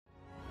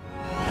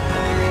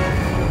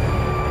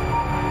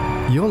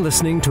You're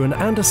listening to an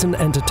Anderson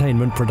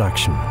Entertainment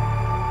production.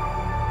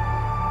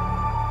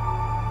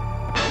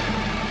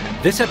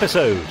 This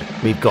episode,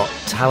 we've got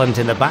talent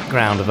in the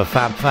background of a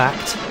FAB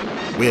Fact.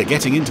 We're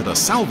getting into the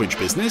salvage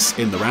business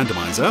in the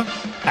Randomiser.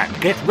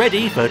 and get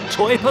ready for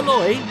Toy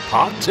Polloi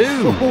Part 2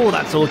 Oh,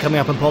 that's all coming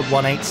up on Pod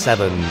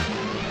 187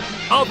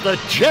 of the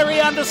Gerry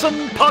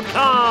Anderson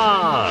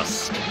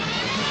Podcast.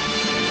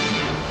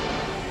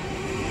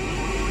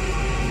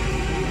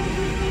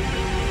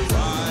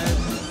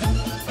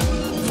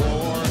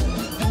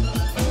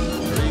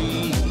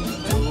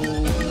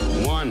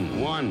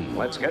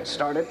 Let's get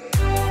started.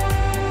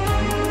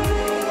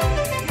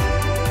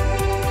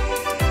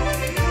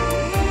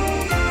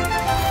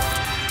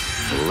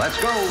 Let's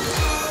go.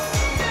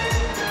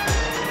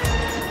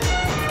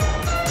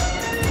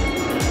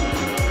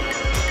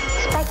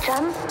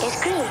 Spectrum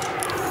is green.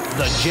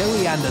 The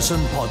Gerry Anderson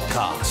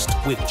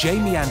Podcast with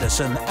Jamie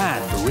Anderson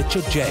and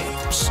Richard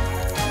James.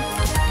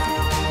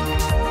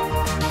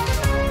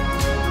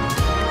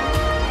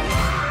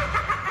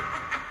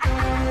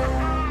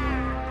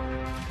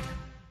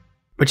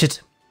 Richard,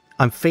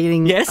 I'm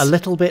feeling Yes? a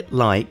little bit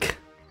like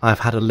I've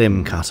had a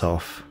limb cut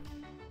off.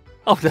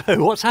 Oh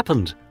no, what's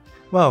happened?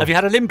 Well, Have you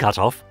had a limb cut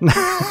off?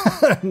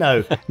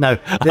 no.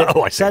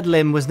 Oh, I see. Said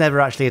limb was never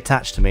actually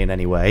attached to me in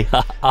any way.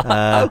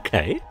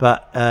 Okay.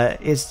 But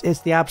it's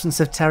the absence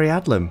of Terry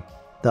Adlam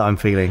that I'm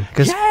feeling.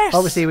 Because Yes!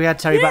 obviously we had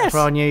Terry back Yes! for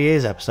our New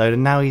Year's episode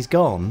and now he's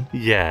gone.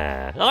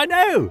 Yeah, I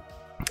know.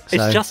 So-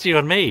 It's just you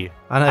and me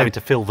I know. having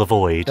to fill the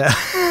void.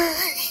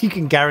 You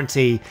can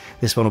guarantee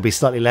this one will be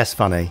slightly less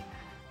funny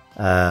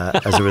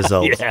as a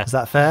result. Yeah. Is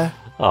that fair?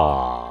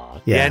 Ah,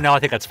 Yeah. yeah, no, I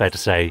think that's fair to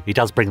say. He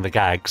does bring the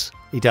gags.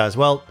 He does.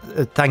 Well,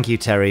 thank you,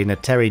 Terry, and a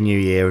Terry New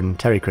Year and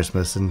Terry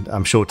Christmas, and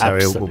I'm sure Terry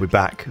will Absolutely. be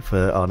back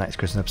for our next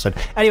Christmas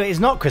episode. Anyway, it's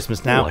not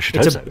Christmas now. Oh, I should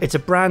it's hope so. It's a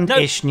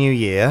brand-ish New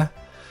Year.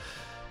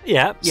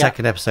 Yeah, yeah.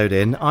 Second episode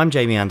in. I'm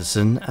Jamie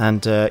Anderson,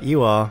 and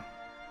you are...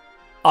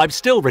 I'm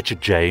still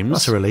Richard James.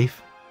 That's a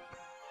relief.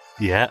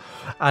 Yeah,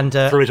 And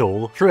through it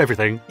all, through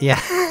everything. yeah,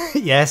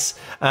 yes.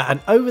 And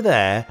over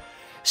there,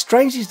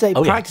 strangely today,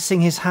 Oh, yeah. practicing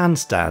his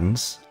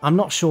handstands. I'm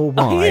not sure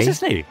why. Oh, he is,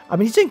 isn't he? I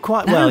mean, he's doing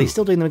quite No. well. He's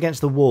still doing them against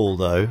the wall,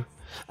 though.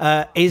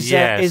 Is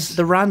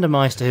the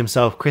Randomiser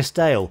himself, Chris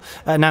Dale.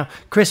 Now,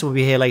 Chris will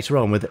be here later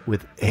on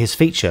with his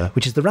feature,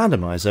 which is the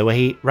Randomiser, where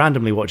he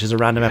randomly watches a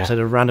random episode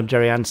of a random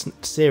Gerry Anderson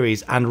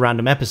series and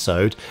random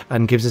episode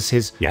and gives us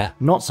his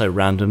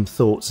not-so-random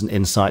thoughts and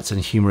insights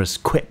and humorous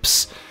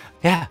quips.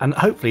 Yeah. And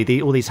hopefully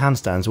all these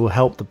handstands will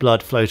help the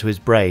blood flow to his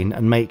brain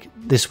and make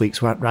this week's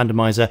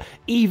Randomiser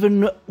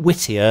even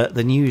wittier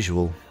than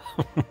usual.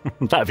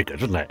 That'd be good,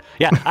 wouldn't it?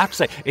 Yeah, I have to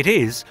say, it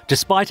is,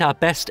 despite our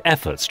best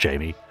efforts,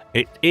 Jamie,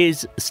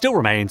 it still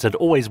remains and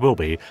always will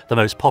be the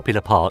most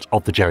popular part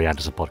of the Gerry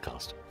Anderson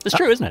Podcast. It's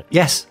true, isn't it?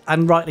 Yes,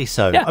 and rightly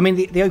so. Yeah. I mean,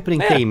 the opening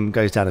Yeah. theme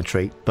goes down a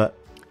treat, but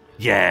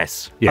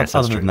Yes, other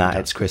that's true. than that,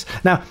 it's Chris.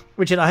 Now,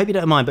 Richard, I hope you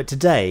don't mind, but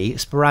today,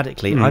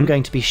 sporadically, I'm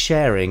going to be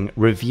sharing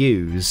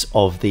reviews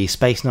of the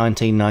Space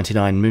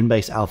 1999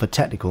 Moonbase Alpha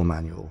Technical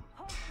Manual.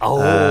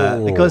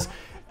 Because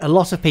a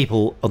lot of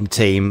people on the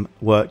team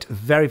worked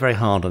very, very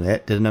hard on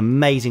it, did an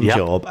amazing Yep.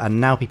 job, and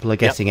now people are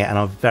getting it and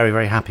are very,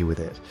 very happy with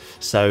it.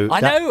 So I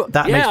know,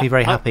 that yeah. makes me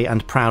very happy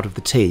and proud of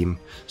the team.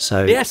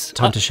 So Yes,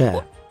 time to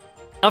share.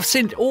 I've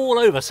seen all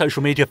over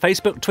social media,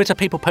 Facebook, Twitter,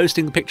 people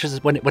posting the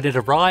pictures when it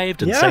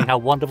arrived and Yeah. saying how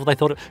wonderful they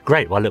thought it.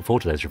 Great, well, I look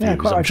forward to those reviews.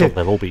 quite I'm right sure too.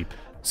 they'll all be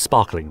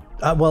sparkling.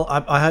 Well,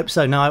 I hope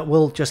so. Now, I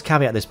will just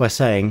caveat this by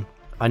saying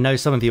I know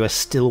some of you are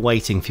still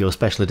waiting for your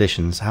special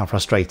editions. How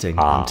frustrating.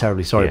 I'm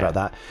terribly sorry yeah. about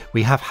that.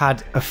 We have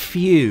had a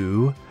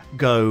few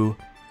go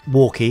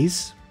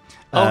walkies.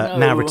 No.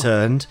 Now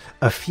returned.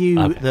 A few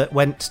Okay. that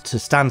went to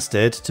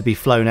Stansted to be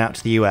flown out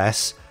to the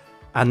US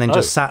and then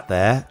just sat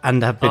there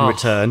and have been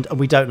returned. And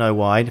we don't know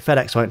why.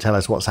 FedEx won't tell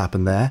us what's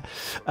happened there.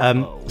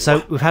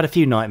 So we've had a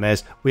few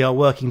nightmares. We are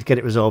working to get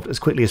it resolved as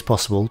quickly as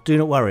possible. Do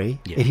not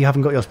worry. If you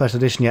haven't got your special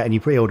edition yet and you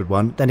pre-ordered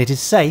one, then it is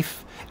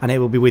safe and it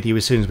will be with you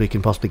as soon as we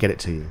can possibly get it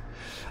to you.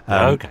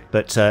 Okay.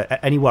 But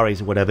any worries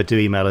or whatever, do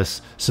email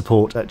us,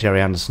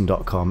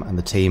 support@gerryanderson.com, and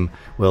the team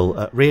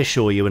will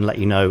reassure you and let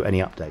you know any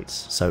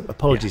updates. So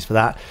apologies for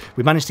that.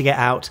 We managed to get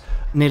out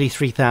nearly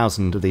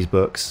 3,000 of these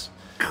books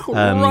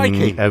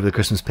Crikey. over the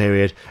Christmas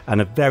period,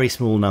 and a very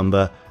small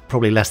number,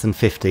 probably less than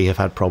 50, have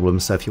had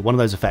problems. So if you're one of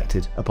those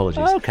affected,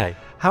 apologies. Okay.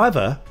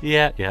 However,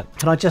 Yeah.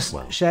 can I just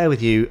share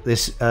with you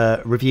this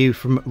review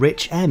from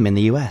Rich M in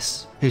the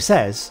US, who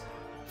says...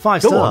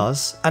 5 Go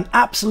stars, an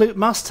absolute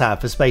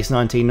must-have for Space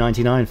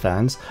 1999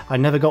 fans. I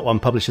never got one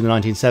published in the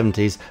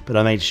 1970s, but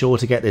I made sure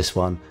to get this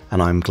one,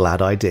 and I'm glad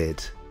I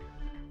did.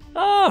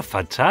 Oh,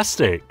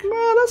 fantastic.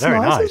 Well, that's Very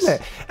nice. isn't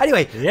it?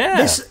 Anyway, Yeah.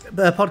 this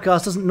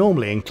podcast doesn't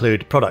normally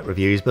include product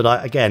reviews,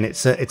 but again,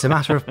 it's a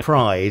matter of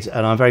pride,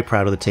 and I'm very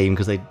proud of the team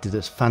because they did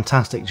a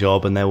fantastic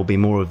job, and there will be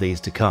more of these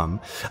to come.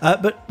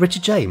 But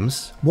Richard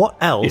James, what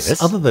else,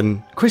 Yes? other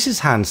than Chris's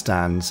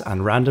handstands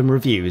and random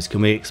reviews, can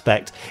we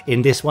expect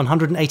in this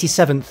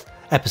 187th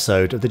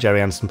episode of the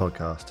Gerry Anderson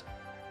Podcast?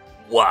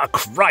 Wow,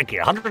 crikey,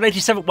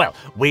 187. Well,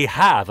 we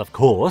have, of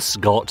course,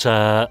 got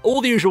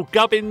all the usual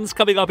gubbins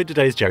coming up in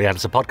today's Gerry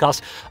Anderson podcast.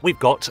 We've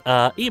got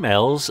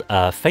emails,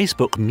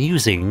 Facebook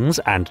musings,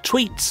 and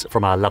tweets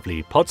from our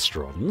lovely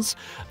Podsterons.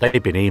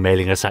 They've been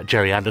emailing us at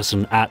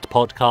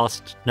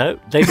gerryanderson@podcast. No,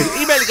 they've been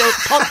emailing us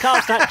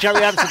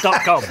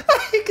podcast@gerryanderson.com.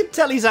 You can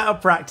tell he's out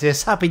of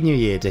practice. Happy New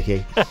Year,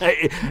 Dickie.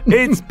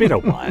 It's been a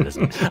while,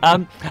 isn't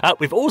it?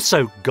 We've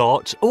also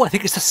got, I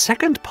think it's the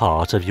second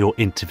part of your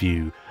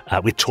interview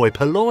with Toy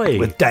Polloi.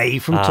 With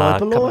Dave from Toy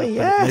Polloi,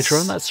 yes. Later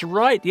on, that's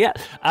right, yeah.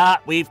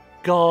 We've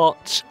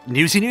got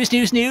news,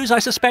 I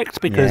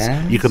suspect, because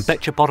you can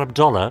bet your bottom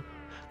dollar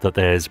that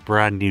there's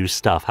brand new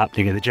stuff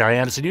happening in the Gerry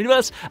Anderson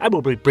universe, and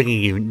we'll be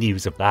bringing you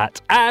news of that.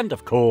 And,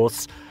 of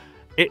course,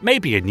 it may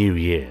be a new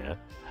year,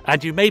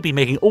 and you may be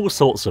making all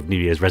sorts of New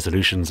Year's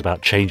resolutions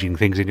about changing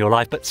things in your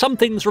life, but some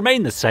things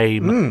remain the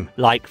same,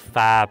 like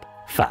FAB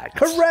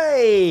Facts.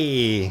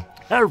 Hooray!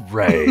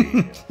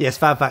 Hooray! Yes,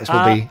 FAB Facts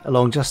will be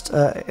along just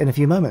in a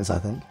few moments, I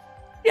think.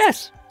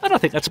 Yes, and I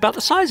think that's about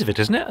the size of it,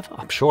 isn't it?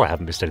 I'm sure I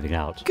haven't missed anything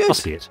out. Good.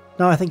 Must be it.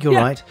 No, I think you're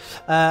right.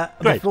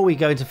 Great. Before we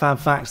go into FAB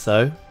Facts,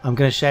 though, I'm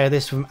going to share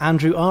this from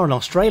Andrew R. in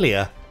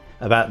Australia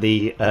about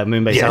the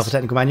Moonbase Alpha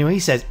Technical Manual. He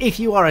says, if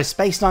you are a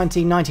Space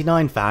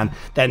 1999 fan,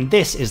 then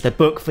this is the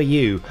book for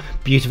you.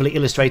 Beautifully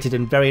illustrated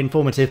and very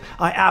informative.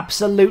 I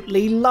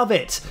absolutely love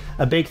it.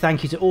 A big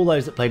thank you to all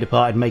those that played a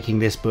part in making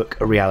this book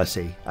a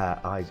reality.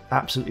 I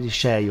absolutely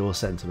share your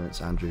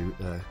sentiments, Andrew.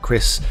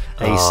 Chris,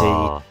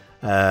 AC...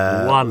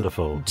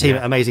 wonderful. Team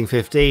at Amazing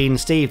 15,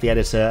 Steve, the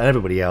editor, and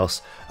everybody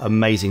else.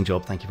 Amazing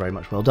job. Thank you very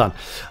much. Well done.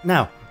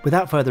 Now,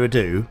 without further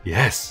ado,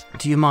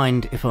 do you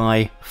mind if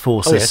I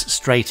force us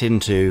straight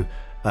into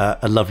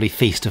a lovely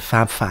feast of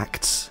FAB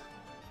Facts?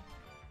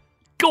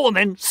 Go on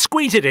then,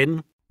 squeeze it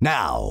in.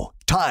 Now,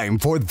 time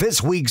for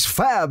this week's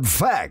FAB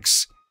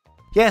Facts.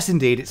 Yes,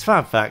 indeed, it's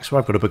FAB Facts,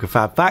 where I've got a book of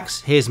FAB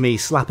Facts. Here's me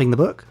slapping the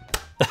book.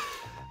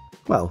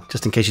 Well,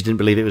 just in case you didn't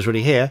believe it was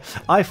really here,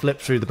 I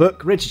flipped through the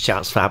book. Richard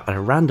shouts FAB at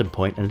a random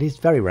point, and it is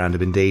very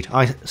random indeed.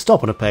 I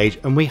stop on a page,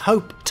 and we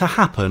hope to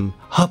happen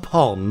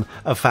upon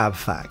a FAB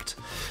fact.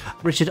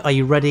 Richard, are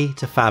you ready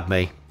to fab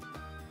me?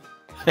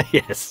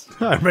 Yes.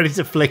 I'm ready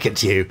to flick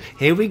at you.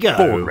 Here we go.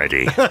 Born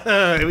ready.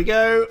 Here we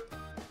go.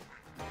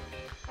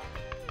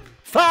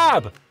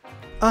 FAB!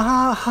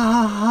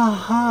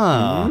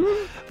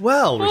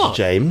 Well, Richard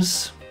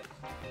James,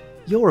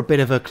 you're a bit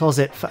of a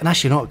closet fan.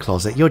 Actually, not a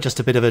closet. You're just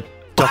a bit of a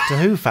Doctor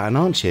Who fan,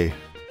 aren't you?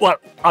 Well,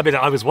 I mean,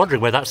 I was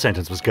wondering where that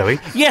sentence was going.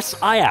 Yes,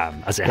 I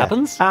am, as it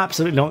happens.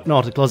 Absolutely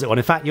not a closet one.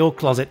 In fact, your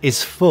closet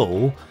is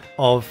full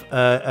of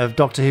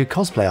Doctor Who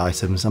cosplay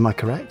items. Am I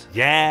correct?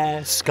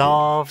 Yeah,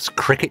 scarves,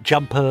 cricket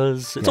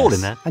jumpers. It's all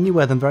in there. And you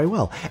wear them very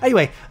well.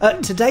 Anyway,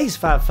 today's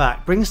FAB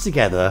Fact brings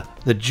together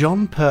the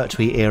John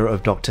Pertwee era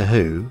of Doctor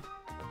Who.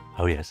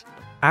 Oh, yes.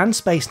 And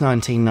Space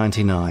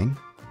 1999.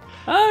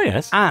 Oh,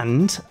 yes.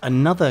 And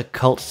another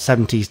cult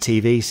 70s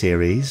TV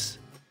series,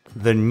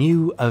 The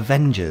New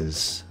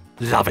Avengers.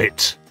 Love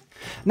it.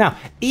 Now,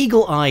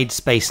 eagle-eyed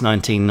Space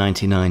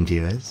 1999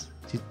 viewers,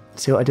 do you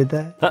see what I did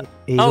there?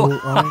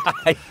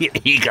 Eagle-eyed?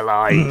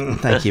 Eagle-eyed.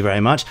 Thank you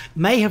very much.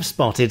 May have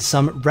spotted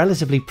some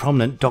relatively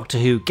prominent Doctor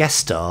Who guest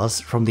stars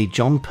from the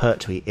John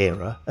Pertwee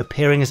era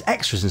appearing as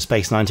extras in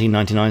Space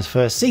 1999's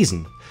first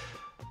season.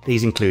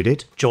 These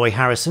included Joy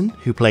Harrison,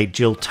 who played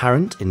Jill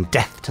Tarrant in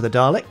Death to the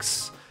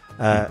Daleks.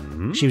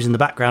 She was in the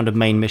background of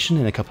Main Mission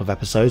in a couple of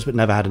episodes, but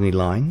never had any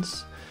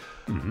lines.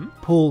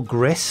 Paul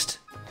Grist,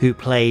 who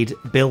played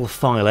Bill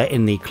Filer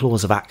in The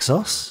Claws of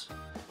Axos.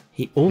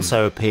 He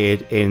also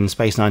appeared in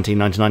Space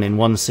 1999 in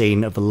one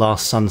scene of The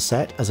Last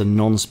Sunset as a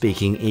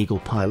non-speaking Eagle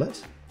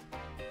pilot.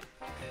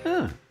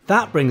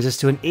 That brings us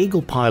to an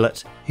Eagle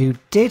pilot who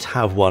did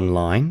have one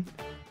line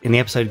in the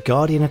episode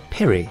Guardian of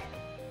Piri,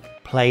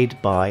 played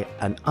by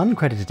an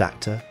uncredited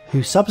actor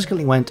who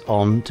subsequently went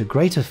on to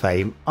greater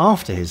fame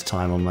after his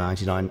time on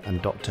 99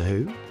 and Doctor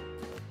Who.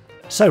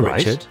 So,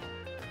 Richard,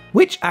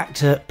 which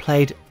actor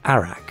played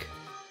Arak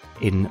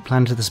in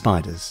Planet of the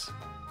Spiders?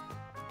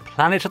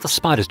 Planet of the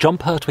Spiders, John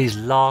Pertwee's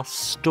last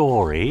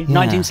story,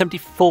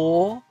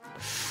 1974.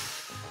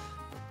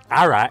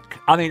 Arak.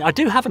 I mean, I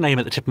do have a name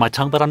at the tip of my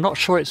tongue, but I'm not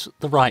sure it's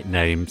the right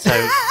name. So,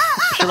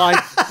 shall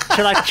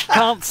I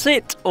chance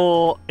it,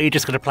 or are you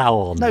just going to plough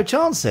on? No,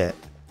 chance it.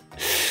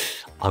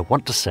 I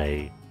want to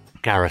say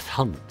Gareth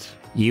Hunt.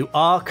 You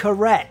are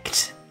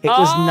correct. It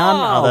was none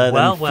other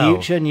than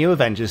future New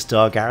Avengers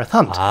star Gareth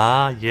Hunt.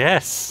 Ah,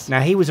 yes.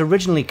 Now, he was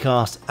originally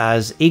cast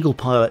as Eagle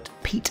pilot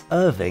Pete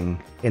Irving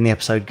in the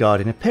episode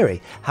Guardian of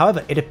Piri.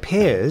 However, it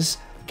appears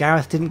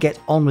Gareth didn't get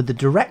on with the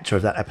director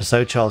of that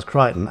episode, Charles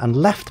Crichton, and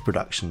left the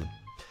production.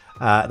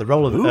 The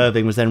role of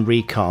Irving was then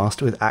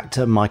recast with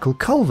actor Michael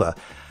Culver.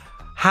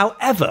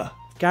 However,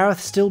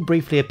 Gareth still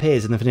briefly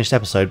appears in the finished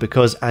episode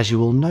because, as you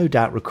will no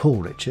doubt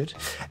recall, Richard,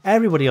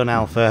 everybody on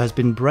Alpha has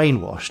been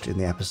brainwashed in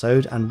the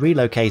episode and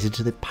relocated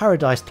to the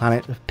paradise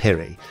planet of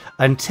Piri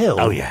until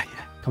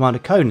Commander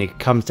Koenig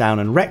comes down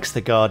and wrecks the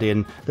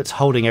Guardian that's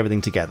holding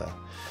everything together.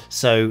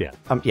 So,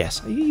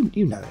 yes,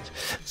 you know it.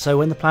 So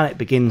when the planet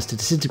begins to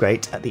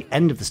disintegrate at the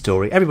end of the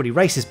story, everybody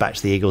races back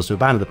to the Eagles to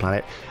abandon the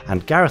planet,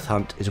 and Gareth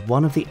Hunt is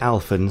one of the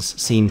Alphans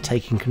seen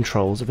taking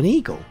controls of an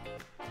Eagle.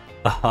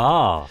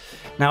 Aha!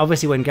 Now,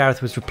 obviously, when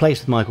Gareth was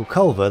replaced with Michael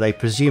Culver, they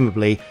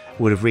presumably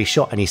would have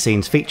reshot any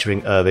scenes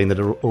featuring Irving that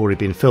had already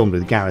been filmed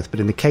with Gareth, but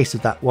in the case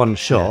of that one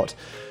shot...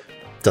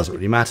 Doesn't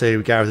really matter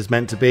who Gareth is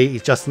meant to be.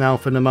 He's just an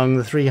Alphan among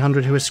the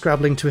 300 who are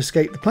scrabbling to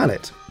escape the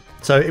planet.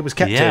 So it was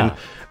kept in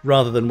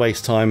rather than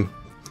waste time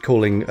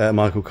calling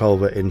Michael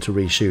Culver in to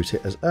reshoot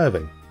it as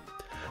Irving.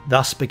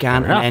 Thus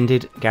began and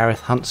ended Gareth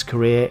Hunt's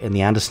career in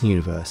the Anderson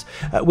universe,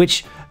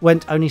 which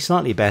went only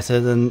slightly better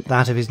than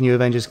that of his New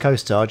Avengers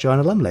co-star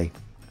Joanna Lumley,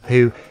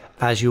 who,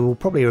 as you will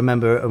probably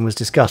remember and was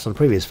discussed on a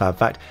previous Fab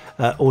Fact,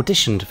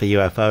 auditioned for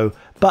UFO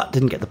but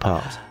didn't get the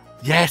part.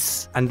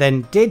 Yes! And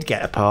then did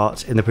get a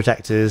part in The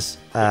Protectors,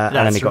 and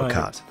then it got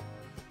cut.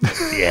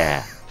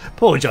 Yeah.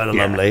 Poor Joanna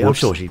Lumley. I'm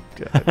sure she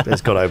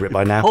has got over it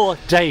by now. Poor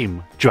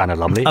Dame Joanna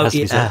Lumley.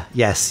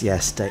 Yes,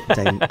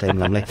 Dame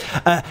Lumley.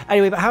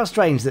 Anyway, but how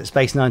strange that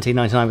Space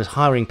 1999 was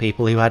hiring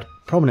people who had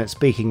prominent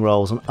speaking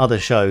roles on other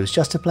shows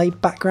just to play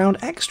background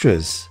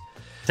extras.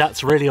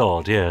 That's really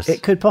odd, yes.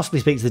 It could possibly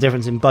speak to the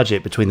difference in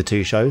budget between the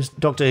two shows.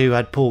 Doctor Who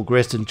had Paul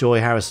Grist and Joy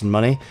Harrison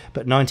money,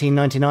 but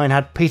 1999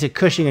 had Peter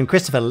Cushing and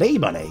Christopher Lee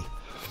money.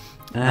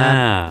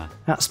 Now,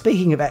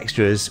 speaking of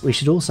extras, we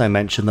should also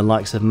mention the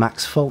likes of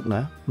Max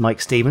Faulkner,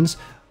 Mike Stevens,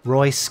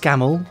 Roy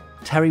Scammell,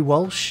 Terry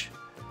Walsh,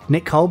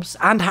 Nick Hobbs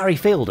and Harry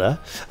Fielder.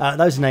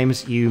 Those are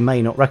names you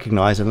may not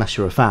recognise unless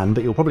you're a fan,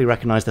 but you'll probably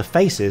recognise the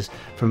faces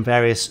from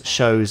various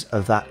shows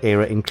of that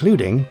era,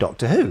 including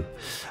Doctor Who,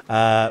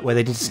 where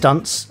they did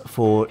stunts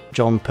for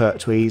John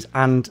Pertwee's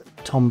and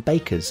Tom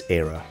Baker's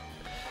era.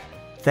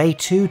 They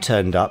too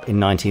turned up in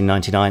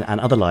 1999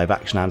 and other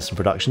live-action Anderson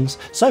productions.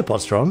 So,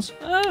 Podsterons,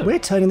 we're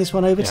turning this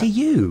one over to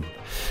you.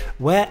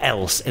 Where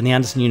else in the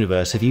Anderson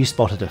universe have you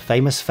spotted a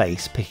famous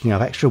face picking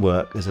up extra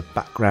work as a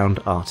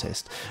background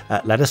artist?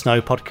 Let us know,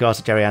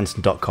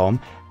 podcast@gerryanderson.com.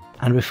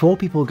 And before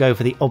people go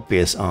for the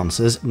obvious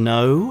answers,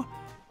 no,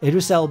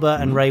 Idris Elba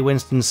and Ray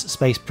Winston's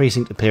Space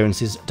Precinct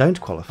appearances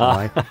don't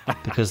qualify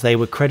because they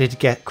were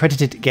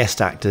credited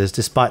guest actors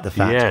despite the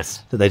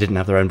fact that they didn't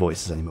have their own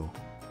voices anymore.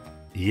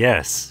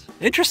 Yes.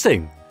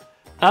 Interesting.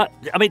 I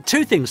mean,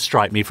 two things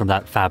strike me from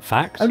that Fab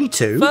Fact. Only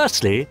two?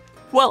 Firstly,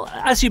 well,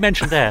 as you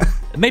mentioned there,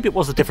 maybe it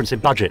was a difference in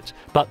budget,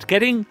 but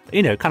getting,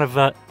 kind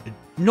of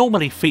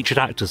normally featured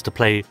actors to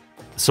play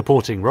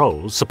supporting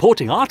roles,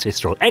 supporting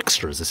artists or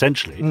extras,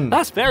 essentially,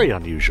 that's very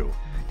unusual.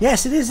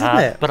 Yes, it is, isn't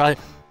it? But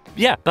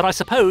I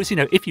suppose,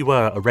 if you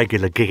were a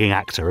regular gigging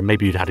actor and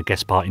maybe you'd had a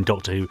guest part in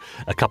Doctor Who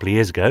a couple of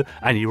years ago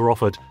and you were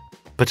offered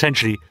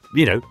potentially,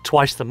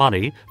 twice the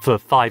money for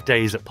 5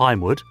 days at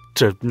Pinewood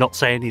to not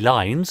say any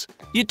lines,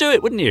 you'd do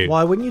it, wouldn't you?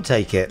 Why wouldn't you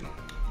take it?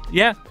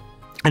 Yeah.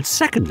 And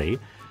secondly,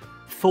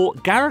 for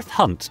Gareth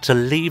Hunt to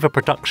leave a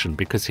production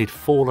because he'd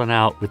fallen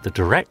out with the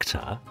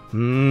director, I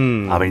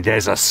mean,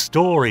 there's a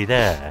story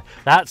there.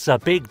 That's a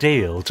big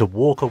deal to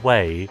walk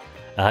away,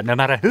 no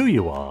matter who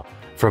you are,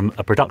 from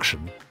a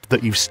production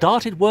that you've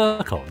started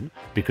work on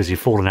because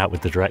you've fallen out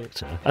with the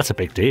director. That's a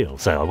big deal.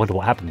 So I wonder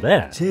what happened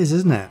there. It is,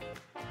 isn't it?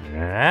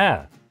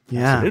 Yeah.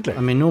 Absolutely.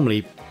 I mean,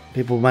 normally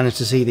people manage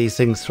to see these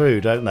things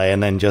through, don't they?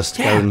 And then just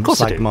go and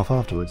slag them off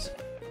afterwards.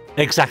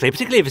 Exactly.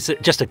 Particularly if it's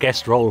just a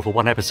guest role for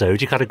one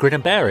episode, you kind of grin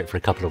and bear it for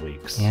a couple of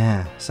weeks.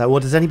 Yeah. So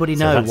what does anybody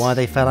know why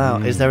they fell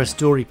out? Is there a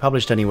story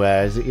published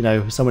anywhere? Is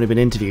it, someone had been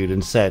interviewed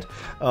and said,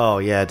 oh,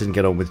 yeah, I didn't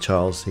get on with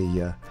Charles.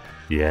 He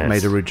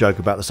made a rude joke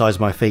about the size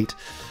of my feet.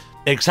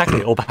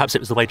 Exactly. Or perhaps it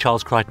was the way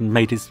Charles Crichton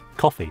made his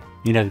coffee.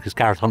 Because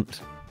Gareth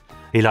Hunt,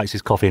 he likes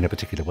his coffee in a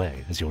particular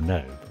way, as you'll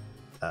know.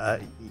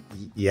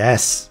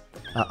 Yes.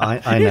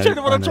 I know. You don't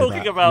know what I'm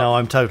talking about. No,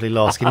 I'm totally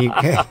lost. Can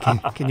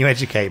you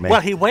educate me?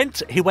 Well, he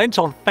went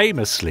on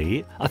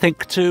famously, I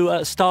think,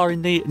 to star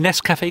in the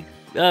Nescafe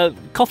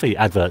coffee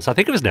adverts. I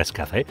think it was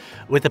Nescafe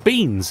with the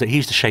beans that he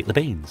used to shake the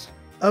beans.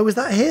 Oh, was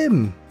that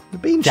him? The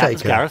bean shaker? That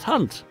was Gareth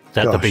Hunt.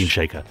 The bean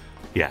shaker.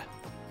 Yeah.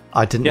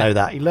 I didn't know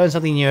that. You learn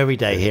something new every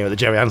day here at the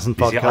Gerry Anderson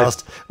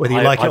Podcast, whether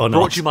you like it or not. I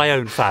brought you my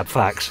own Fab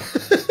Facts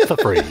for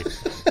free.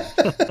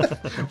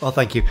 Well,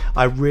 thank you.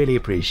 I really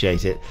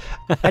appreciate it.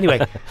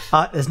 Anyway,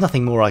 there's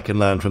nothing more I can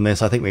learn from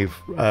this. I think we've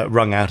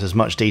wrung out as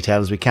much detail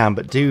as we can,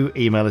 but do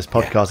email us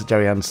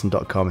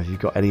podcast@gerryanderson.com if you've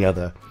got any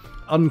other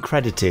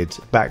uncredited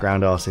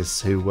background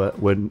artists who were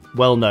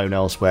well known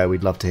elsewhere.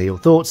 We'd love to hear your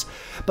thoughts.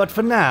 But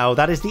for now,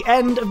 that is the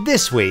end of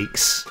this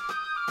week's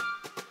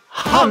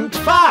Hunt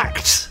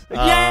Fact!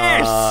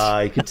 Yes!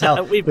 You can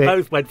tell we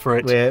both went for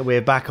it.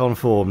 We're back on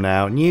form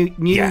now. New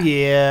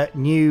year,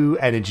 new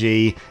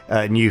energy,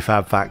 new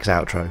Fab Facts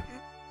outro.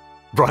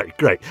 Right,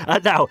 great.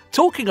 Now,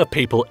 talking of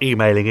people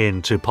emailing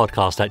in to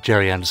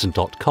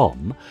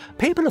podcast@gerryanderson.com,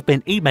 people have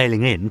been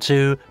emailing in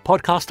to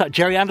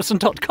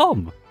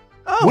podcast@gerryanderson.com.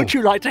 Oh. Would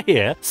you like to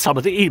hear some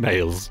of the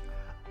emails?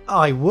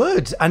 I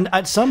would. And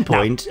at some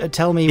point,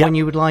 tell me when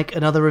you would like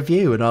another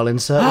review and I'll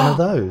insert one of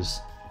those.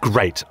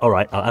 Great. All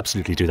right, I'll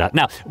absolutely do that.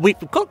 Now, we've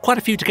got quite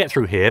a few to get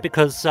through here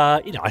because,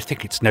 I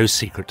think it's no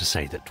secret to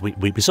say that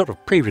we sort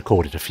of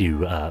pre-recorded a few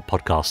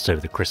podcasts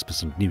over the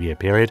Christmas and New Year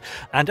period.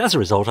 And as a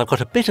result, I've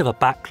got a bit of a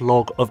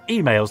backlog of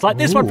emails, like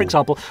this one, for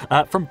example,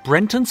 from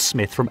Brenton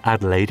Smith from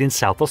Adelaide in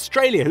South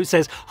Australia, who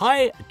says,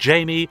 "Hi,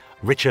 Jamie,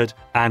 Richard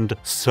and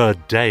Sir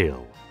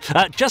Dale.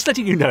 Just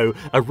letting you know,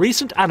 a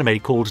recent anime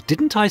called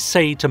Didn't I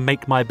Say to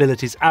Make My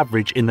Abilities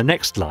Average in the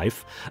Next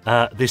Life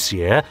this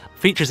year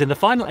features in the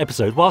final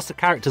episode, whilst the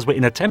characters were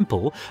in a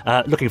temple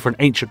looking for an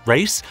ancient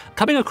race,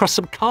 coming across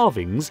some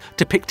carvings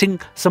depicting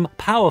some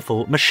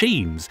powerful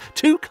machines.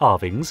 2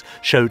 carvings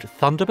showed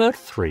Thunderbird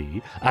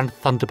 3 and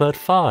Thunderbird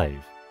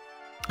 5.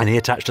 And he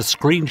attached a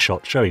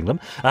screenshot showing them.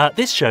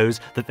 This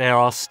shows that there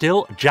are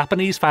still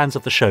Japanese fans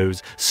of the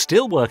shows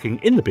still working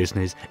in the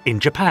business in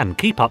Japan.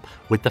 Keep up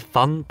with the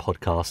fun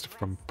podcast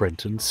from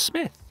Brenton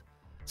Smith."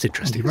 It's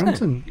interesting,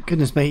 Brenton.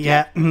 Goodness me,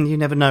 yeah. You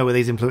never know where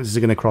these influences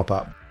are going to crop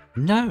up.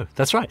 No,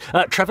 that's right.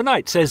 Trevor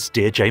Knight says,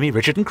 "Dear Jamie,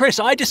 Richard and Chris,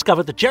 I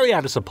discovered the Gerry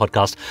Anderson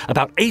podcast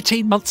about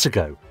 18 months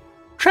ago."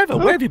 Trevor,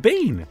 where have you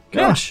been?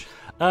 Gosh.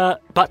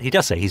 But he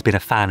does say he's been a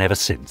fan ever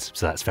since,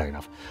 so that's fair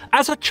enough.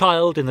 As a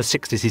child in the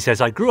 60s, he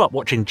says, "I grew up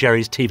watching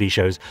Gerry's TV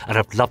shows and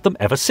have loved them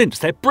ever since.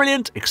 They're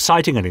brilliant,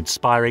 exciting and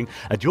inspiring,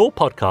 and your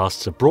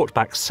podcasts have brought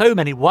back so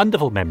many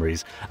wonderful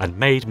memories and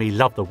made me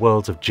love the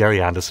worlds of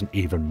Gerry Anderson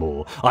even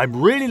more. I'm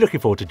really looking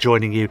forward to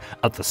joining you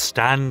at the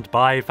Stand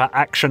By for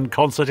Action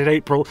concert in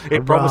April.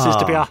 It promises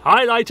to be a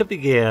highlight of the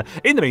year.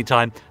 In the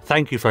meantime,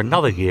 thank you for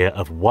another year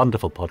of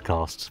wonderful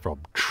podcasts from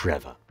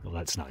Trevor." Well,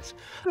 that's nice.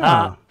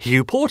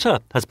 Hugh Porter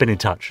has been in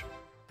touch.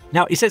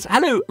 Now, he says,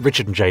 "Hello,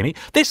 Richard and Jamie.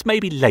 This may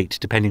be late,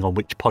 depending on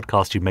which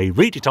podcast you may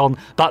read it on,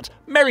 but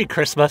Merry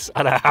Christmas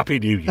and a Happy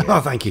New Year."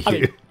 Oh, thank you,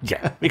 Hugh.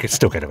 Yeah, we could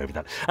still get away with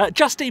that.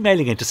 Just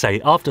emailing in to say,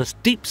 after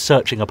deep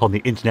searching upon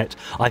the internet,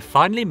 I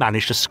finally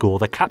managed to score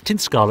the Captain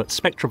Scarlet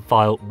Spectrum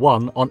File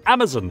 1 on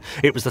Amazon.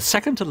 It was the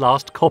second to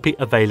last copy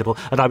available,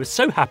 and I was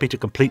so happy to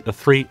complete the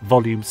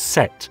 3-volume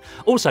set.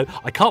 Also,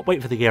 I can't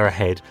wait for the year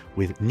ahead,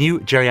 with new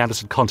Gerry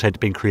Anderson content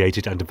being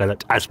created and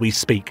developed as we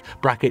speak.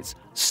 Brackets,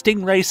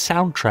 Stingray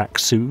soundtrack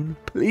soon,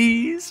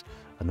 please.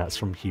 And that's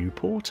from Hugh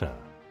Porter.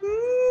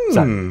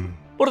 So,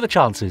 what are the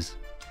chances?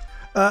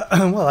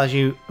 Well, as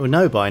you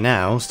know by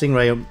now,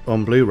 Stingray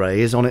on Blu-ray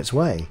is on its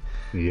way.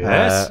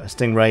 Yes.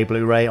 Stingray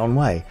Blu-ray on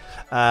way.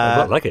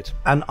 I like it.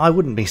 And I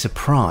wouldn't be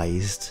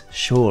surprised,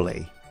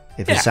 surely,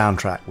 if the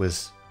soundtrack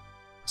was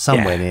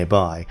somewhere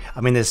nearby.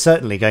 I mean, there's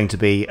certainly going to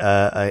be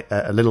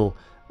a little...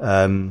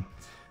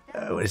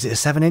 is it a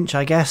 7-inch,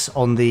 I guess,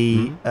 on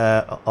the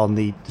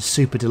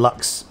Super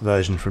Deluxe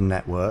version from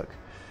Network,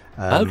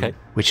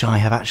 which I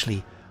have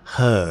actually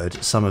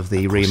heard some of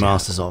the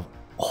remasters of.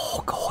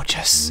 Oh,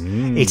 gorgeous!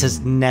 It has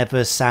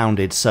never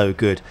sounded so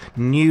good.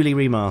 Newly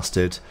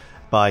remastered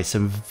by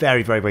some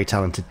very, very, very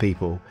talented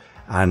people,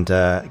 and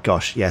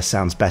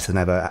sounds better than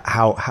ever.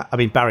 I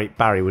mean,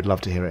 Barry would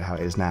love to hear it how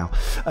it is now.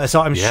 So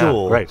I'm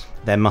sure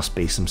there must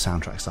be some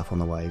soundtrack stuff on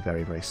the way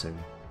very, very soon.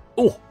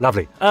 Oh,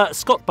 lovely.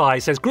 Scott By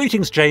says,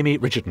 "Greetings, Jamie,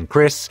 Richard and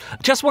Chris.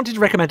 Just wanted to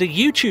recommend a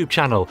YouTube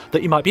channel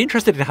that you might be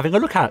interested in having a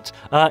look at.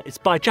 It's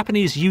by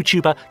Japanese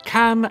YouTuber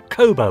Kan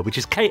Koba, which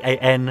is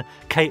Kankoba.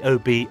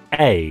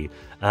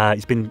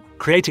 He's been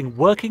creating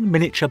working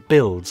miniature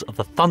builds of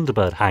the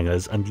Thunderbird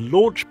hangars and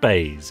launch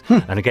bays."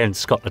 And again,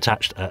 Scott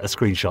attached a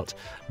screenshot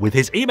with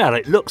his email.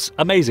 It looks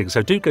amazing.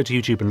 So do go to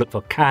YouTube and look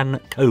for Kan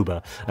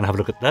Koba and have a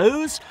look at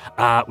those.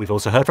 We've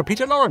also heard from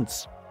Peter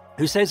Lawrence,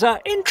 who says,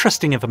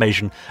 "Interesting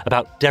information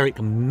about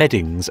Derek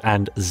Meddings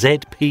and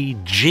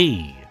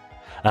ZPG."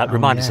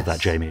 Remind us of that,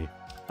 Jamie.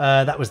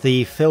 That was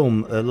the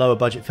film, the lower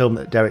budget film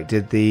that Derek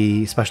did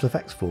the special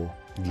effects for.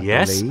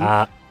 Yes.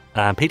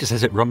 Peter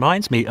says, "It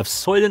reminds me of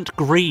Soylent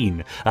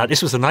Green.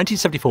 This was a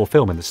 1974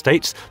 film in the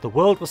States. The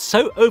world was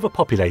so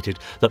overpopulated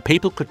that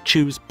people could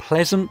choose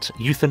pleasant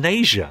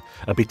euthanasia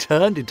and be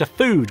turned into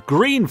food,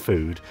 green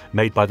food,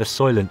 made by the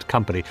Soylent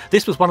Company.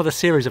 This was one of the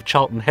series of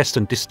Charlton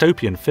Heston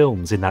dystopian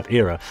films in that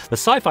era. The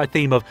sci-fi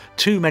theme of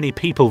too many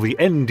people, the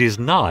end is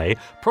nigh,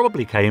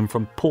 probably came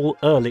from Paul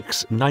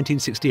Ehrlich's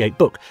 1968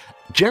 book.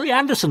 Gerry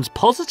Anderson's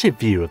positive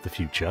view of the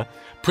future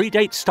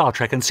predates Star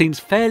Trek and seems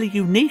fairly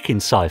unique in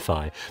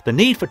sci-fi. The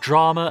need for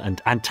drama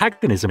and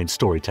antagonism in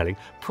storytelling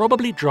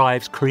probably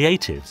drives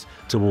creatives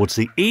towards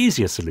the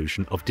easier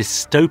solution of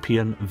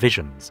dystopian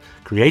visions.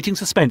 Creating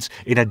suspense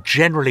in a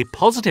generally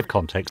positive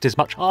context is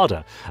much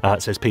harder,"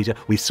 says Peter.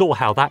 "We saw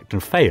how that can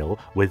fail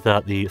with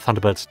the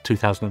Thunderbirds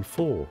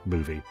 2004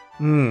 movie."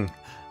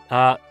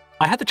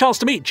 I had the chance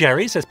to meet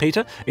Gerry," says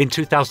Peter, "in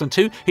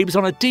 2002. He was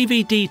on a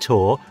DVD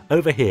tour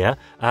over here.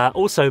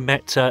 Also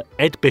met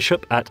Ed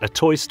Bishop at a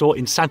toy store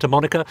in Santa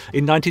Monica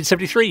in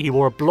 1973. He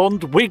wore a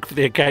blonde wig for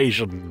the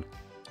occasion."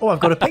 Oh, I've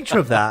got a picture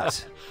of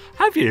that.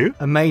 Have you?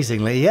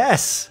 Amazingly,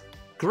 yes.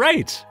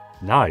 Great.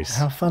 Nice.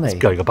 How funny. It's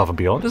going above and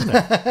beyond, isn't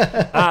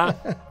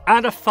it?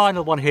 And a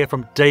final one here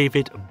from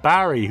David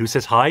Barry, who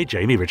says, "Hi,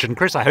 Jamie, Richard and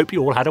Chris. I hope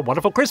you all had a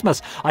wonderful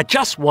Christmas. I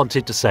just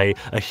wanted to say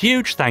a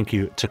huge thank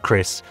you to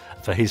Chris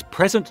for his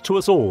present to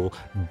us all,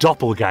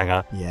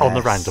 Doppelganger, on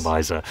the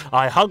Randomiser.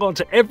 I hung on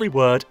to every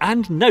word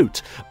and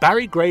note.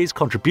 Barry Gray's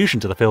contribution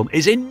to the film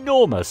is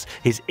enormous.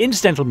 His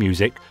incidental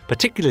music,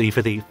 particularly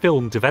for the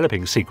film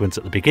developing sequence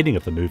at the beginning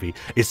of the movie,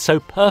 is so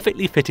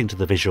perfectly fitting to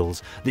the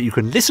visuals that you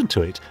can listen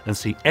to it and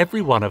see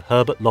every one of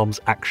Herbert Lom's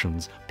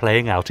actions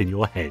playing out in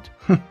your head."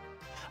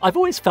 I've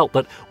always felt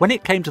that when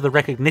it came to the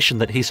recognition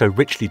that he so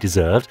richly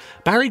deserved,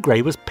 Barry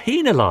Gray was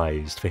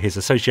penalised for his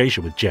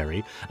association with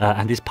Gerry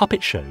and his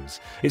puppet shows.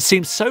 It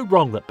seems so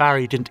wrong that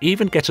Barry didn't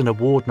even get an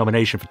award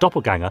nomination for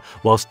Doppelganger,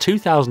 whilst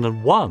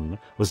 2001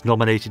 was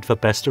nominated for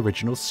Best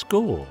Original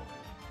Score.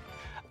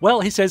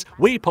 Well, he says,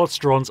 "We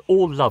Podsterons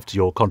all loved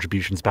your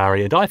contributions,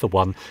 Barry, and I, for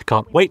one,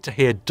 can't wait to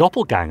hear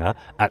Doppelganger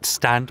at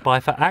Standby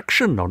for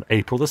Action on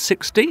April the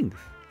 16th.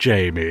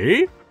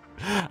 Jamie?"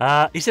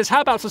 He says,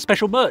 "How about some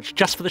special merch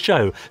just for the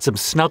show? Some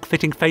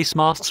snug-fitting face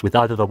masks with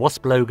either the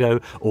Wasp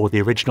logo or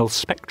the original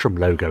Spectrum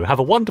logo. Have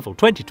a wonderful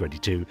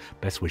 2022.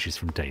 Best wishes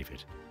from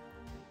David."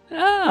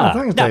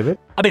 Thanks, David.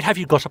 I mean, have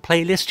you got a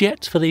playlist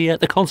yet for the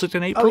concert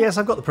in April? Oh, yes,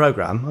 I've got the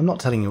programme. I'm not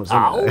telling you what's in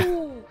it.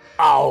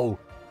 Oh,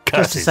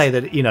 just to say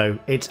that,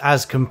 it's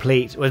as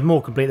complete, or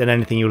more complete than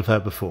anything you'll have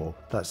heard before.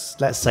 Let's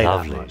say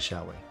Lovely. that much,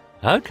 shall we?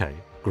 Okay.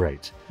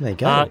 Great. There you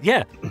go.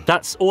 Yeah,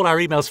 that's all our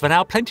emails for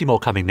now. Plenty more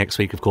coming next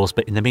week, of course.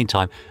 But in the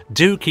meantime,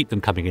 do keep them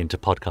coming into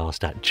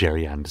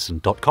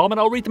podcast@gerryanderson.com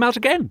and I'll read them out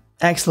again.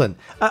 Excellent.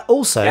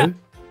 Also,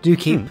 do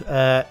keep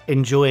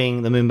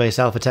enjoying the Moonbase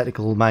Alpha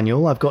Technical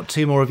Manual. I've got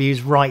 2 more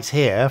reviews right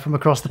here from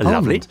across the pond.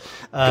 Lovely.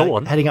 Go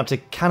on. Heading up to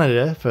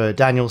Canada for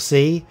Daniel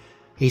C.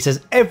 He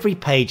says, "Every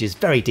page is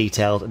very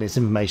detailed and its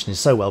information is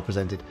so well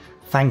presented.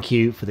 Thank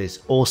you for this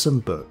awesome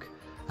book."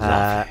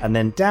 And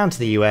then down to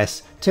the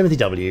US, Timothy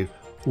W.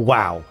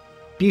 "Wow.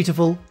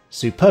 Beautiful,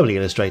 superbly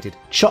illustrated,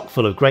 chock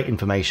full of great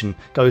information,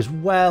 goes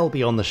well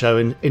beyond the show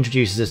and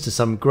introduces us to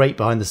some great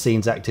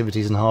behind-the-scenes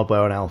activities and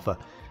hardware on Alpha.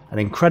 An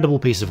incredible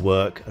piece of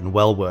work and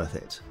well worth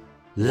it."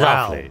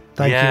 Lovely. Wow.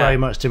 Thank you very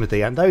much,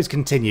 Timothy. And those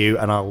continue,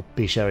 and I'll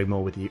be sharing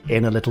more with you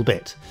in a little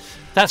bit.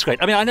 That's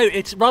great. I mean, I know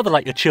it's rather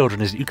like your children,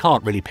 is you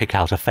can't really pick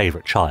out a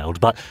favourite child,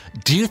 but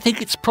do you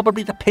think it's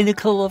probably the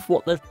pinnacle of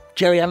what the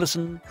Gerry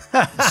Anderson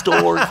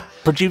store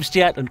produced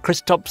yet, and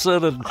Chris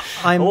Thompson and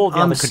all the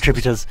other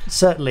contributors?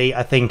 Certainly,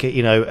 I think,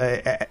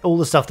 all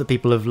the stuff that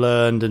people have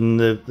learned and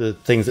the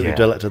things that we've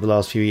developed over the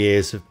last few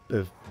years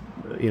have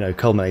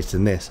culminated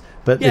in this.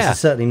 But this is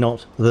certainly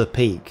not the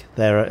peak.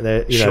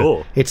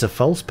 Sure. It's a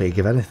false peak,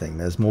 if anything.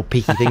 There's more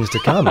peaky things to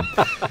come.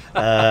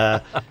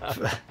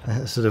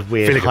 Sort of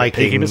weird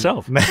hiking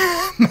metaphor.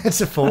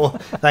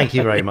 Thank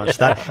you very much for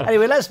that.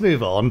 Anyway, let's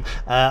move on.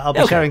 I'll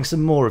be sharing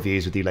some more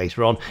reviews with you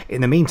later on.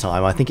 In the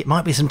meantime, I think it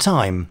might be some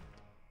time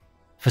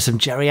for some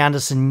Gerry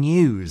Anderson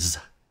news.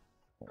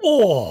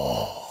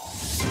 Oh!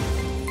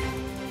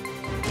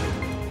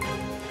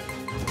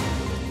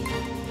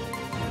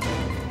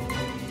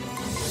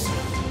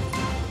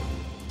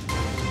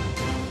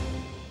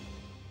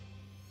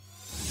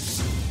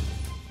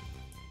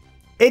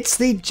 It's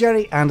the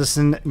Gerry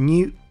Anderson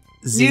New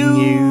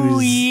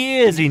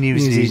Year's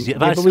news. Yeah,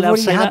 but we've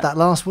already had that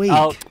last week.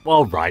 Oh,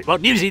 well, right. Well,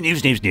 news then.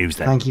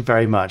 Thank you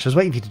very much. I was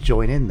waiting for you to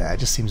join in there.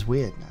 It just seems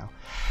weird now.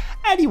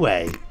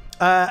 Anyway,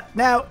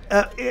 now,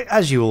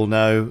 as you all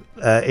know,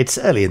 it's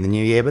early in the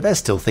new year, but there's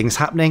still things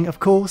happening, of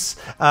course.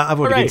 I've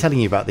already been telling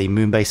you about the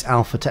Moonbase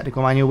Alpha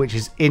Technical Manual, which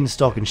is in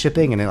stock and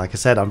shipping. And like I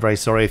said, I'm very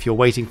sorry if you're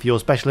waiting for your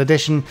special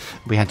edition.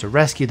 We had to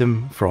rescue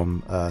them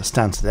from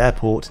Stansted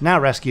Airport, now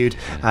rescued,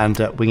 and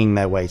winging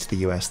their way to the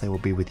US. They will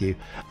be with you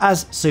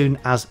as soon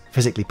as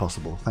physically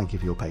possible. Thank you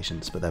for your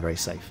patience, but they're very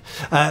safe.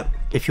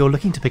 If you're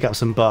looking to pick up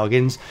some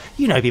bargains,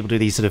 people do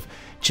these sort of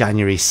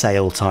January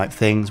sale type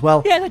things.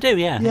 Well, yeah, they do,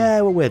 yeah.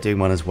 Yeah, well, we're doing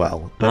one as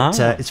well. But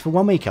it's for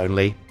 1 week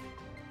only.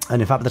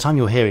 And in fact, by the time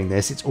you're hearing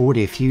this, it's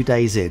already a few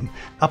days in.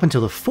 Up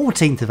until the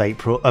 14th of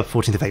April.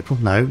 14th of April?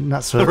 No,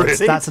 that's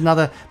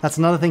another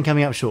thing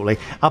coming up shortly.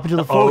 Up until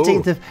the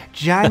 14th of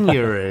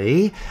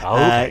January,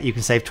 you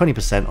can save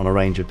 20% on a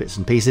range of bits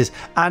and pieces.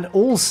 And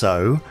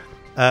also,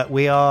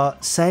 we are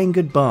saying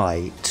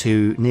goodbye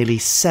to nearly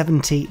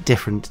 70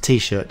 different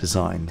T-shirt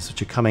designs,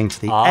 which are coming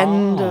to the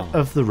end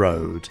of the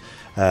road.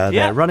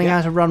 They're running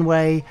out of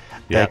runway.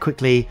 They're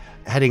quickly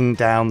heading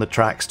down the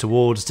tracks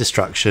towards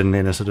destruction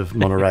in a sort of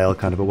monorail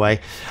kind of a way.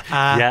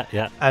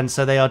 And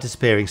so they are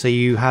disappearing. So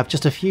you have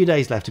just a few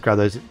days left to grab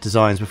those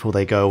designs before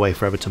they go away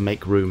forever to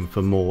make room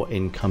for more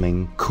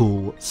incoming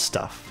cool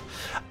stuff.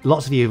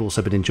 Lots of you have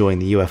also been enjoying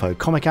the UFO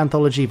Comic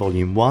Anthology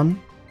Volume 1.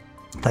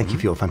 Thank you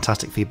for your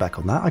fantastic feedback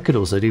on that. I could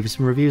also do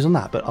some reviews on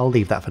that, but I'll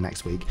leave that for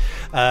next week.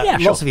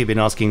 Lots of you have been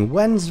asking,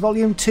 when's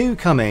Volume 2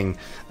 coming?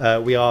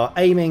 We are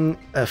aiming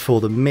for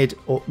the middle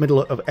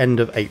or end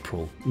of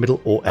April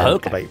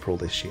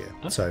this year.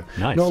 So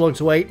nice. Not long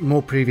to wait.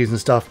 More previews and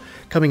stuff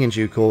coming in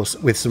due course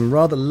with some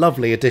rather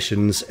lovely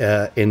additions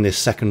in this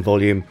second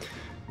volume.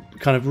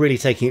 kind of really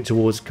taking it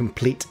towards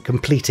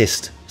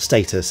completist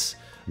status.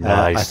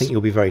 Nice. I think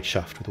you'll be very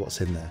chuffed with what's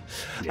in there.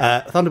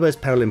 Thunderbird's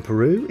Peril in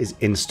Peru is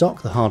in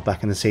stock, the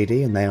hardback and the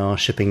CD, and they are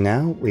shipping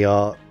now. We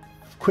are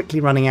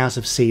quickly running out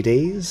of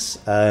CDs,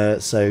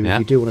 so if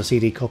you do want a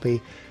CD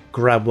copy,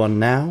 grab one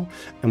now,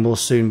 and we'll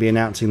soon be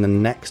announcing the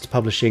next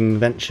publishing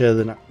venture,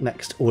 the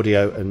next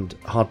audio and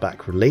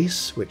hardback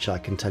release, which I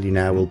can tell you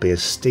now will be a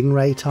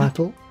Stingray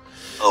title.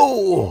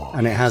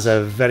 And it has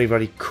a very,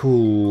 very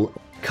cool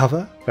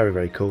cover, very,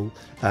 very cool.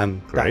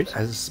 Great. That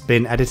has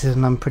been edited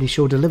and I'm pretty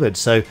sure delivered.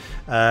 So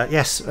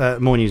yes,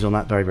 more news on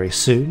that very, very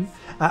soon.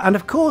 And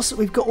of course,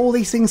 we've got all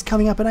these things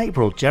coming up in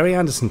April. Gerry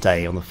Anderson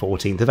Day on the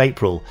 14th of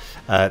April,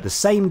 the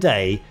same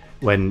day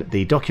when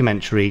the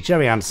documentary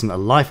Gerry Anderson, A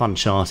Life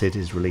Uncharted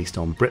is released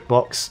on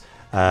BritBox.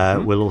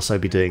 We'll also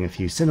be doing a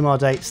few cinema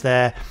dates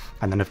there.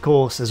 And then, of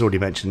course, as already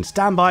mentioned,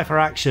 Stand By for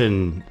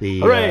Action,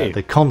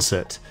 the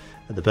concert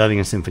at the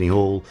Birmingham Symphony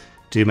Hall.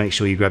 Do make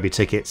sure you grab your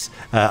tickets.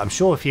 I'm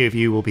sure a few of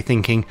you will be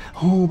thinking,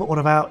 but what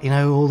about,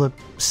 all the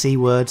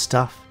C-word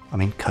stuff? I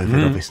mean,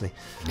 COVID, obviously.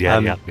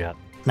 Yeah.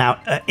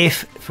 Now,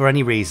 if for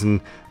any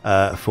reason,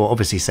 for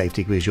obviously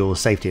safety, because your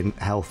safety and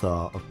health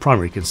are of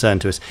primary concern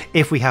to us,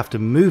 if we have to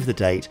move the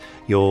date,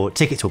 your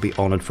tickets will be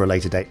honoured for a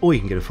later date, or you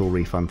can get a full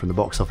refund from the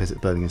box office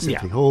at Birmingham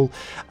Symphony Hall.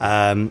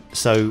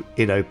 So,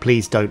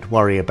 please don't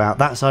worry about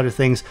that side of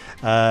things.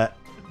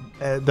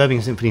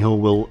 Birmingham Symphony Hall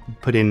will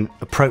put in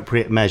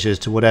appropriate measures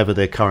to whatever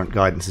the current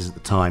guidance is at the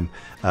time,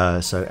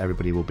 so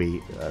everybody will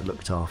be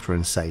looked after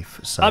and safe.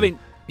 So. I mean,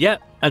 yeah,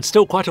 and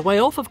still quite a way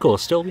off, of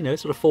course. Still,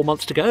 sort of 4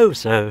 months to go,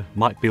 so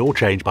might be all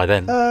changed by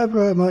then.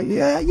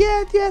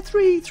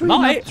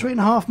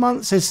 3.5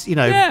 months is,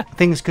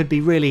 things could be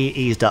really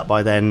eased up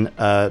by then.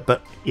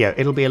 But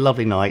it'll be a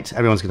lovely night.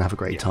 Everyone's going to have a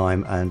great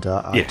time, and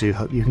I do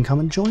hope you can come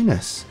and join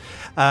us.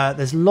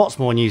 There's lots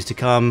more news to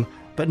come.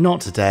 But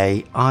not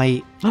today.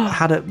 I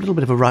had a little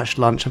bit of a rushed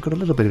lunch. I've got a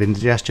little bit of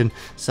indigestion.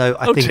 So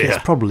I think it's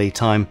probably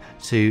time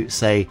to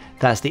say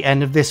that's the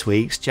end of this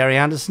week's Gerry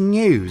Anderson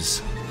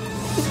News.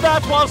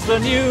 That was the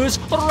news.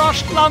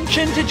 Rushed lunch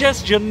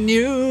indigestion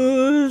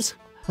news.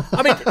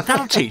 I mean,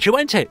 that'll teach you,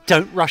 won't it?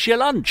 Don't rush your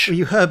lunch. Well,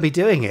 you heard me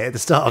doing it at the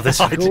start of this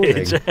recording.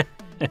 I did.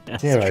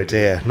 Dear, oh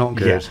dear. Not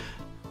good. Yeah.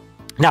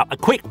 Now, a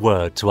quick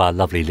word to our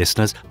lovely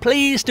listeners.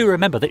 Please do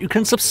remember that you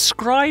can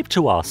subscribe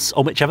to us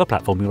on whichever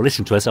platform you're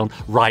listening to us on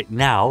right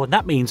now, and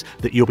that means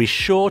that you'll be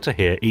sure to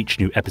hear each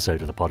new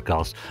episode of the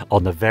podcast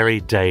on the very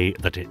day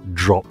that it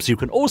drops. You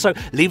can also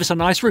leave us a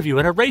nice review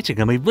and a rating,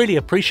 and we really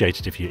appreciate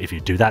it if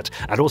you do that.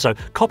 And also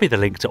copy the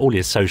link to all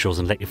your socials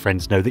and let your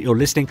friends know that you're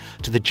listening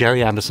to the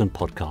Gerry Anderson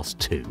Podcast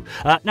too.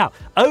 Now,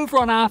 over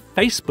on our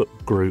Facebook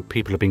group,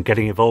 people have been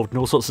getting involved in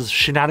all sorts of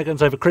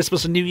shenanigans over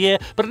Christmas and New Year,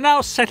 but are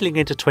now settling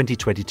into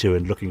 2022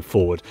 and looking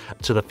forward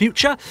to the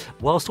future,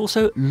 whilst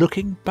also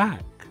looking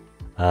back.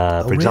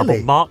 For example,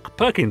 really? Mark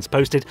Perkins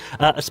posted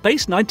a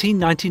Space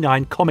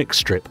 1999 comic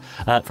strip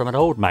from an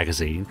old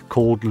magazine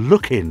called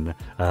Lookin',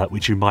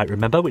 which you might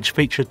remember, which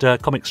featured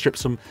comic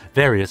strips from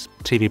various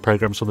TV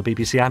programmes from the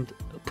BBC and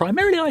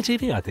primarily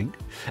ITV, I think.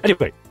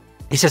 Anyway,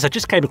 he says, I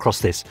just came across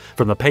this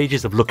from the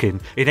pages of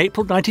Lookin' in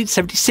April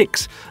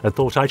 1976 and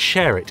thought I'd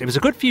share it. It was a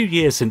good few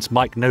years since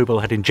Mike Noble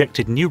had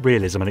injected new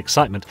realism and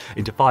excitement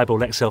into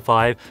Fireball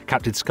XL5,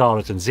 Captain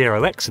Scarlet and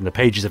Zero X in the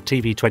pages of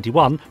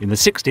TV21 in the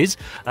 60s.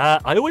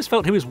 I always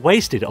felt he was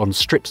wasted on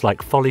strips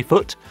like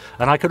Follyfoot,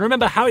 and I can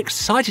remember how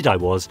excited I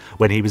was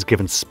when he was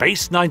given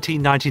Space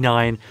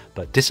 1999,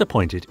 but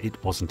disappointed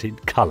it wasn't in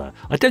colour.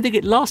 I don't think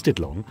it lasted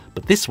long,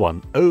 but this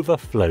one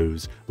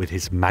overflows with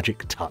his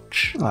magic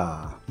touch.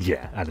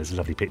 Yeah, and there's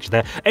a lovely picture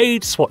there.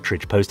 Aid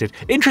Swatridge posted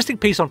interesting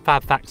piece on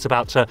Fab Facts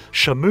about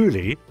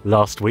Shamuli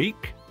last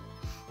week.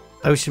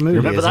 Oh, Shamuli,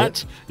 remember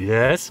that?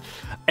 Yes.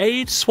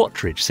 Aid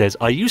Swatridge says,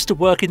 I used to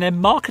work in their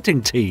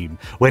marketing team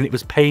when it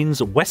was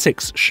Payne's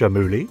Wessex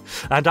Shamuli,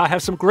 and I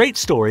have some great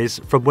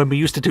stories from when we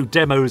used to do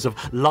demos of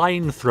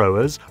line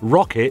throwers,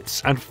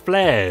 rockets and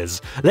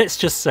flares. Let's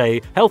just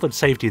say health and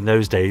safety in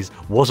those days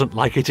wasn't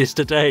like it is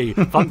today.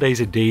 Fun days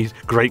indeed.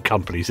 Great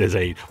company, says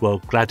Aid. Well,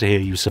 glad to hear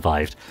you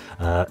survived,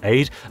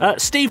 Aid.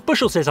 Steve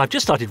Bushell says, I've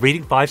just started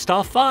reading 5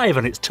 Star 5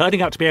 and it's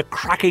turning out to be a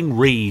cracking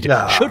read.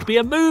 Should be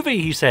a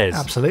movie, he says.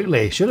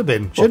 Absolutely. Should have been.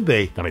 Should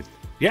be. I mean,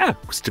 yeah,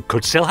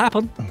 could still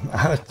happen.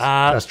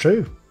 That's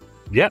true.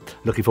 Yep,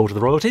 looking forward to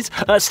the royalties.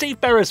 Steve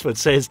Beresford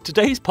says,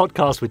 today's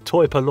podcast with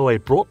Toy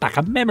Polloi brought back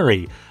a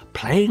memory.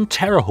 Playing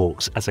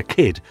Terrorhawks as a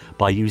kid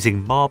by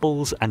using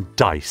marbles and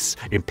dice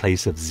in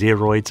place of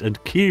zeroids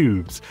and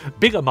cubes.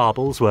 Bigger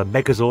marbles were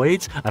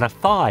Megazoids, and a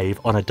 5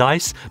 on a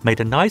dice made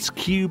a nice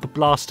cube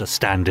blaster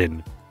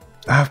stand-in.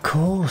 Of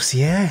course,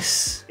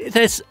 yes.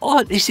 There's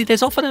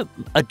often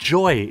a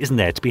joy, isn't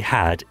there, to be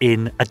had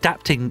in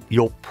adapting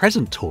your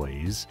present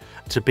toys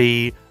to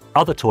be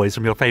other toys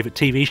from your favourite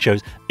TV shows,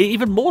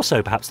 even more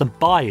so perhaps than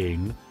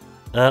buying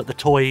the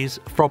toys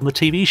from the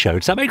TV show.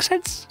 Does that make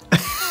sense?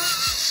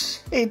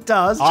 It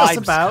does, just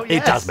about,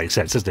 yes. It does make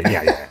sense, doesn't it?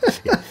 Yeah.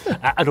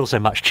 And also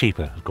much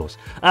cheaper, of course.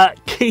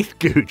 Keith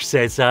Gooch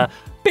says,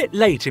 bit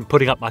late in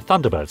putting up my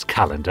Thunderbirds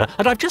calendar,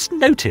 and I've just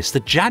noticed the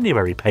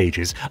January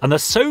pages, and the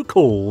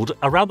so-called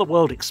Around the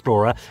World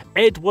explorer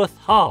Edworth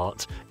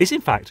Hart is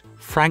in fact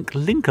Frank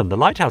Lincoln, the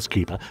lighthouse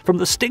keeper from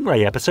the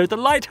Stingray episode The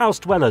Lighthouse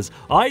Dwellers.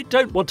 I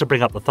don't want to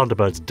bring up the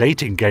Thunderbirds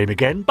dating game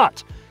again,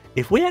 but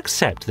if we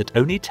accept that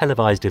only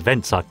televised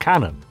events are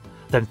canon,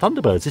 then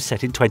Thunderbirds is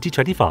set in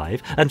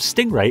 2025 and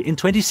Stingray in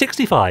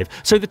 2065.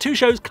 So the two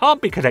shows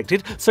can't be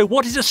connected. So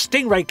what is a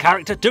Stingray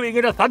character doing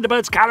in a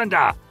Thunderbirds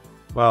calendar?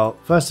 Well,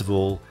 first of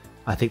all,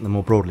 I think the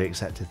more broadly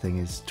accepted thing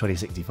is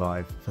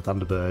 2065 for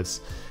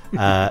Thunderbirds.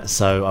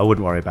 So I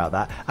wouldn't worry about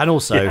that. And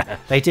also,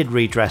 they did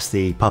redress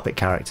the puppet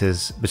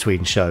characters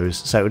between shows,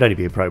 so it would only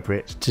be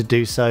appropriate to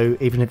do so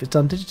even if it's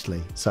done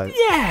digitally. So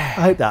I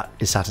hope that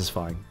is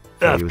satisfying.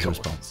 As a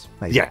response.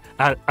 Amazing.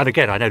 Yeah, and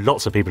again, I know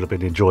lots of people have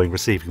been enjoying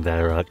receiving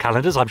their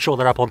calendars. I'm sure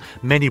they're up on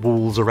many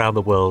walls around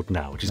the world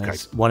now, which is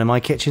great. One in my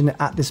kitchen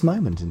at this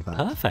moment, in fact.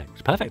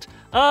 Perfect.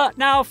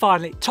 Now,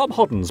 finally, Tom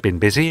Hodden's been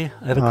busy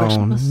over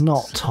Christmas.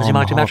 Not Tom as you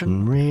might Hodden,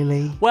 imagine.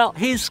 Really? Well,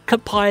 he's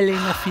compiling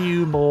a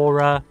few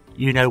more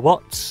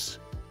you-know-whats.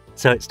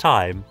 So it's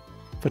time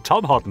for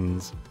Tom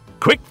Hodden's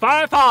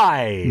Quickfire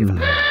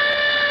 5.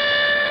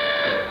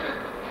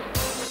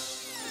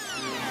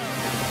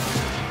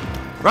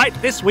 Right,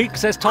 this week,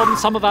 says Tom,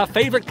 some of our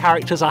favourite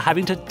characters are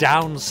having to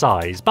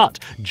downsize. But,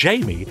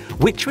 Jamie,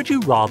 which would you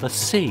rather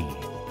see?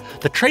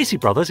 The Tracy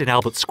brothers in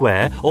Albert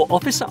Square or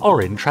Officer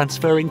Orin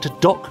transferring to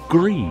Dock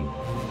Green?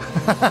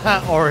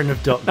 Orin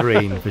of Dock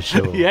Green, for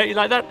sure. Yeah, you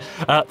like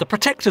that? The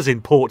Protectors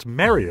in Port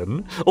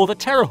Merion or the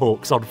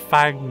Terrorhawks on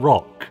Fang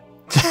Rock?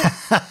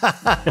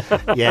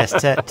 Yes,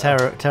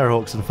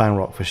 Terrorhawks and Fang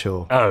Rock for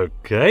sure.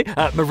 Okay.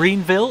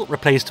 Marineville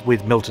replaced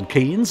with Milton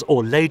Keynes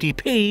or Lady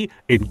P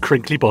in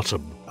Crinkly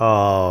Bottom?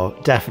 Oh,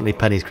 definitely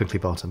Penny's Crinkly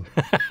Bottom.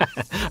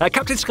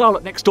 Captain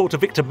Scarlet next door to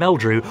Victor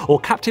Meldrew or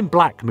Captain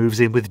Black moves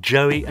in with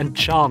Joey and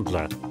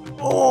Chandler?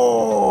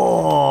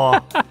 Oh,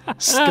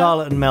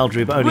 Scarlet and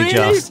Meldrew, but only really?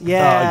 just.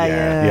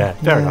 Yeah,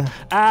 fair enough.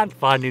 And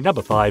finally,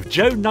 number 5,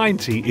 Joe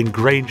 90 in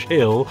Grange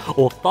Hill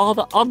or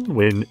Father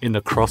Unwin in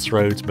the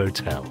Crossroads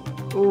Motel?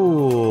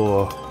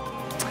 Ooh,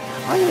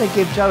 I'm going to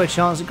give Joe a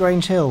chance at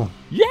Grange Hill.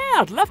 Yeah,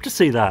 I'd love to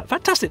see that.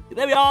 Fantastic.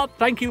 There we are.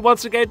 Thank you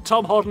once again,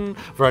 Tom Hodden,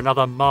 for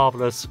another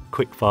marvellous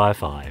Quickfire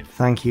 5.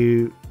 Thank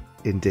you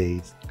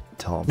indeed,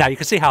 Tom. Now, you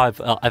can see how I've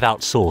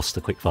outsourced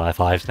the Quickfire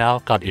 5s now,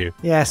 can't you?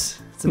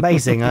 Yes, it's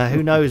amazing.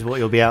 Who knows what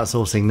you'll be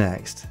outsourcing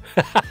next?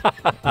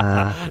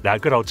 Now,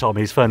 good old Tom,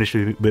 he's furnished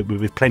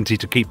with plenty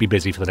to keep me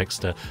busy for the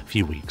next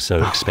few weeks,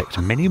 so expect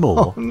many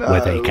more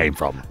where they came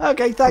from.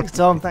 Okay, thanks,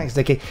 Tom. Thanks,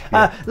 Dinky.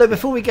 Look,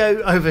 before we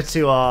go over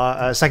to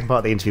our second part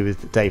of the interview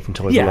with Dave from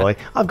Toy Polloi,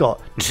 I've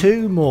got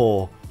 2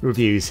 more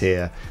reviews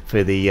here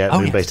for the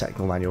Moonbase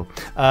Technical Manual.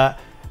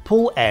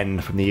 Paul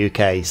N from the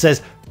UK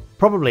says,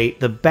 probably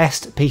the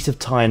best piece of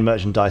tie-in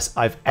merchandise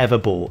I've ever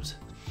bought.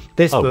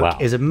 This book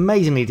is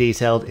amazingly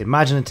detailed,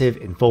 imaginative,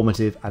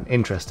 informative, and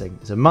interesting.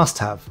 It's a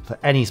must-have for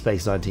any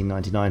Space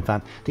 1999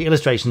 fan. The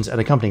illustrations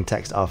and accompanying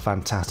text are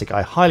fantastic.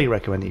 I highly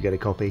recommend that you get a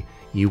copy.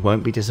 You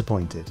won't be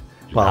disappointed.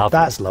 Well,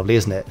 that's lovely,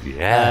 isn't it?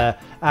 Yeah.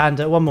 And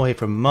one more here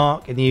from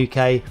Mark in the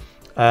UK.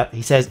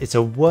 He says, it's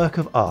a work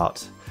of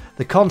art.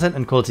 The content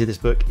and quality of this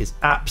book is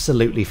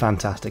absolutely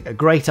fantastic. A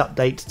great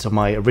update to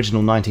my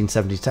original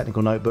 1970s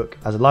technical notebook.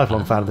 As a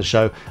lifelong fan of the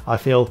show, I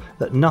feel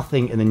that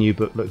nothing in the new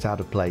book looked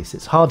out of place.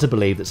 It's hard to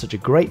believe that such a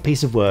great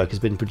piece of work has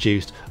been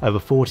produced over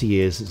 40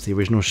 years since the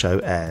original show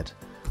aired.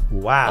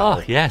 Wow.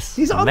 Oh, yes.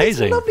 These are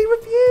amazing. lovely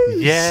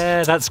reviews.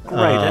 Yeah, that's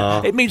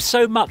great. It means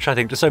so much, I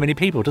think, to so many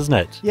people, doesn't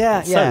it? Yeah,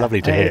 it's so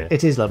lovely to hear.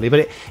 It is lovely,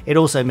 but it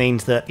also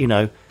means that, you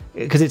know,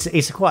 because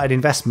it's quite an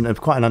investment and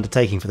quite an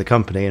undertaking for the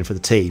company and for the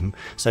team.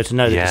 So to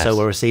know that it's so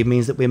well received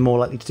means that we're more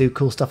likely to do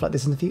cool stuff like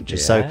this in the future.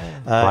 Yeah,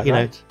 so you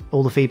know,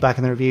 all the feedback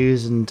and the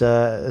reviews and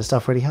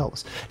stuff really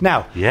helps.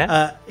 Now,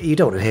 you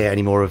don't want to hear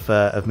any more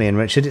of me and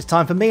Richard. It's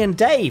time for me and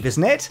Dave,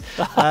 isn't it?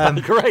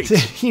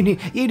 Great. You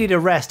need a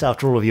rest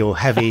after all of your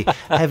heavy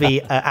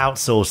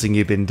outsourcing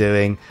you've been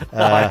doing.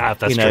 I have.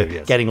 That's true.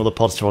 Yes. Getting all the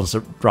Podsterons to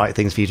write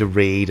things for you to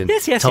read, and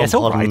Tom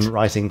Hodden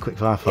writing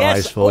Quickfire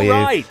 5s for you.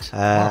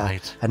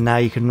 Right. And now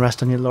you can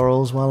rest on your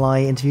laurels while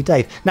I interview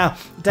Dave. Now,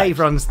 Dave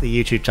runs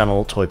the YouTube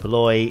channel Toy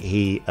Polloi.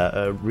 He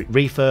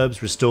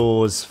refurbs,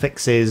 restores,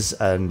 fixes,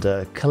 and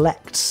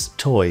collects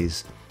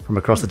toys from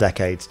across the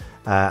decades.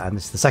 And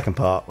this is the second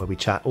part where we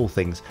chat all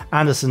things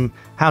Anderson,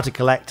 how to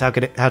collect, how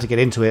to get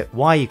into it,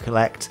 why you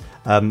collect,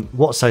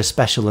 what's so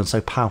special and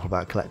so powerful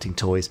about collecting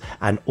toys,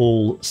 and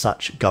all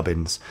such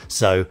gubbins.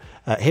 So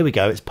here we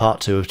go. It's part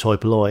 2 of Toy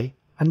Polloi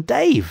and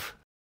Dave.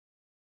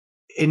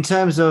 In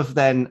terms of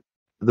then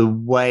the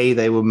way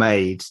they were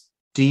made,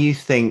 do you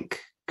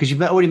think, because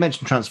you've already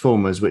mentioned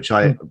Transformers, which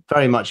I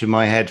very much in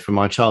my head from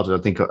my childhood,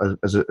 I think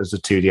as a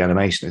 2D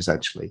animation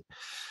essentially.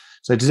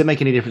 So does it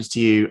make any difference to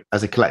you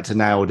as a collector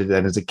now, or did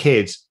then as a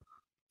kid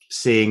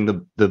seeing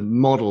the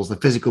models, the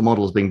physical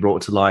models being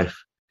brought to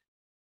life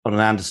on an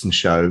Anderson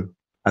show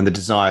and the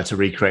desire to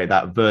recreate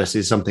that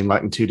versus something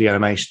like in 2D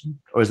animation?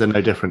 Or is there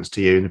no difference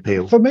to you in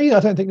appeal? For me,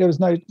 I don't think there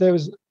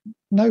was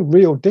no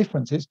real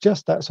difference. It's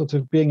just that sort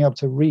of being able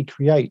to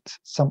recreate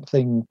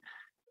something,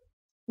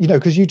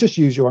 because you just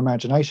use your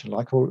imagination.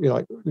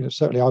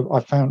 Certainly I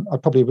found I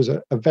probably was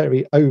a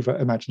very over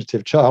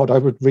imaginative child. I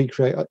would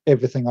recreate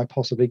everything I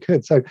possibly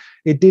could. So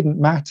it didn't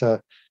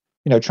matter.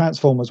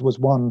 Transformers was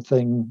one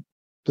thing.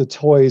 The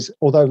toys,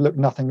 although look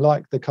nothing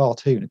like the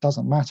cartoon, it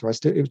doesn't matter.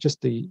 It was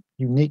just the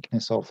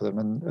uniqueness of them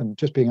and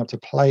just being able to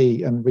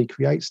play and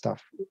recreate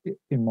stuff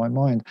in my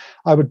mind.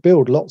 I would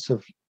build lots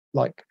of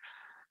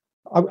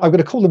I'm going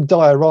to call them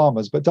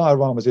dioramas, but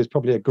dioramas is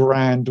probably a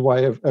grand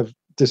way of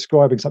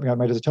describing something I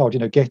made as a child.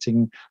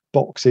 Getting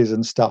boxes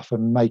and stuff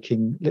and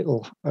making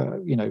little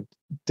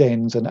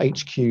dens and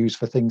HQs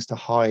for things to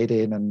hide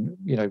in, and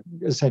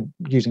as I said,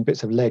 using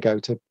bits of Lego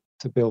to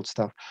build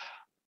stuff.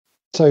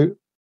 So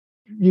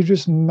you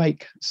just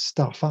make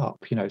stuff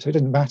up, so it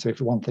doesn't matter if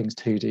one thing's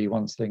 2D,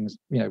 one thing's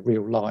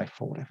real life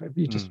or whatever.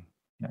 You just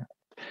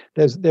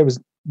there was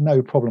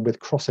no problem with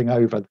crossing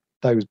over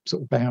those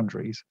sort of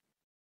boundaries.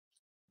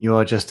 You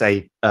are just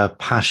a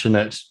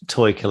passionate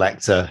toy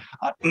collector.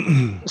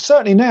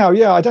 Certainly now,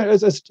 yeah. I don't.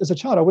 As a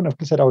child, I wouldn't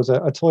have said I was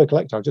a toy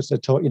collector. I was just a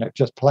toy,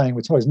 just playing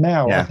with toys.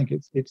 Now, I think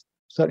it's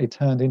certainly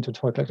turned into a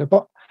toy collector.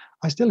 But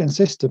I still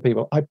insist to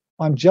people,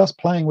 I'm just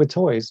playing with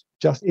toys,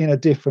 just in a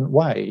different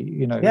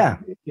way.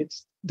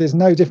 There's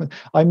no difference.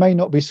 I may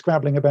not be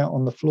scrabbling about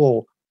on the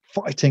floor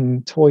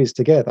fighting toys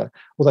together,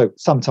 although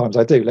sometimes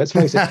I do. Let's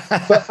face it.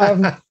 But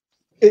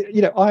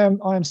I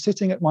am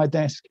sitting at my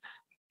desk,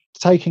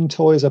 taking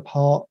toys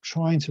apart,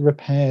 trying to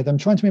repair them,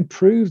 trying to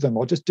improve them,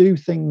 or just do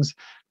things,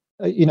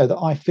 that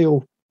I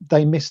feel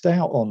they missed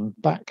out on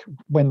back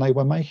when they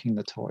were making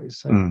the toys.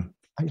 So,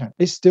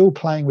 it's still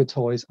playing with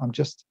toys. I'm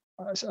just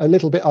a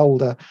little bit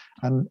older,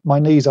 and my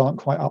knees aren't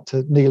quite up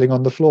to kneeling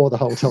on the floor the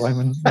whole time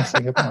and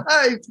messing about.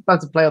 It's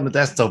about to play on the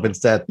desktop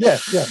instead. Yeah.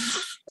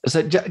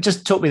 So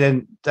just talk me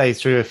then, Dave,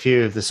 through a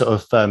few of the sort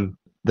of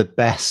the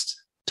best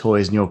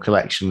toys in your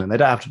collection, and they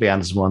don't have to be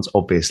Anderson ones,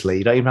 obviously.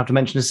 You don't even have to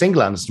mention a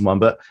single Anderson one,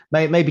 but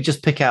maybe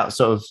just pick out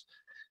sort of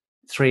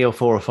 3 or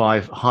 4 or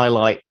 5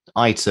 highlight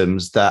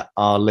items that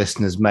our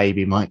listeners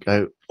maybe might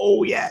go,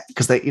 oh yeah,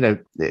 because they,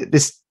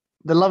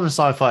 the love of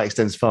sci-fi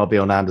extends far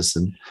beyond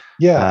Anderson.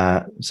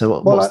 Yeah.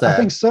 So what's there? I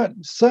think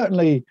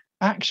certainly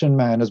Action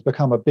Man has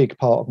become a big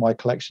part of my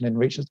collection in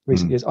recent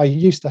years. I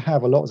used to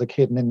have a lot as a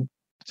kid, and then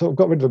sort of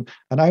got rid of them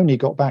and only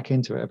got back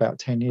into it about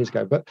 10 years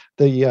ago. But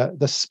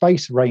the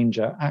Space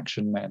Ranger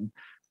Action Men,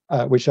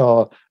 which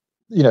are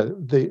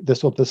the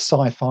sort of the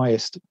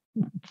sci-fiest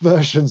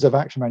versions of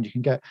Action Man you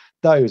can get,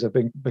 those have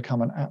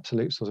become an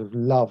absolute sort of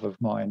love of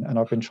mine, and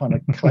I've been trying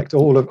to collect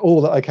all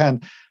that I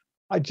can.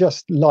 I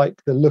just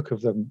like the look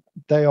of them.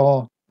 They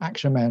are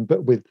Action Man,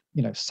 but with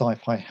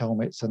sci-fi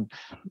helmets, and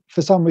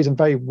for some reason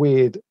very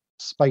weird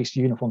space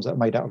uniforms that are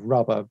made out of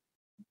rubber.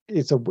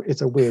 It's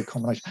a weird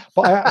combination,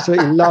 but I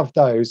absolutely love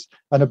those,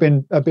 and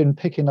I've been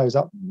picking those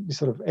up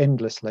sort of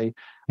endlessly.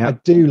 Yeah. I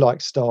do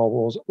like Star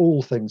Wars,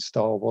 all things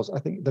Star Wars. I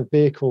think the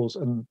vehicles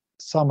and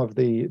some of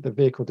the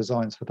vehicle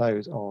designs for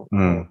those are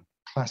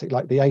classic,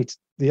 like the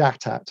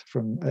AT-AT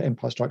from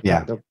Empire Strikes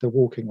Back, the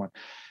walking one.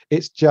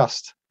 It's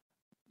just,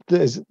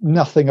 there's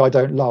nothing I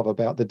don't love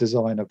about the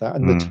design of that,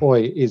 and the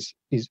toy is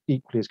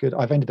equally as good.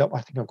 I think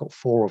I've got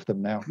 4 of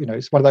them now.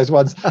 It's one of those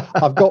ones.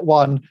 I've got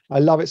one, I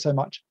love it so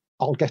much,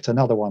 I'll get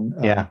another one.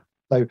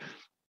 So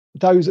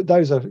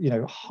those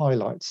are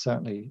highlights,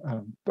 certainly.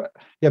 But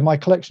yeah, my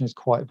collection is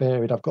quite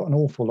varied. I've got an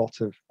awful lot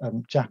of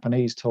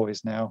Japanese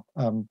toys now.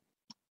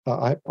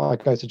 I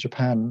go to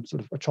Japan,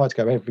 I try to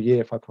go every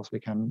year if I possibly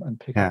can, and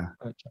pick up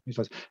Japanese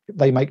toys.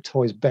 They make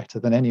toys better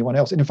than anyone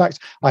else. And in fact,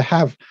 I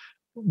have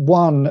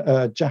one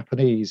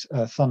Japanese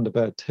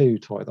Thunderbird 2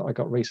 toy that I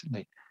got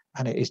recently,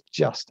 and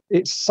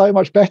it's so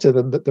much better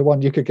than the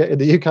one you could get in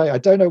the UK. I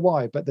don't know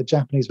why, but the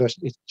Japanese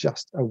version is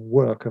just a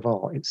work of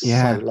art. It's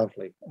so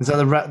lovely. Is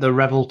that the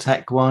Rebel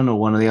Tech one or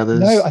one of the others?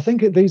 No, I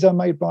think these are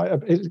made by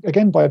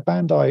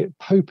Bandai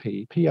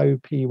Popy,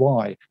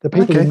 Popy, the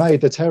people who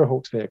made the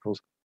Terrorhawks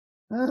vehicles.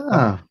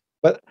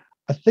 But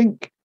I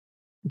think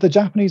the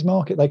Japanese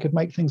market, they could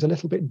make things a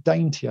little bit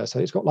daintier. So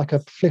it's got like a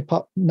flip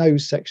up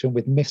nose section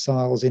with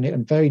missiles in it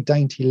and very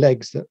dainty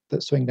legs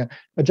that swing down.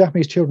 The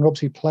Japanese children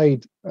obviously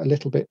played a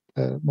little bit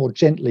more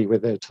gently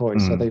with their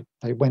toys. So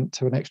they went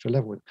to an extra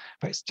level with it.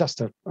 But it's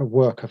just a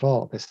work of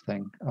art, this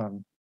thing.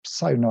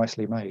 So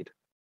nicely made.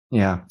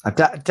 Yeah, I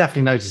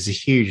definitely noticed a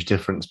huge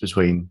difference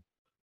between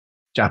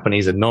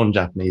Japanese and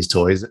non-Japanese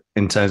toys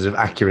in terms of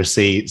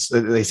accuracy.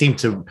 They seem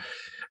to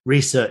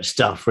research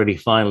stuff really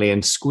finely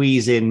and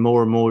squeeze in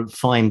more and more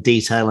fine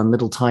detail and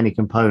little tiny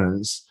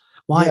components.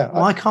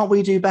 Why can't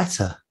we do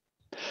better?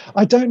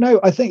 I don't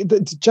know. I think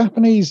that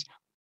Japanese,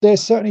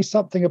 there's certainly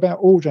something about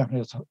all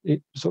Japanese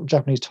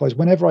toys.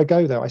 Whenever I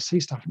go there, I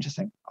see stuff and just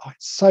think,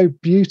 it's so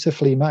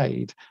beautifully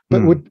made.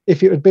 But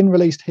if it had been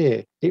released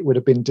here, it would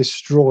have been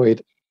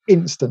destroyed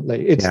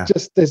instantly. It's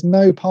just, there's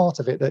no part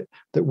of it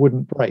that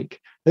wouldn't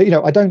break.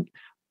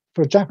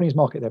 For a Japanese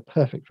market, they're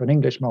perfect. For an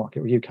English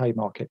market or UK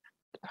market,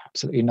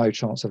 absolutely no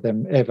chance of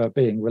them ever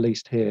being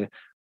released here.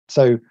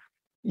 So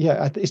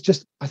I think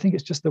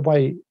it's just the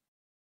way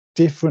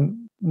different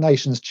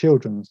nations'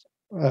 children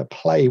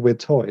play with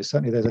toys.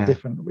 Certainly, there's a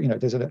different,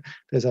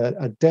 there's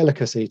a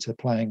delicacy to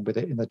playing with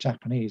it in the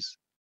Japanese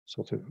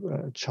sort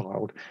of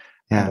child.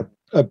 Yeah.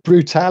 A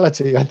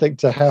brutality, I think,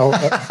 to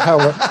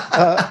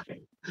how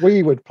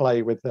we would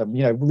play with them.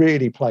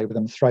 Really play with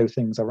them, throw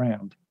things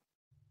around.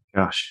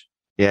 Gosh,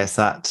 yes,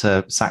 that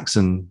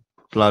Saxon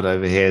blood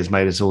over here has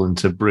made us all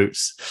into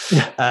brutes.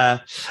 Yeah.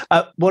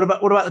 What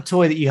about the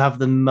toy that you have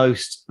the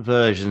most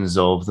versions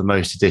of, the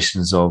most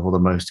editions of, or the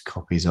most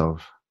copies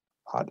of?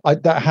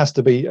 That has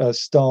to be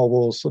Star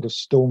Wars sort of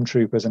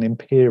stormtroopers and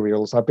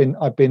Imperials. I've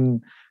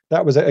been.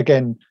 That was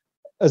again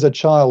as a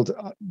child.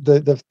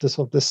 The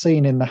sort of the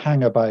scene in the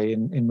hangar bay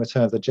in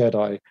Return of the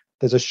Jedi.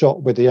 There's a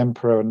shot with the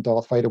Emperor and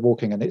Darth Vader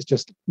walking, and it's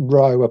just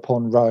row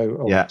upon row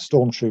of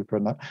stormtrooper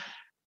and that.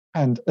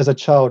 And as a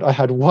child, I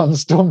had one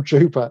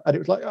stormtrooper, and it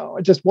was like, oh,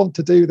 I just want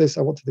to do this.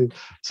 I want to do.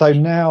 So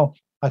now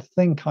I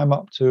think I'm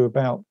up to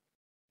about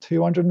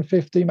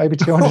 250, maybe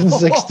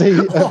 260.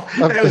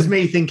 That was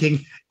me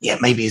thinking,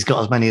 maybe he's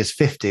got as many as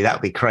 50. That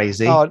would be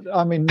crazy. Oh,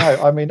 I mean,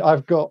 no. I mean,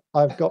 I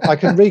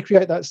can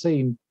recreate that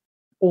scene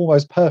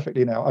almost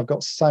perfectly now. I've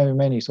got so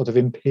many sort of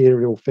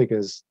Imperial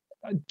figures.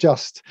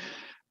 Just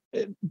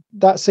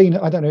that scene,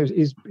 I don't know,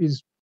 is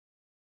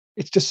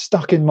it's just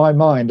stuck in my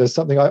mind as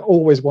something I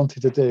always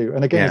wanted to do.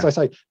 And again, as I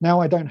say,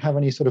 now I don't have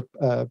any sort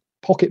of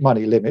pocket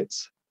money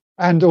limits.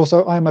 And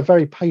also, I'm a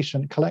very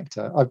patient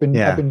collector. I've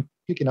been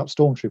picking up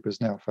stormtroopers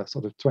now for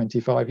sort of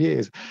 25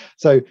 years.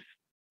 So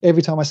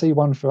every time I see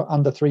one for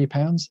under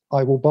 £3,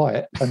 I will buy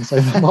it. And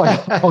so my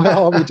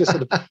army just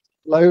sort of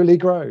slowly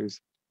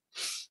grows.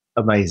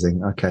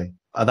 Amazing. Okay.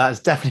 That's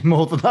definitely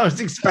more than I was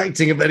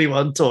expecting of any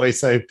one toy.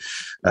 So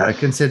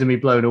consider me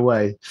blown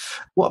away.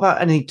 What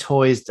about any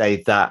toys,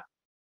 Dave, that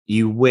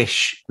you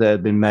wish that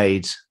had been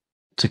made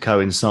to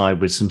coincide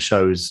with some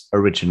shows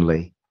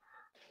originally?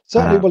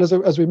 Certainly,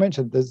 well, as we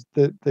mentioned, there's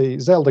the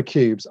Zelda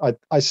cubes.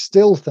 I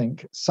still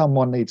think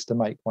someone needs to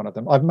make one of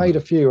them. I've made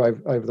a few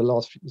over the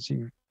last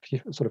few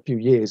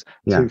years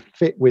to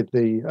fit with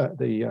the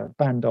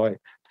Bandai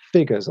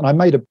figures, and I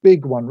made a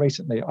big one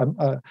recently.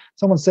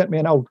 Someone sent me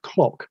an old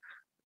clock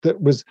that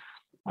was,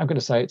 I'm going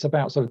to say it's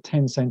about sort of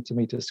 10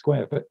 centimeters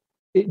square, but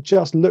it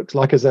just looks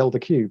like a Zelda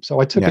cube. So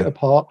I took it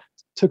apart,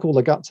 took all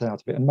the guts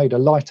out of it, and made a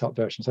light up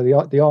version. So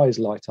the eyes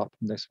light up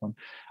in this one.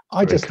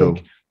 I just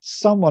think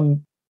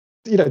someone,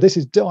 this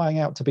is dying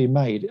out to be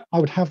made. I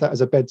would have that as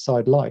a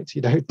bedside light.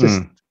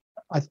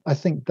 I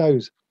think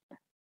those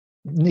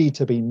need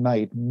to be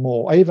made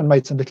more. I even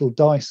made some little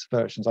dice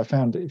versions. I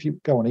found if you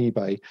go on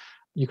eBay,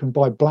 you can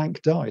buy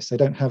blank dice. They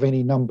don't have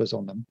any numbers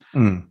on them.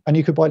 And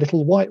you could buy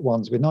little white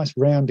ones with nice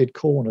rounded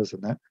corners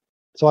and that.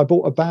 So I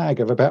bought a bag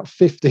of about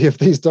 50 of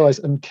these dice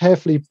and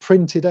carefully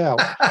printed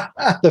out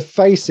the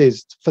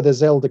faces for the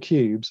Zelda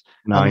cubes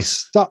and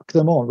stuck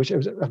them on, which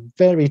was a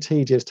very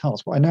tedious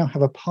task. But I now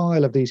have a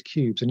pile of these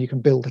cubes, and you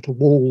can build little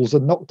walls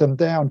and knock them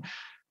down.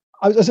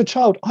 As a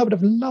child, I would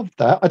have loved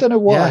that. I don't know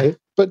why,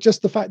 but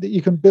just the fact that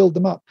you can build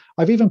them up.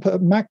 I've even put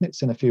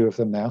magnets in a few of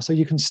them now, so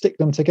you can stick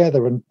them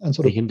together and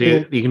sort of. You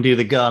can do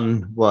the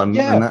gun one.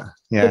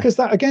 Because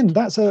that again,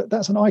 that's an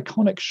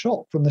iconic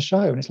shot from the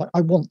show, and it's like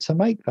I want to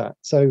make that.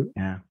 So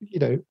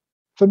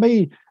for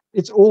me,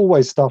 it's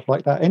always stuff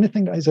like that.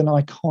 Anything that is an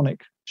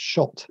iconic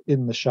shot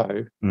in the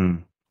show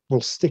will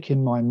stick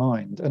in my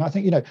mind. And I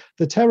think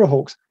the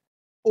Terrorhawks.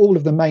 All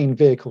of the main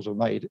vehicles were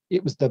made.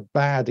 It was the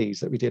baddies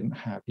that we didn't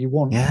have. You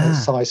want a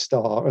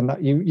Psy-Star, and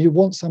that you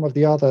want some of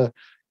the other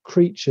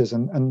creatures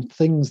and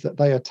things that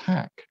they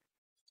attack.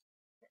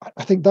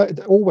 I think that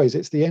always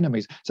it's the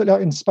enemies. So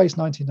like in Space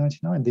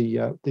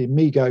 1999, the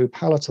Mego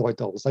Palatoy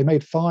dolls, they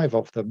made 5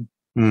 of them.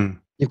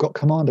 You've got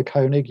Commander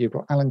Koenig, you've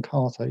got Alan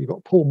Carter, you've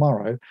got Paul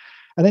Morrow,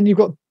 and then you've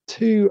got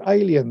 2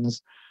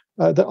 aliens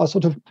that are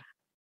sort of,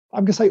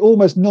 I'm going to say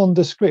almost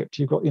nondescript.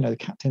 You've got,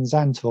 Captain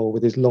Xantor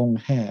with his long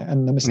hair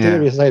and the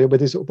mysterious alien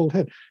with his sort of bald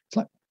head. It's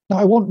like, no,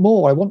 I want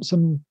more. I want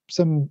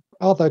some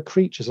other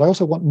creatures. I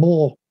also want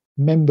more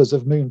members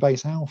of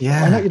Moonbase Alpha.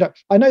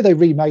 I know they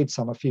remade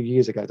some a few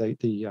years ago.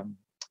 The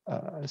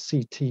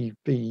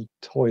CTV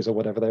toys or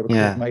whatever they were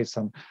called made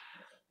some,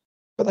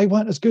 but they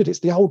weren't as good. It's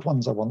the old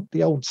ones I want,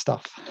 the old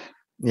stuff.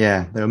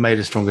 Yeah, they were made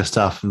of stronger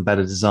stuff and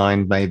better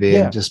designed, maybe,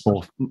 and just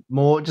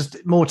more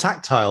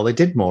tactile. They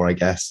did more, I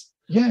guess.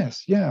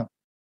 Yes, yeah.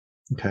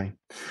 Okay.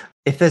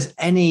 If there's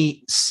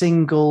any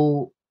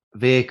single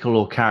vehicle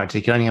or character,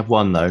 you can only have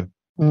one though,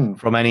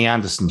 from any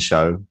Anderson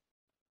show.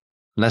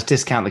 Let's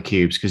discount the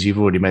cubes because you've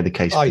already made the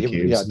case for the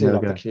cubes. Yeah, I do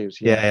love the cubes.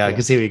 Yeah, I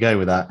can see where you're going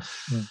with that.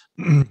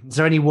 Is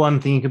there any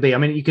one thing you could be? I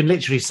mean, you can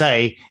literally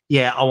say,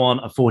 I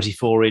want a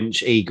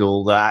 44-inch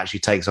eagle that actually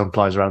takes on,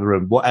 flies around the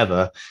room,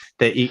 whatever.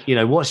 That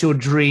what's your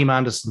dream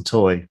Anderson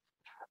toy?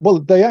 Well,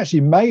 they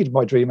actually made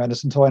my dream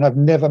Anderson toy, and I've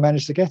never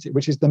managed to get it,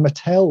 which is the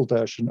Mattel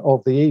version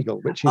of the Eagle,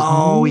 which is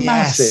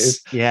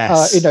massive.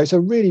 Yes. It's a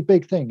really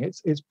big thing.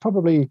 It's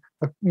probably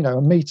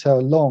a meter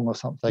long or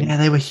something. Yeah,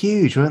 they were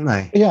huge, weren't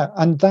they? Yeah,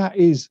 and that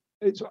is.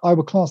 I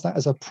would class that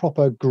as a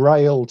proper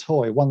Grail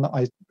toy, one that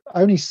I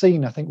only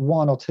seen, I think,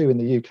 1 or 2 in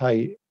the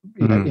UK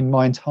in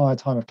my entire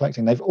time of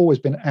collecting. They've always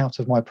been out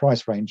of my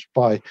price range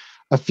by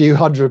a few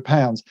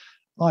 £100.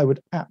 I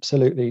would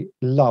absolutely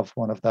love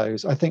one of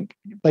those. I think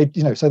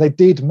so they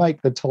did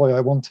make the toy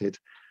I wanted.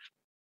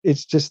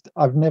 It's just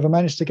I've never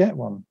managed to get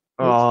one.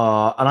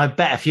 Oh, and I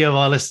bet a few of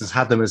our listeners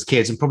had them as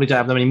kids and probably don't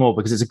have them anymore,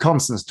 because it's a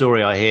constant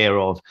story I hear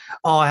of,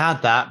 I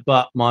had that,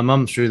 but my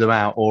mum threw them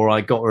out, or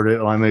I got rid of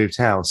it when I moved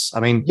house.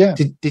 I mean, yeah.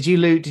 Did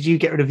you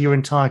get rid of your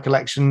entire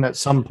collection at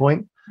some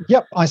point?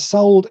 Yep, I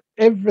sold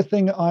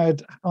everything I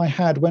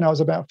had when I was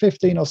about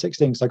 15 or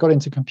 16. So I got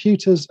into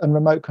computers and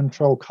remote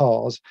control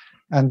cars,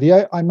 and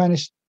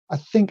I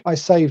think I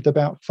saved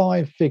about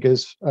 5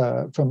 figures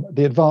from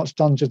the Advanced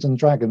Dungeons and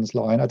Dragons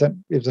line. It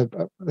was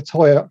a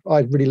toy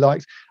I really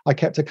liked. I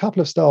kept a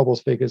couple of Star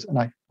Wars figures, and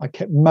I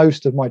kept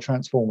most of my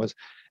Transformers.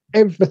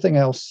 Everything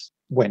else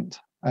went.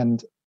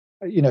 And,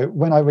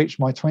 when I reached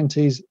my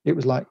 20s, it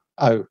was like,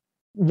 oh,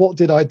 what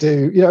did I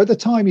do? At the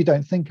time you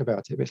don't think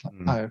about it, but it's like,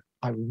 oh,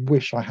 I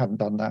wish I hadn't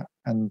done that.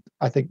 And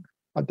I think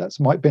that's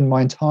been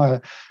my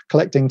entire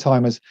collecting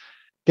time, as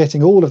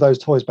getting all of those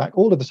toys back,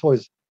 all of the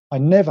toys I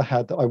never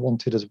had that I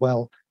wanted as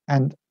well,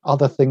 and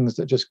other things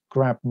that just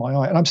grabbed my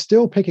eye. And I'm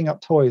still picking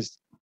up toys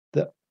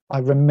that I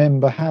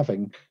remember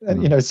having.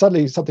 And,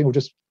 suddenly something will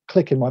just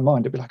click in my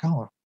mind. It'll be like,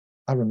 oh,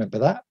 I remember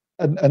that.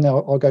 And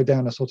I'll go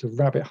down a sort of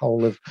rabbit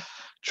hole of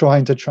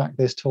trying to track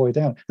this toy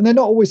down. And they're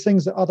not always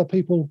things that other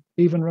people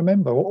even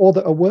remember, or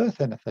that are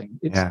worth anything.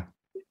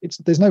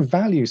 There's no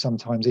value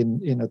sometimes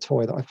in a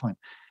toy that I find.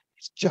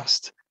 It's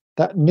just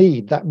that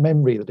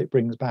memory that it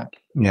brings back.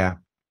 Yeah.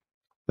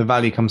 The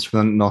value comes from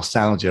the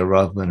nostalgia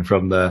rather than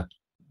from the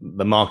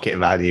market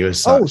value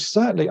as such. Oh,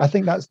 certainly. I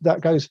think that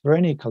goes for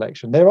any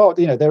collection. There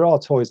are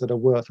toys that are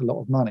worth a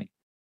lot of money,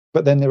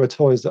 but then there are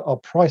toys that are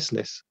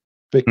priceless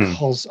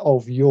because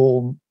of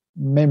your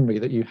memory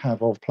that you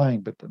have of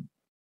playing with them.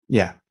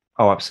 Yeah.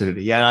 Oh,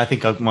 absolutely. Yeah. And I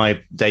think of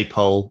my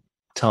Daypol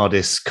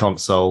TARDIS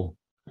console,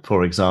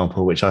 for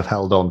example, which I've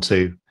held on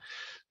to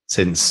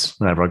since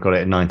whenever I got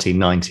it in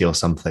 1990 or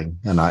something.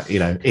 And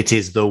it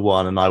is the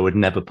one, and I would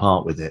never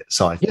part with it.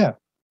 So I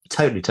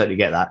totally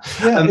get that.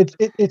 Yeah,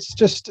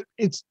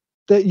 it's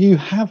that you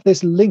have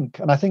this link,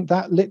 and I think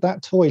that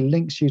toy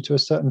links you to a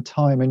certain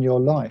time in your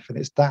life, and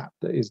it's that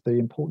is the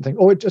important thing,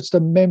 or it's just a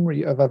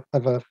memory of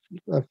a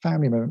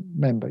family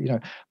member.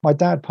 My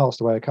dad passed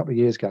away a couple of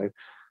years ago,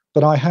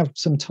 but I have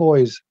some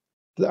toys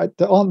that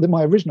aren't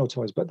my original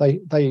toys, but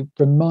they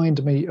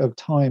remind me of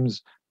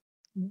times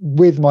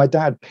with my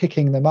dad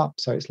picking them up.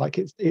 So it's like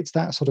it's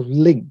that sort of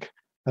link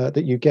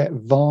that you get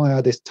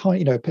via this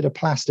tiny, bit of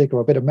plastic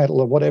or a bit of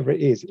metal or whatever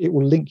it is. It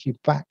will link you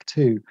back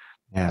to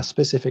a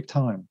specific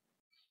time.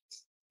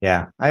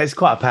 Yeah, it's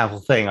quite a powerful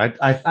thing. I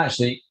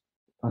actually,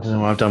 I don't know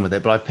what I've done with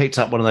it, but I picked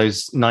up one of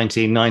those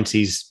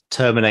 1990s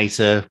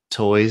Terminator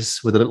toys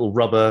with a little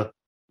rubber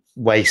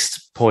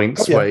waist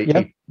points where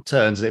he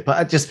turns it.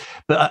 But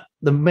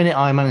the minute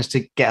I managed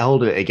to get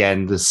hold of it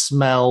again, the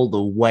smell,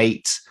 the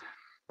weight,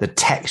 the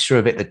texture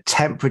of it, the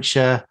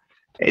temperature,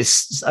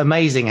 it's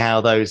amazing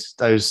how those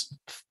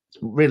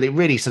really,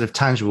 really sort of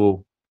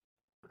tangible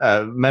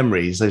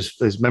memories,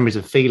 those memories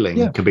of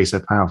feeling can be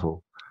so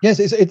powerful. Yes,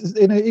 it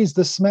is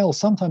the smell.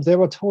 Sometimes there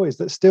are toys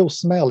that still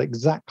smell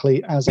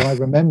exactly as I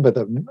remember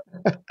them.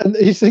 And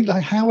you think,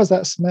 like, how has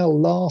that smell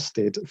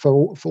lasted for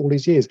all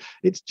these years?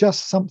 It's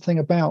just something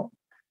about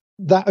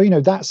that,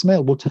 that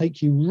smell will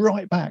take you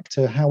right back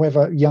to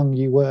however young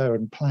you were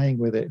and playing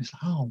with it. It's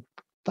like, oh,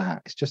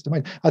 that's just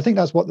amazing. I think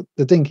that's what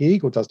the Dinky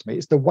Eagle does to me.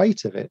 It's the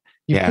weight of it.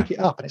 You pick it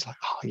up and it's like,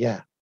 oh,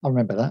 yeah, I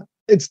remember that.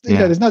 It's,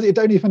 there's nothing, you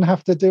don't even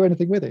have to do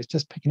anything with it. It's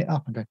just picking it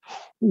up and going,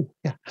 oh,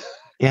 yeah.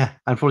 Yeah,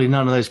 and probably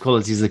none of those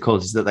qualities are the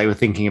qualities that they were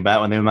thinking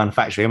about when they were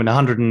manufacturing. I mean,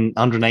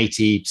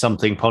 180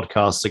 something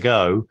podcasts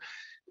ago,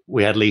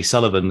 we had Lee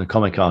Sullivan, the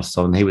comic artist,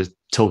 on, and he was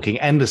talking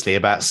endlessly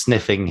about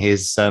sniffing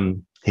his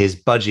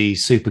budgie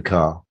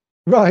supercar.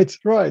 Right.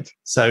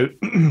 So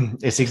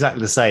it's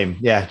exactly the same.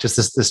 Yeah, just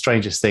the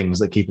strangest things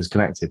that keep us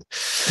connected.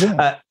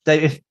 Yeah.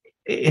 Dave,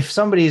 if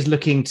somebody is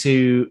looking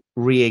to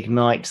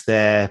reignite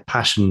their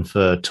passion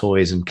for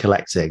toys and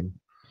collecting,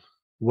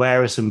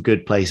 where are some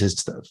good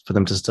places for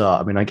them to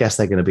start? I mean, I guess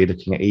they're going to be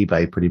looking at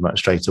eBay pretty much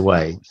straight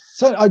away.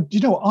 So,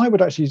 I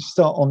would actually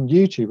start on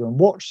YouTube and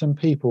watch some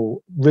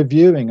people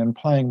reviewing and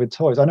playing with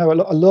toys. I know a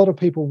lot of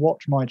people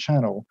watch my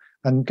channel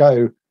and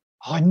go,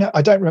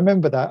 I don't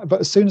remember that. But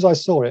as soon as I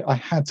saw it, I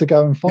had to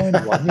go and find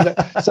one.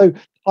 So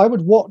I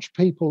would watch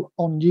people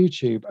on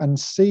YouTube and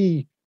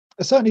see,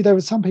 certainly there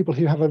were some people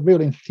who have a real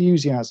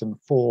enthusiasm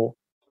for,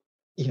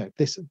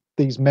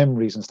 these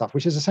memories and stuff,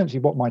 which is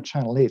essentially what my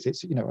channel is.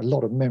 It's, a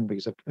lot of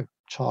memories of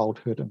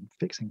childhood and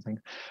fixing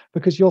things,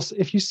 because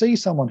if you see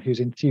someone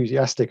who's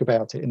enthusiastic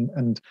about it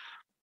and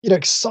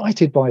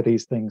excited by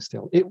these things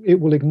still, it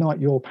will ignite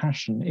your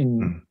passion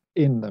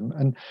in them.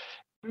 And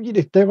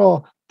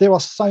there are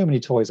so many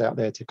toys out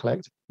there to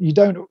collect. You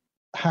don't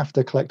have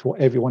to collect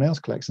what everyone else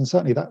collects, and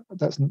certainly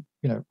that's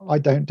I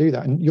don't do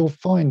that. And you'll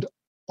find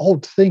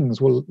odd things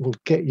will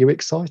get you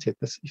excited.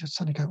 You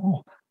suddenly go,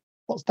 oh,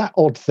 what's that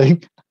odd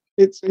thing?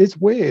 It's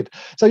weird.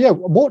 So yeah,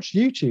 watch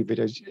YouTube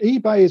videos.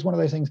 eBay is one of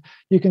those things.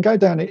 You can go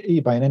down at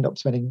eBay and end up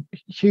spending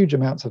huge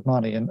amounts of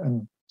money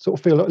and sort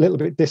of feel a little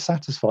bit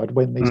dissatisfied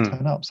when these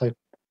turn up. So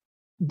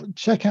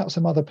check out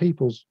some other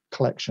people's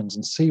collections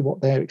and see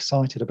what they're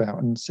excited about,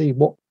 and see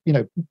what,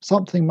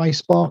 something may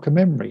spark a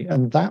memory,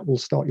 and that will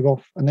start you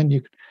off. And then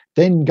you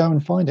then go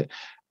and find it.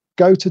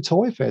 Go to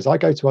toy fairs. I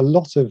go to a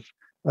lot of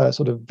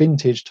sort of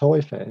vintage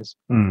toy fairs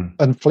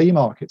and flea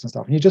markets and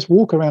stuff. And you just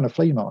walk around a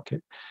flea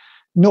market,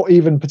 not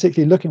even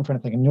particularly looking for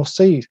anything, and you'll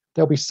see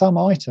there'll be some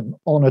item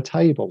on a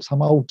table,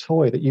 some old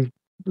toy that you've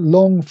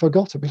long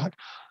forgotten. Be like,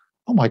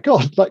 oh my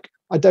God, like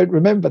I don't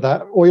remember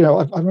that, or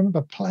I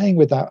remember playing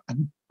with that,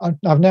 and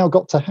I've now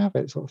got to have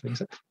it, sort of thing.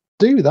 So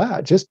do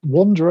that. Just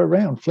wander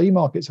around. Flea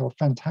markets are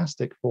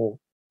fantastic for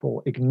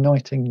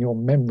igniting your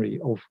memory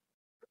of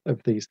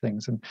these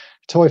things. And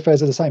toy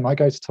fairs are the same. I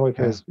go to toy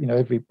fairs,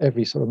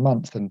 every sort of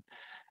month, and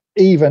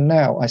even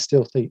now I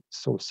still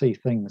see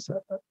things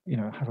that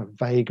have a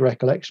vague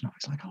recollection of.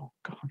 It's like, oh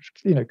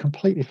gosh,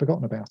 completely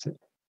forgotten about it.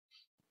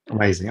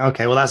 Amazing.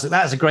 Okay, well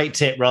that's a great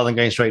tip rather than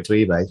going straight to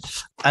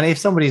eBay. And if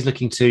somebody's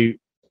looking to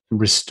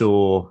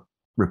restore,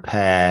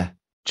 repair,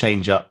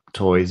 change up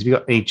toys, have you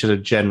got any sort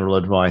of general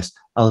advice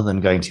other than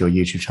going to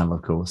your YouTube channel,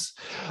 of course?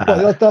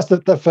 Well, that's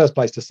the first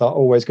place to start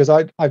always, because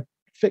I've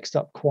fixed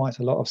up quite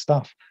a lot of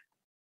stuff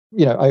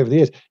over the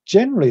years.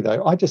 Generally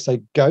though, I just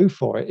say go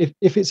for it.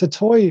 If it's a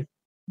toy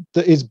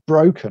that is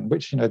broken,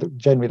 which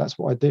generally that's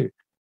what I do,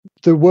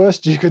 the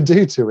worst you can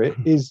do to it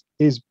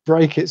is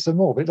break it some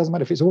more. But it doesn't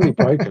matter if it's already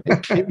broken.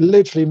 It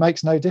literally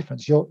makes no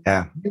difference. You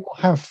will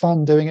have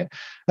fun doing it,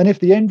 and if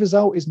the end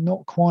result is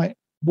not quite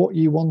what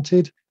you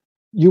wanted,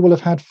 you will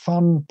have had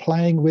fun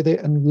playing with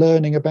it and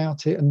learning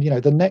about it, and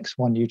the next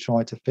one you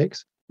try to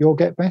fix, you'll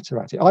get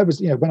better at it. I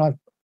was when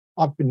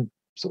I've been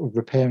sort of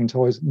repairing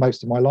toys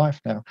most of my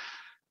life now,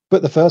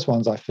 but the first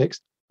ones I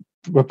fixed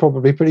were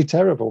probably pretty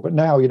terrible. But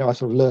now I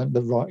sort of learned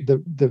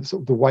the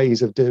sort of the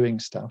ways of doing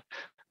stuff.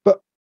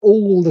 But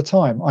all the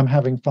time I'm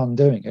having fun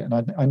doing it,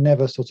 and I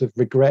never sort of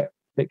regret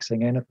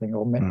fixing anything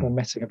or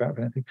messing about with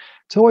anything.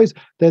 Toys,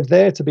 they're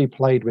there to be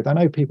played with. I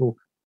know people,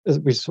 as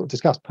we sort of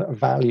discussed, put a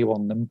value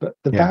on them, but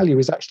the value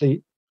is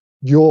actually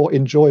your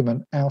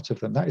enjoyment out of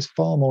them. That is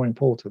far more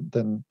important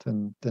than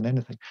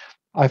anything.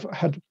 I've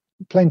had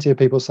plenty of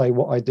people say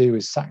what I do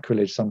is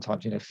sacrilege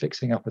sometimes,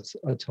 fixing up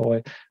a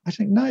toy. I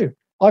think no,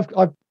 I've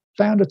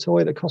found a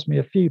toy that cost me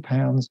a few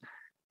pounds,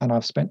 and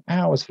I've spent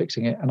hours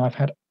fixing it, and I've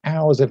had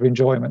hours of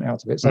enjoyment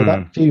out of it. So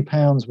that few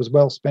pounds was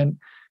well spent.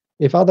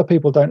 If other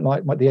people don't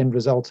like the end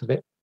result of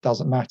it,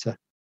 doesn't matter.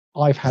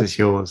 It's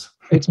yours.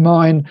 It's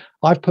mine.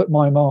 I've put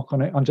my mark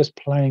on it. I'm just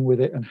playing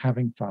with it and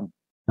having fun.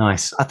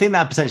 Nice. I think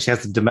that potentially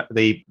has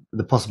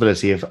the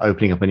possibility of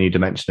opening up a new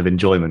dimension of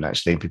enjoyment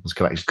actually in people's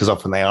collections, because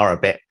often they are a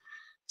bit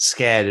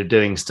scared of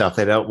doing stuff.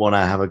 They don't want to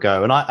have a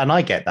go, and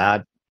I get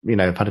that.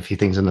 I've had a few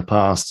things in the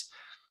past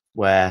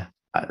where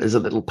there's a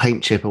little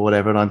paint chip or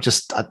whatever, and I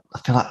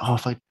feel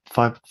like, if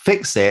I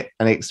fix it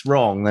and it's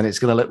wrong, then it's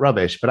going to look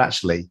rubbish. But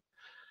actually,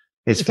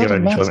 it's for your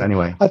own enjoyment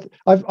anyway.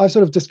 I've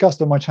sort of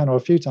discussed on my channel a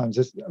few times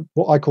this,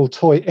 what I call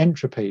toy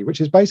entropy,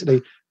 which is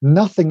basically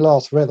nothing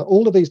lasts forever.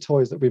 All of these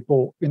toys that we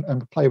bought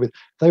and play with,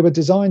 they were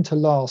designed to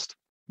last,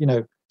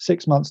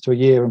 6 months to a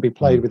year and be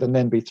played with and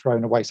then be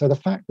thrown away. So the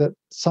fact that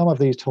some of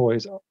these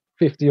toys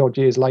 50 odd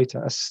years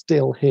later are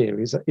still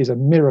here is a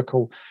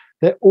miracle.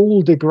 They're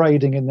all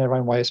degrading in their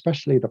own way,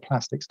 especially the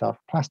plastic stuff.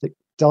 Plastic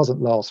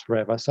doesn't last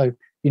forever. So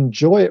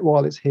enjoy it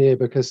while it's here,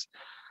 because,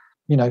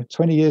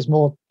 20 years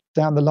more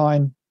down the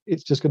line,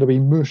 it's just going to be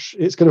mush.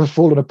 It's going to have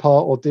fallen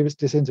apart or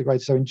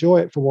disintegrated. So enjoy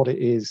it for what it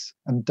is,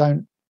 and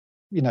don't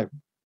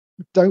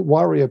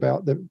worry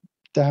about the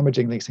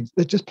damaging these things.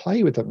 Just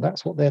play with them.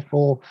 That's what they're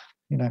for.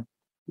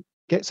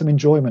 Get some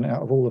enjoyment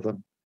out of all of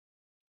them.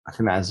 I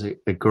think that is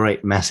a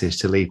great message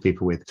to leave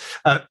people with.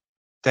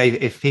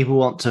 Dave, if people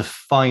want to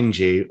find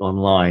you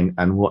online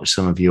and watch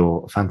some of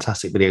your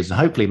fantastic videos and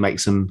hopefully make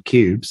some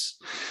cubes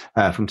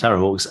from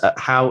Terrahawks,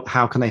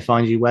 how can they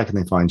find you? Where can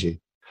they find you?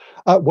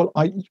 Well,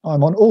 I'm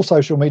on all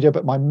social media,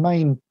 but my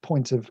main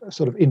point of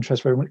sort of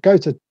interest for everyone, go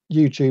to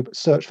YouTube,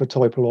 search for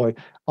Toy Polloi.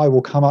 I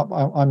will come up.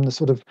 I'm the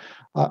sort of,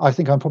 I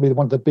think I'm probably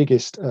one of the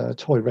biggest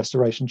toy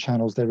restoration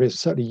channels there is,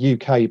 certainly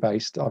UK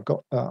based. I've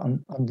got,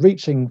 I'm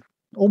reaching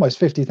almost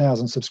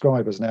 50,000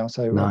 subscribers now.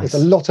 So there's a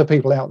lot of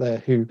people out there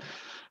who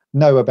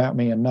know about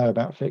me and know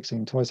about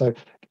fixing toys. So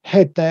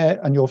head there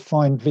and you'll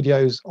find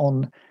videos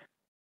on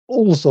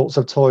all sorts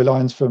of toy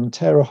lines, from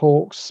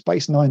Terrahawks,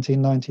 Space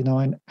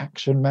 1999,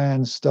 Action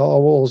Man,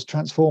 Star Wars,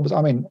 Transformers.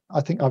 I mean, I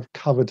think I've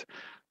covered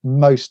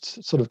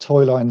most sort of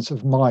toy lines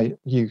of my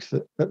youth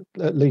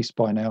at least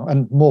by now,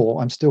 and more.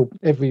 I'm still,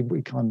 every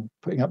week I'm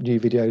putting up new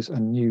videos,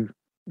 and new,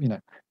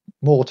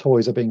 more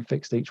toys are being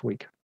fixed each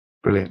week.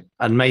 Brilliant.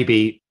 And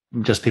maybe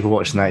just people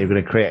watching that, you're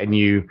going to create a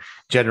new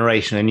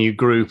generation, a new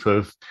group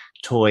of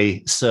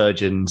toy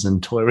surgeons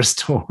and toy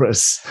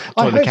restorers,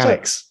 toy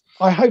mechanics.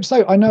 I hope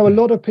so. I know a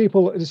lot of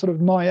people sort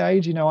of my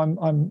age,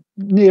 I'm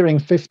nearing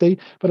 50,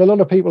 but a lot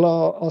of people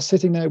are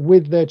sitting there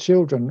with their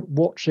children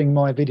watching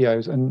my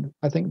videos. And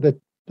I think that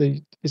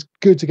it's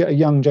good to get a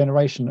young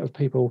generation of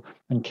people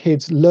and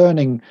kids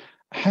learning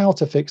how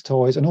to fix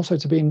toys, and also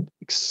to be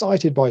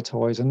excited by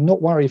toys and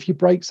not worry if you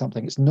break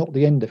something. It's not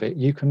the end of it.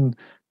 You can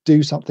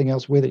do something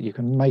else with it. You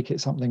can make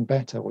it something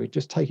better, or you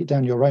just take it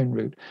down your own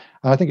route.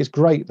 And I think it's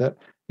great that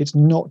it's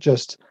not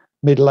just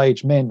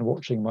middle-aged men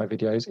watching my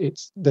videos.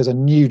 There's a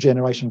new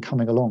generation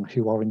coming along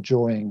who are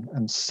enjoying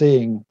and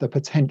seeing the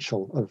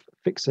potential of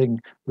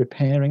fixing,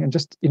 repairing, and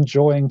just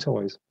enjoying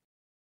toys.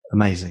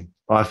 Amazing.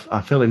 Well,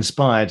 I feel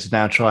inspired to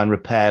now try and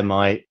repair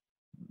my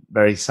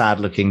very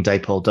sad-looking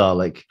Dapol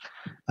Dalek,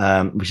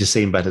 which has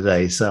seen better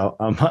days. So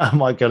I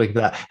might go looking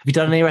for that. Have you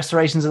done any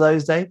restorations of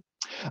those, Dave?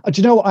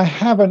 Do you know what? I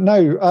haven't.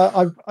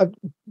 No.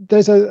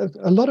 There's a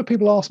lot of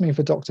people ask me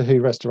for Doctor Who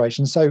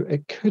restoration, so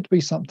it could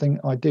be something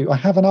I do. I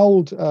have an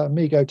old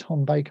Mego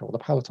Tom Baker, or the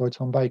Palitoy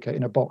Tom Baker,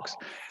 in a box,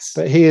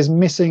 but he is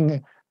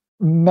missing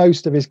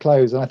most of his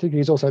clothes, and I think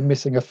he's also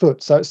missing a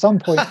foot. So at some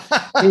point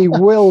he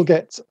will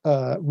get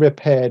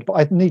repaired, but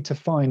I need to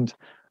find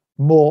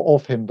more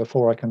of him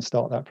before I can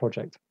start that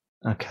project.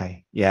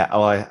 Okay. Yeah.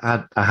 Oh, I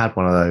had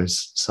one of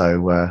those.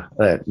 So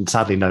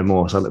sadly no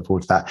more. So I look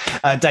forward to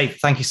that. Dave,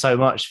 thank you so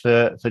much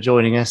for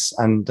joining us,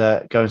 and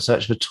go and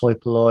search for Toy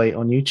Polloi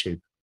on YouTube.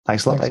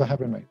 Thanks a lot. Thanks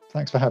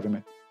for having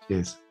me.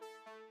 Cheers.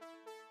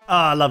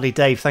 Lovely,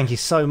 Dave. Thank you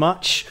so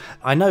much.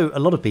 I know a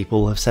lot of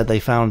people have said they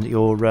found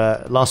your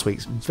last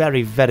week's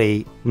very,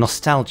 very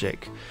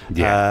nostalgic,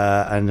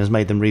 and has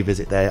made them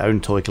revisit their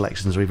own toy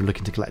collections or even look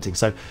into collecting.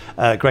 So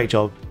great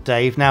job,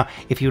 Dave. Now,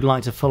 if you'd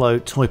like to follow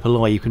Toy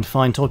Polloi, you can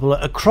find Toy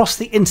Polloi across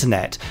the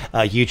internet,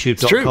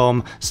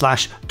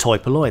 youtube.com/Toy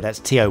Polloi. That's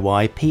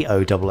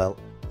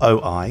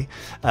TOYPOLLOI.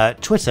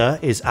 Twitter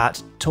is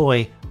at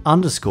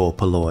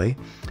Toy_Polloi.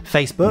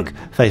 Facebook,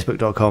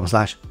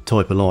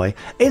 facebook.com/Toy Polloi.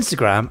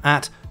 Instagram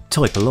at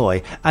Toy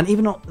Polloi, and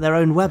even on their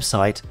own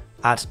website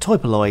at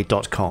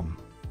toypolloi.com.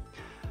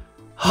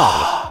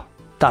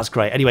 That's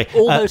great. Anyway,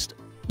 almost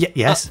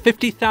yes,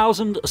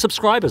 50,000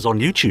 subscribers on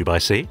YouTube. I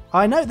see.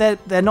 I know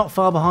they're not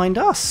far behind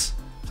us.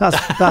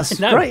 That's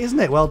great, isn't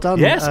it? Well done.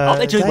 Yes,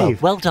 they do well.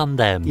 Dave. Well done,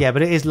 them. Yeah,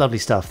 but it is lovely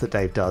stuff that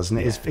Dave does, and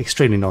it is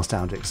extremely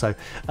nostalgic. So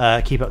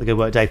keep up the good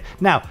work, Dave.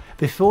 Now,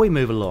 before we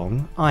move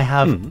along, I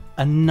have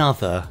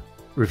another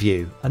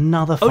review,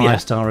 another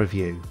 5-star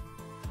review.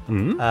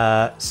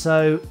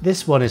 So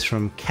this one is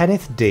from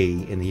Kenneth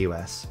D in the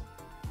US.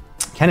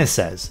 Kenneth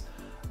says,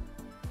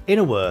 in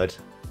a word,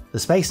 the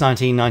Space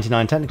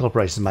 1999 Technical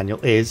Operations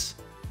Manual is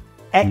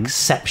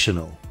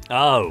exceptional.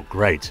 Oh,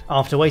 great.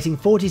 After waiting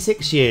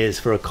 46 years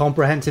for a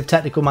comprehensive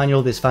technical manual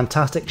of this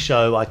fantastic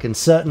show, I can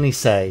certainly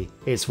say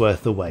it's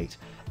worth the wait.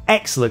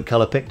 Excellent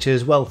colour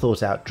pictures, well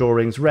thought out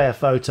drawings, rare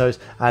photos,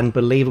 and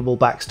believable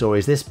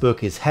backstories. This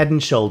book is head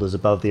and shoulders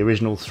above the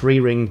original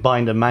 3-ring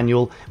binder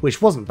manual,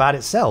 which wasn't bad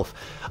itself.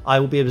 I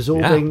will be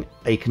absorbing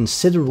a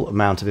considerable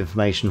amount of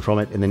information from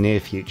it in the near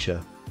future.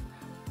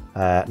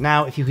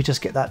 Now, if you could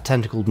just get that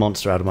tentacled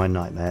monster out of my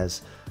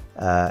nightmares.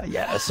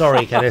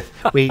 Sorry, Kenneth,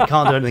 we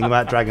can't do anything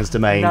about Dragon's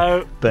Domain,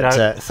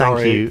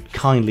 thank you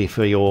kindly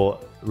for your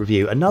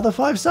review. Another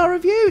 5-star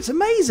review. It's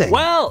amazing.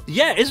 Well,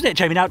 yeah, isn't it,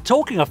 Jamie? Now,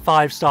 talking of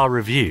 5-star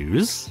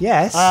reviews,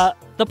 yes,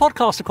 the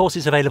podcast, of course,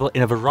 is available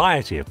in a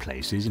variety of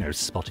places.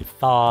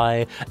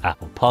 Spotify,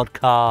 Apple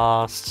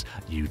Podcasts,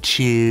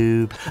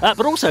 YouTube.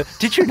 But also,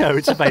 did you know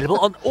it's available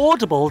on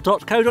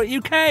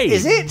audible.co.uk?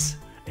 Is it?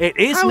 It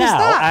is How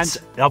now. is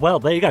that? And, well,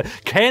 there you go.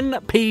 Ken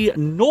P.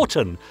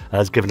 Norton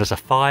has given us a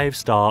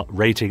 5-star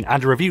rating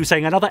and a review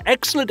saying, another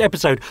excellent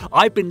episode.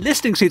 I've been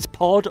listening since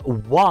Pod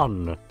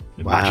 1.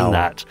 Imagine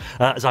that.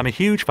 As I'm a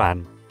huge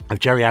fan of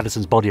Gerry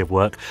Anderson's body of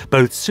work,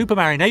 both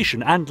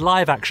Supermarination and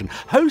live action.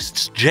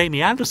 Hosts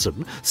Jamie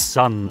Anderson,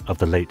 son of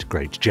the late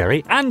great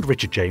Gerry, and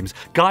Richard James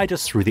guide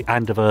us through the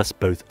Anderverse,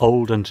 both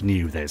old and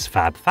new. There's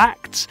Fab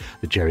Facts,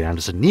 the Gerry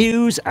Anderson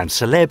News, and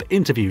celeb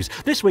interviews.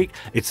 This week,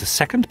 it's the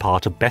second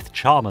part of Beth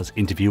Chalmers'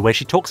 interview, where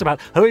she talks about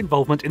her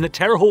involvement in the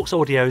Terrorhawks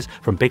audios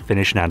from Big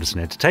Finish and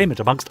Anderson Entertainment,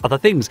 amongst other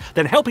things.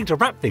 Then helping to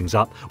wrap things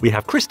up, we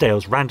have Chris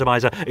Dale's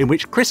Randomiser, in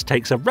which Chris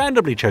takes a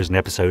randomly chosen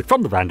episode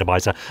from the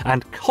Randomiser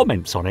and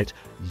comments on it,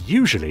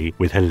 usually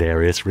with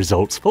hilarious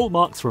results. Full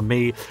marks from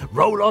me.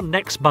 Roll on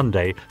next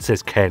Monday,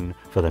 says Ken,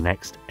 for the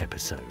next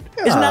episode.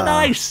 Isn't that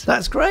nice?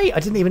 That's great.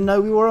 I didn't even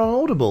know we were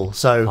on Audible.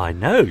 So I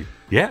know.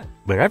 Yeah,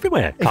 we're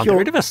everywhere. Can't get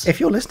rid of us. If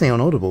you're listening on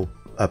Audible,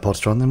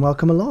 Podsteron, then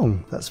welcome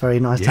along. That's very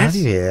nice to have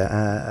you here.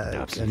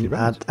 Absolutely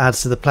right.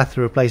 Adds to the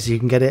plethora of places you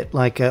can get it,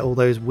 like all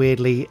those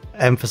weirdly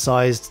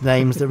emphasised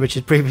names that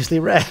Richard previously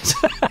read.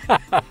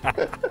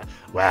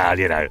 Well,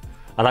 I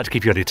like to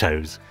keep you on your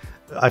toes.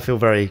 I feel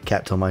very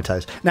kept on my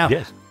toes. Now,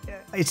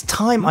 it's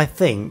time, I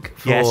think,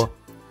 for... Yes.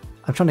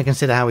 I'm trying to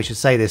consider how we should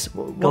say this.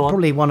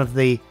 Probably one of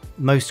the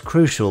most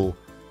crucial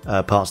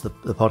parts of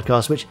the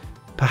podcast, which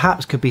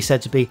perhaps could be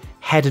said to be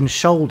head and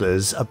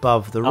shoulders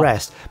above the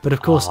rest. But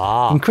of course,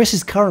 in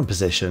Chris's current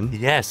position,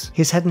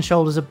 his head and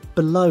shoulders are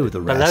below the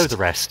rest. Below the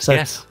rest, so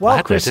yes.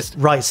 while Chris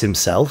rights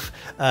himself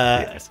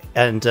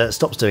and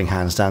stops doing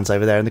handstands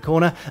over there in the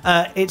corner,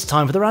 it's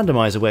time for the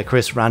randomiser, where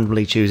Chris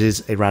randomly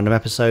chooses a random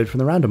episode from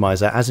the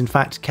randomiser, as in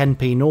fact Ken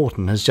P.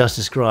 Norton has just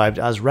described,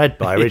 as read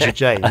by Richard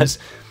James.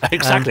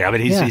 Exactly. I mean,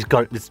 he's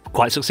got it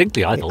quite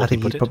succinctly, I thought. I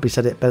think he probably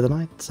said it better than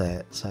I'd say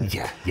it. So.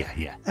 Yeah.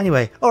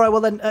 Anyway, all right,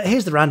 well then,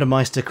 here's the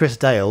randomizer, Chris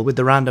Dale, with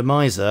the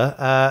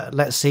randomizer.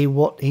 Let's see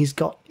what he's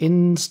got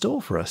in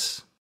store for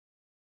us.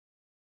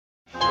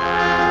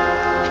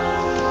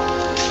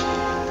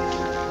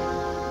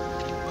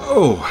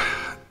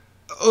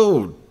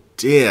 Oh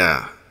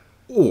dear.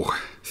 Oh,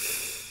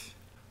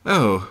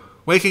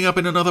 waking up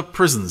in another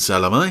prison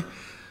cell, am I?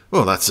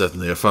 Well, that's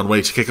certainly a fun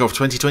way to kick off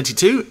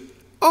 2022.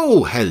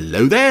 Oh,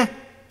 hello there.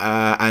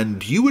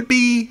 And you would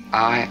be?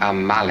 I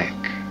am Malik.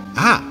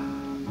 Ah.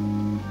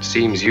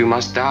 Seems you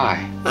must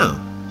die. Oh.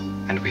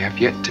 And we have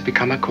yet to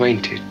become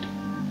acquainted.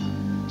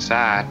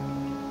 Sad,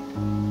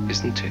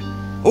 isn't it?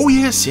 Oh,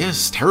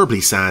 yes,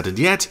 terribly sad, and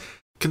yet,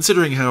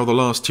 considering how the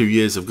last 2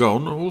 years have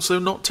gone, also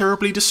not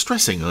terribly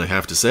distressing, I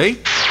have to say.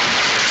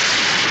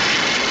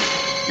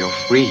 You're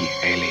free,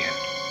 alien.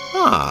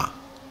 Ah.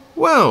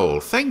 Well,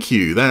 thank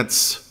you,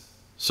 that's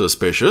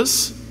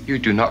suspicious. You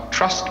do not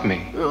trust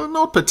me?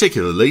 Not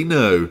particularly,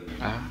 no.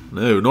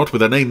 No, not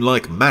with a name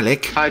like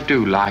Malik. I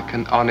do like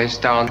an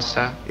honest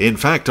answer. In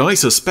fact, I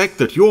suspect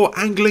that you're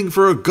angling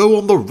for a go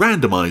on the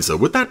randomizer.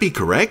 Would that be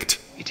correct?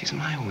 It is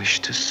my wish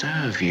to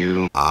serve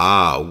you.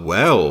 Ah,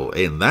 well,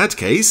 in that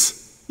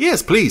case,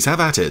 yes, please, have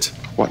at it.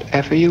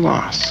 Whatever you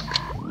ask.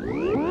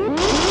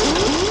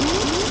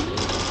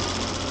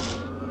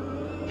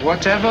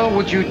 Whatever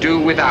would you do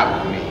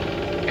without me,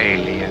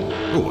 alien?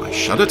 Oh, I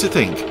shudder to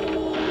think.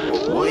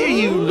 Why are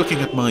you looking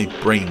at my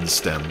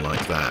brainstem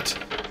like that?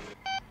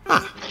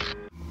 Ah.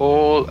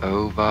 All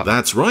over.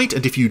 That's right,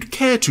 and if you'd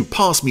care to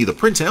pass me the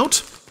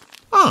printout.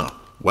 Ah,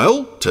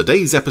 well,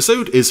 today's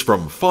episode is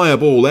from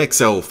Fireball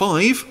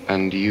XL5.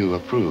 And you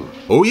approve?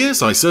 Oh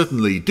yes, I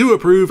certainly do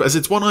approve, as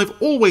it's one I've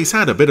always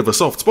had a bit of a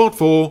soft spot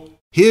for.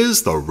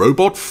 Here's the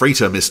robot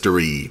freighter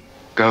mystery.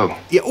 Go.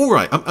 Yeah,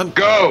 alright, I'm...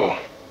 Go!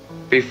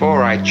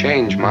 Before I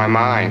change my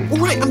mind.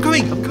 Alright, I'm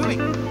going.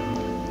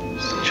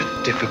 Such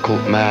a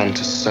difficult man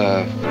to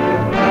serve.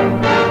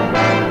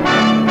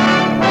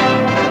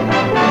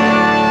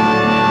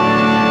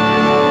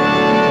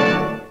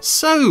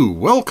 So,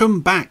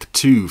 welcome back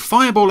to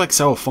Fireball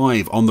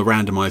XL5 on the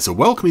Randomiser.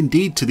 Welcome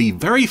indeed to the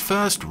very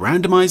first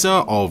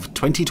Randomiser of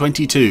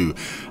 2022.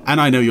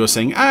 And I know you're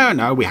saying, oh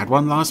no, we had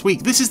one last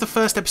week. This is the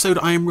first episode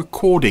I am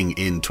recording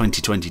in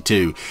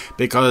 2022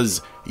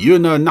 because you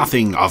know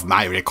nothing of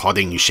my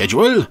recording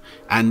schedule.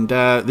 And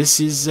this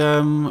is,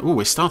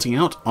 we're starting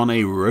out on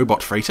a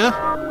robot freighter.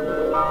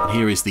 And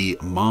here is the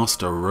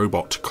Master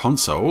Robot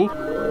console.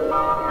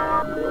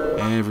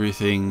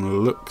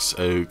 Everything looks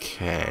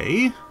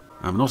okay.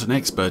 I'm not an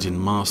expert in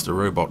Master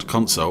Robot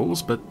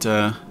consoles, but,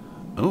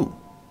 oh,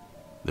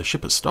 the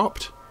ship has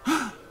stopped.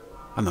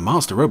 And the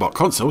Master Robot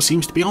console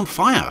seems to be on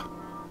fire.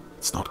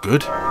 It's not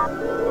good.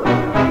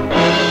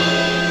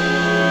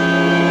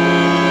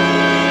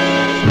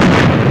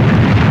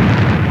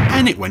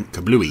 And it went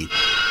kablooey.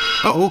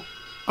 Uh-oh.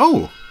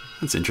 Oh,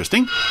 that's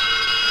interesting.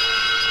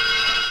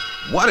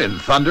 What in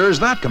thunder is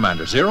that,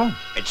 Commander Zero?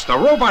 It's the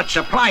robot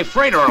supply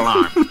freighter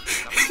alarm.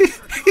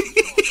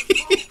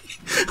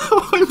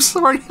 Oh, I'm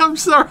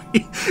sorry.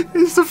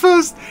 It's the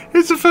first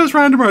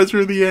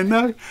randomizer of the year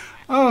now.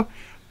 Oh,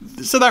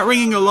 so that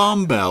ringing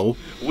alarm bell.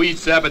 We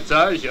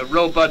sabotage a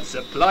robot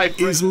supply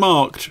freighter. Is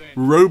marked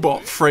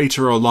robot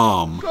freighter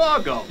alarm.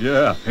 Cargo.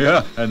 Yeah,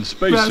 and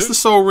space. That's the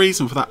sole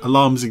reason for that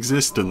alarm's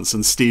existence.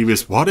 And Steve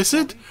is, what is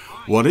it?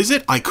 What is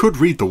it? I could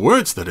read the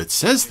words that it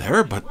says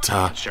there, but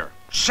Sir,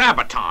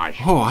 sabotage.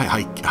 Oh,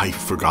 I've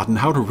forgotten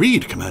how to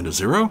read, Commander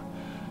Zero.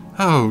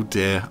 Oh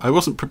dear, I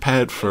wasn't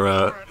prepared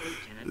for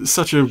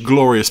such a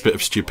glorious bit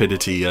of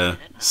stupidity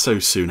so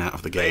soon out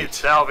of the gate.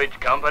 Salvage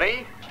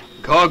company.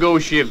 Cargo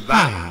ship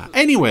back.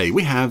 Anyway,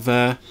 we have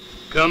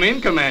Come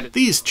in, Commander.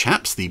 These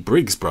chaps, the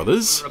Briggs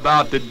brothers, We're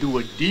about to do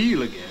a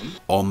deal again.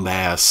 On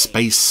their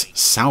space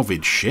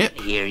salvage ship.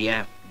 Hear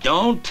ya?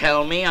 Don't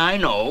tell me I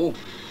know.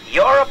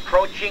 You're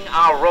approaching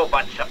our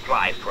robot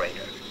supply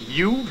freighter.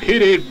 You've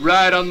hit it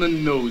right on the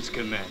nose,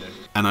 Commander.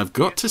 And I've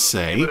got to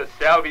say,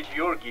 salvage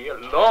your gear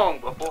long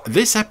before.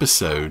 This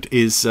episode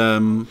is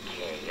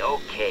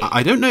Okay.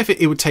 I don't know if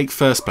it would take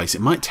first place.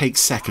 It might take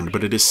second,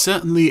 but it is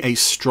certainly a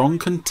strong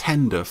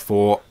contender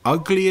for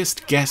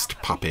ugliest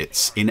guest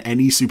puppets in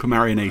any Super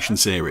Mario Nation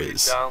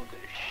series. Down to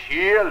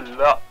sheer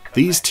luck.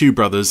 These two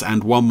brothers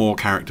and one more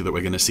character that we're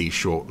going to see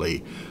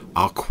shortly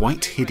are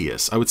quite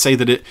hideous. I would say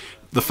that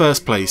the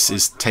first place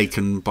is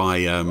taken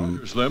by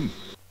Slim.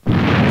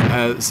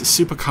 It's a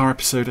supercar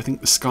episode, I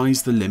think The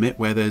Sky's the Limit,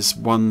 where there's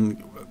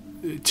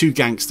two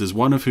gangsters,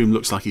 one of whom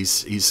looks like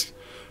he's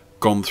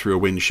gone through a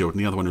windshield, and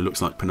the other one who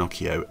looks like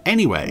Pinocchio.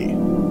 Anyway.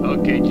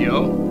 Okay,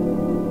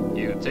 Joe.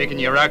 You taking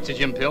your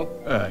oxygen pill?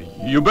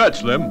 You bet,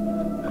 Slim.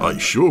 I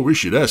sure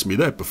wish you'd asked me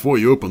that before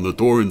you opened the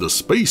door into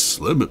space,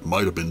 Slim. It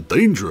might have been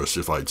dangerous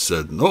if I'd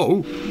said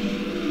no.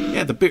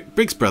 Yeah, the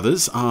Briggs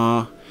brothers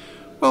are...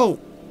 Well,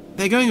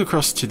 they're going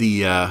across to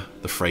the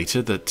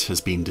freighter that has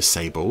been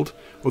disabled.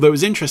 Although it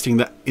was interesting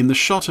that in the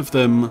shot of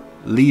them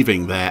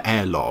leaving their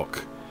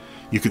airlock,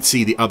 you could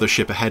see the other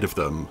ship ahead of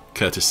them,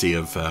 courtesy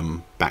of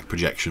back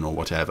projection or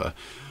whatever.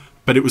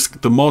 But it was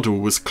the model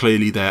was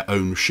clearly their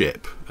own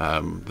ship.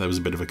 There was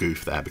a bit of a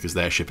goof there because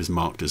their ship is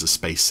marked as a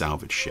space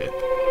salvage ship.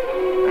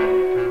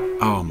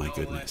 Oh my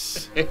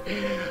goodness.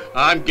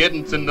 I'm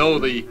getting to know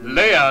the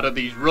layout of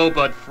these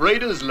robot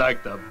freighters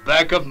like the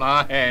back of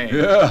my hand.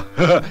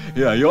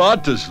 Yeah, you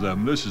ought to,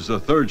 Slim. This is the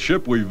third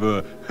ship we've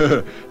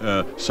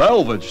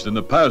salvaged in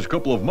the past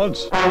couple of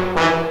months.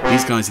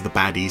 These guys are the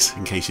baddies,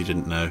 in case you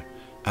didn't know.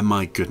 And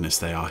my goodness,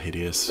 they are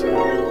hideous.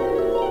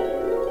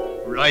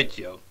 Right,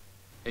 Joe.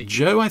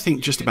 Joe, I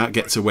think, just about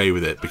gets away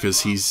with it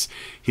because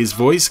his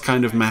voice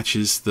kind of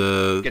matches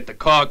Get the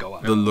cargo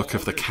out. the look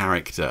of the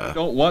character.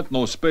 Don't want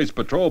no space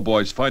patrol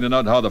boys finding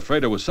out how the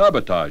freighter was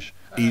sabotaged.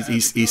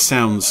 He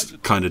sounds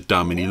kind of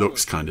dumb and he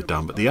looks kind of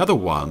dumb, but the other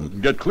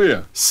one, Get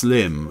clear.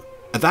 Slim,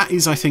 that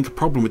is, I think, a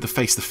problem with the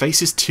face. The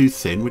face is too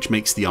thin, which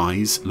makes the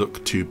eyes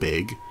look too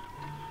big.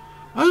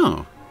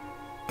 Oh,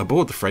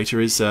 aboard the freighter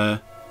is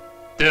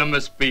There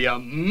must be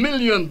 $1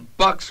 million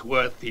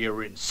worth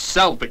here in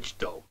salvage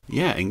dough.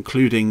 yeah,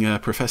 including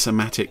Professor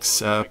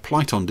Matic's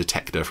Plyton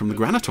detector from the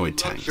granitoid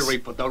tanks. Luxury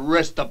for the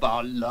rest of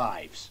our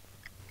lives.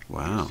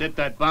 Wow. Set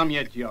that bomb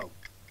yet, Joe?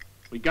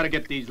 We gotta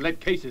get these lead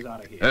cases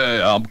out of here.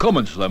 Hey, I'm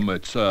coming, Slim.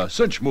 It's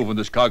cinch moving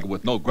this cargo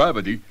with no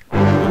gravity.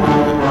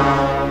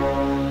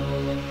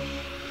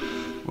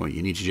 Well,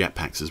 you need your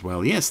jetpacks as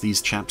well. Yes,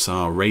 these chaps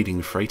are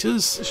raiding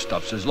freighters. This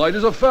stuff's as light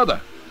as a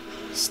feather.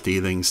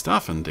 Stealing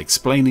stuff and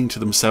explaining to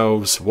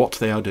themselves what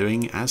they are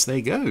doing as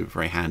they go.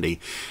 Very handy.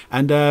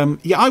 And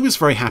yeah, I was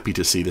very happy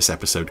to see this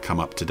episode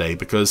come up today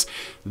because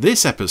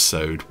this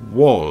episode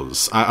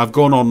was... I've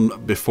gone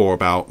on before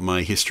about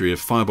my history of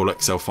Fireball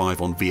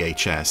XL5 on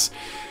VHS.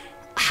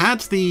 Had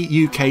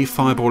the UK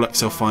Fireball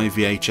XL5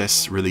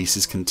 VHS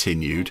releases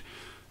continued,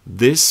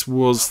 this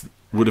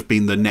would have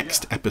been the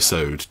next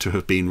episode to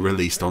have been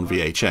released on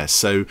VHS.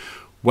 So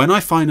when I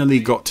finally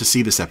got to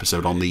see this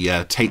episode on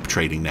the tape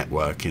trading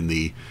network in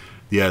the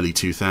early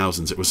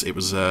 2000s, it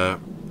was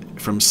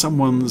from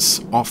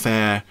someone's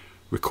off-air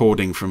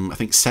recording from, I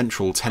think,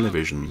 Central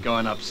Television.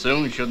 Going up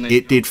soon, shouldn't it?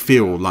 It did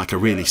feel like a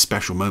really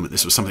special moment.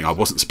 This was something I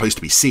wasn't supposed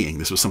to be seeing.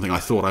 This was something I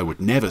thought I would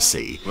never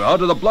see. We're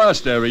out of the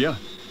blast area.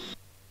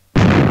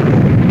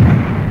 And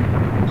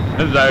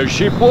there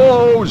she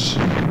blows!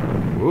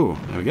 Ooh,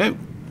 there we go.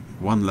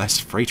 One less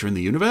freighter in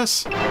the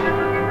universe.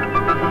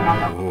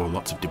 Oh,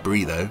 lots of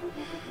debris, though.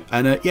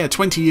 And yeah,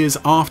 20 years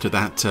after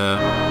that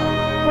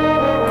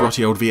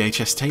grotty old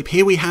VHS tape,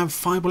 here we have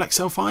Fireball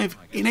XL5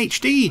 in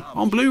HD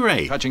on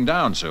Blu-ray. Touching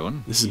down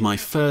soon. This is my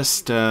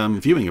first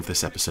viewing of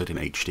this episode in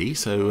HD,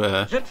 so...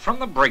 Is it from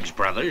the Briggs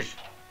brothers?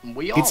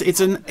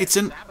 It's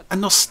a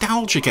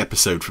nostalgic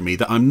episode for me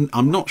that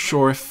I'm not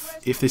sure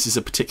if this is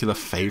a particular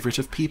favourite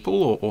of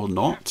people or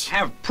not.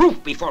 Have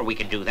proof before we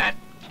can do that.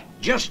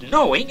 Just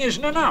knowing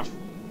isn't enough.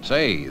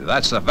 Say,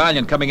 that's the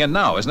Valiant coming in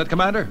now, isn't it,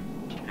 Commander?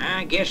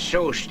 I guess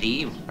so,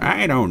 Steve.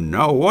 I don't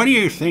know. What do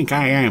you think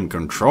I am,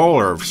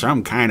 controller of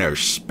some kind of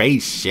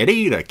space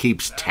city that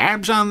keeps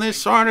tabs on this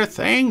sort of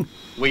thing?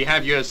 We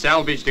have your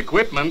salvaged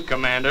equipment,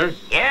 Commander.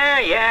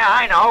 Yeah,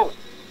 I know.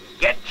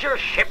 Get your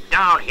ship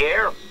down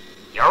here.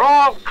 You're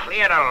all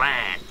clear to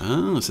land.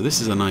 Oh, so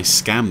this is a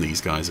nice scam these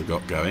guys have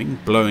got going.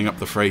 Blowing up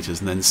the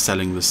freighters and then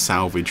selling the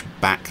salvage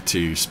back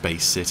to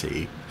Space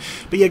City.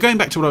 But yeah, going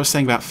back to what I was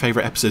saying about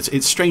favourite episodes,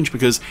 it's strange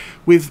because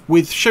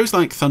with shows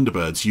like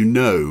Thunderbirds, you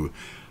know,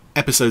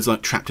 episodes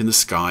like Trapped in the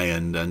Sky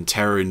and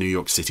Terror in New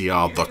York City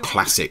are the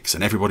classics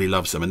and everybody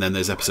loves them. And then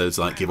there's episodes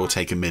like Give or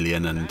Take a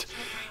Million and...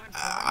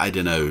 I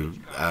don't know,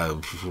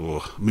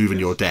 Moving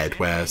You're Dead,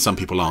 where some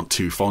people aren't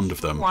too fond of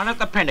them. One at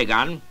the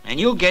Pentagon, and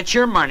you'll get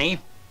your money.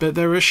 But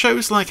there are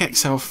shows like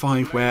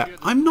XL5 where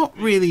I'm not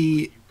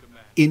really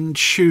in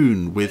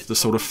tune with the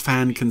sort of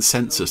fan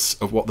consensus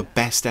of what the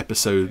best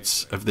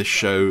episodes of this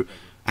show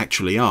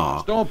actually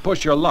are. Don't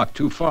push your luck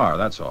too far,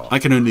 that's all. I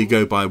can only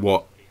go by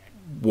what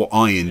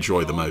I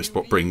enjoy the most,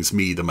 what brings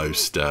me the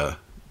most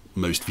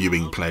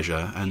viewing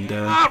pleasure, and...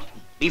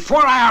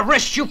 Before I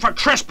arrest you for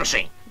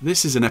trespassing!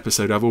 This is an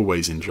episode I've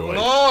always enjoyed.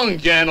 Long,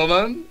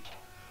 gentlemen.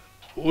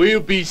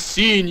 We'll be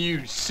seeing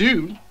you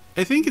soon.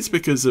 I think it's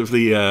because of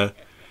the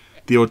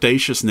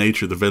audacious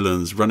nature of the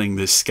villains running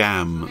this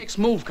scam. Next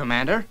move,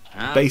 Commander.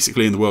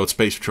 Basically in the World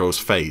Space Patrol's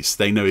face.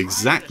 They know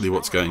exactly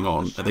what's going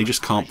on, and they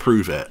just can't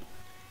prove it.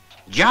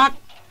 Jock,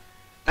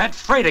 that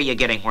freighter you're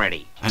getting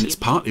ready. And it's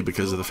partly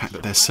because of the fact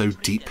that they're so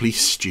deeply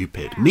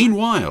stupid.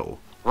 Meanwhile...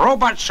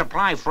 Robot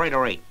Supply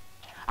Freighter 8.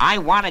 I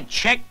want it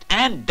checked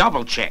and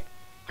double-checked.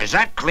 Is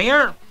that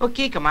clear?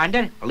 Okay,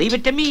 Commander. Leave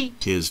it to me.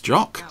 Here's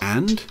Jock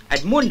and...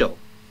 Edmundo.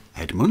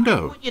 Edmundo.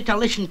 I want you to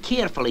listen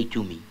carefully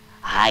to me.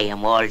 I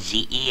am all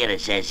the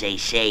ears, as they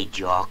say,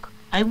 Jock.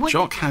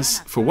 Jock has,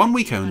 for 1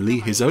 week only,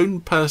 his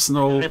own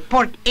personal...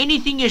 Report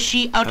anything you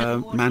see out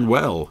of...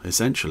 manual,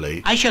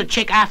 essentially. I shall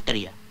check after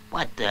you.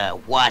 What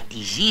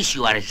is this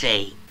you are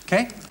saying?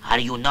 Okay. Are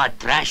you not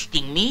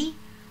trusting me?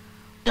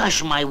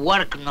 Does my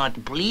work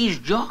not please,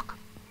 Jock?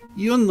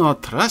 You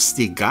not trust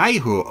the guy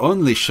who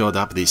only showed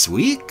up this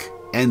week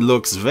and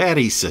looks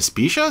very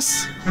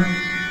suspicious?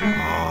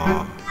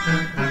 Oh.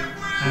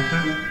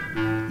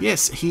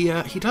 Yes, he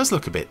does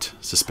look a bit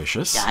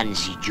suspicious. Done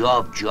the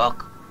job,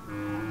 Jock.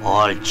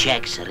 All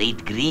checks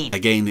read green.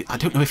 Again, I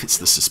don't know if it's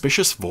the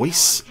suspicious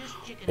voice,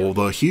 or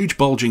the huge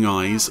bulging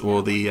eyes,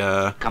 or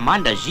the,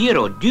 Commander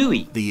Zero,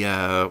 Dewey. The,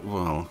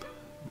 well,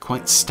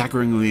 quite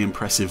staggeringly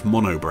impressive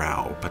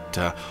monobrow, but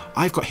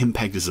I've got him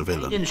pegged as a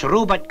villain.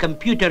 Robot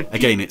computer.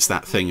 Again, it's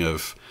that thing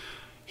of,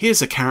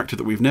 here's a character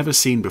that we've never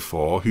seen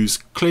before, who's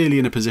clearly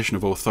in a position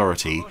of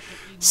authority.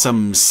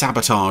 Some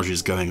sabotage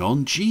is going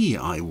on. Gee,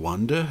 I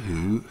wonder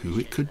who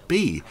it could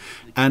be.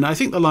 And I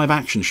think the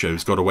live-action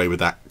shows got away with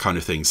that kind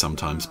of thing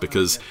sometimes,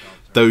 because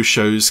those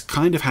shows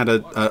kind of had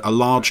a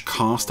large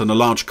cast and a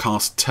large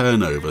cast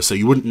turnover, so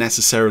you wouldn't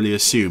necessarily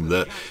assume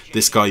that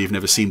this guy you've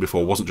never seen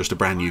before wasn't just a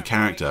brand new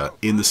character.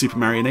 In the Super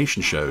Mario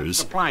Nation shows,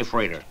 Supply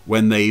freighter.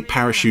 When they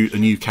parachute a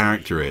new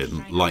character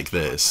in, like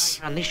this,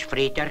 On this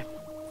freighter,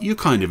 you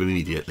kind of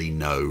immediately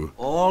know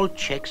all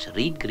checks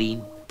read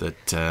green.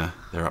 that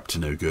they're up to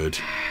no good.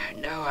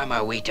 Now I'm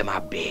away to my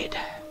bed.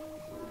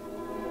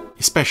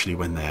 Especially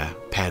when they're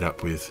paired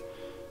up with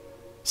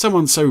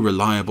someone so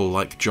reliable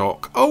like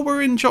Jock. Oh,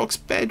 we're in Jock's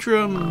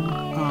bedroom.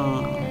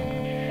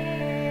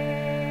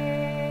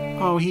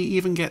 Oh, he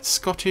even gets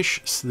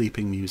Scottish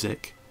sleeping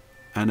music.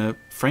 And a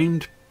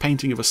framed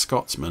painting of a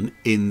Scotsman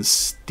in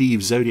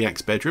Steve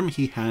Zodiac's bedroom.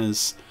 He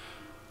has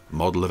a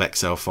model of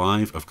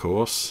XL5, of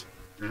course.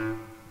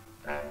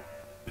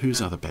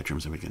 Whose other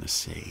bedrooms are we going to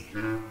see?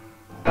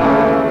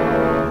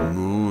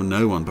 Oh,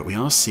 no one, but we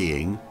are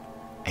seeing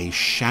a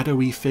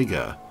shadowy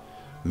figure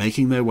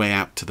making their way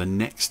out to the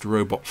next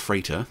robot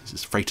freighter. This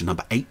is freighter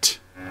number 8.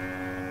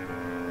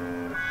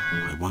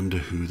 I wonder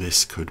who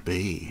this could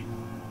be.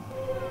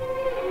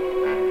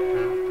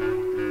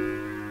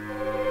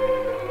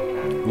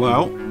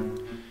 Well,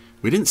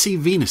 we didn't see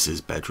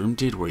Venus's bedroom,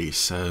 did we?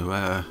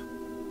 So,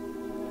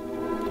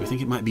 do we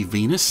think it might be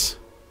Venus?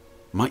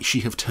 Might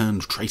she have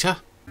turned traitor?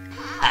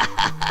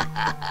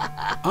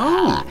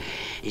 Oh!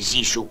 The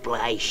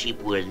supply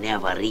ship will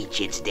never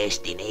reach its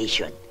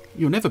destination.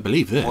 You'll never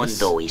believe this.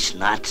 Mondo is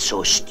not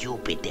so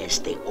stupid as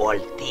they all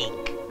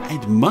think.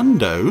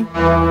 Edmundo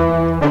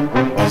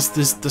is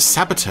the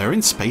saboteur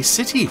in Space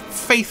City.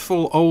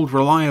 Faithful, old,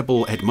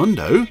 reliable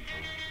Edmundo,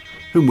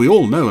 whom we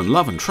all know and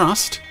love and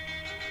trust,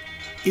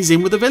 is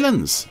in with the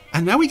villains.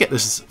 And now we get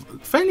this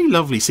fairly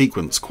lovely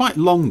sequence, quite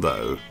long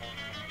though,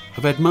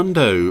 of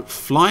Edmundo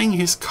flying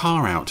his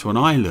car out to an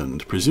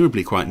island,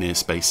 presumably quite near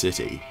Space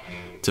City,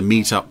 to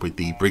meet up with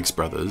the Briggs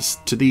brothers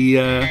to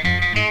the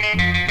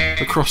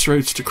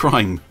Crossroads to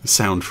Crime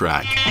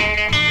soundtrack.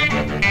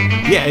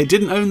 Yeah, it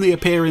didn't only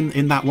appear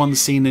in that one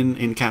scene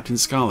in Captain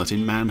Scarlet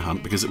in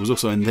Manhunt, because it was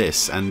also in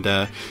this, and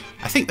I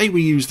think they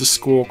reused the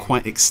score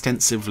quite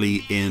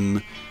extensively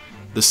in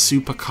the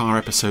supercar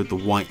episode The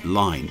White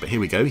Line. But here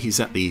we go, he's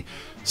at the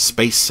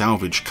Space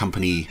Salvage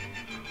Company.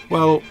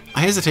 Well,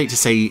 I hesitate to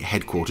say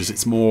headquarters,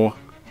 it's more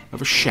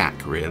of a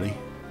shack, really.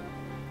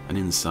 And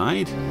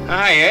inside...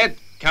 Hi, Ed.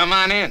 Come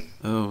on in.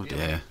 Oh,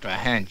 dear. A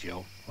hand,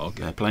 Joe.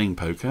 Okay. They're playing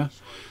poker.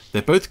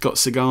 They've both got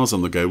cigars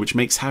on the go, which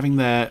makes having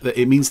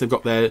it means they've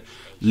got their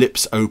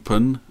lips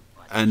open,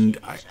 and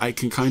I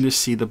can kind of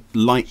see the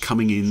light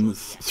coming in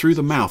through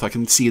the mouth. I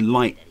can see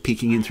light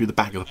peeking in through the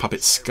back of the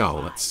puppet's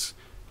skull. That's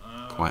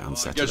quite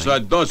unsettling. Guess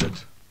that does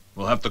it.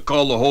 We'll have to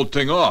call the whole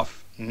thing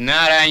off.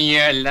 Not on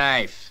your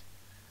life.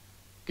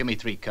 Give me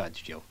 3 cards,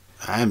 Joe.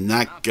 I'm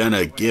not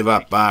gonna give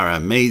up our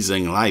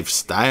amazing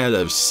lifestyle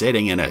of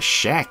sitting in a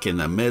shack in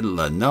the middle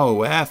of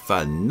nowhere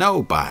for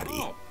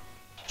nobody.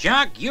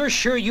 Jock, you're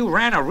sure you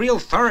ran a real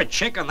thorough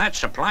check on that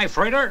supply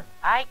freighter?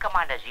 Aye,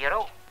 Commander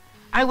Zero.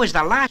 I was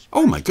the last...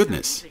 Oh my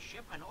goodness.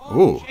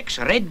 Oh. Checks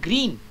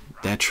red-green.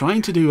 They're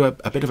trying to do a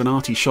bit of an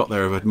arty shot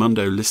there of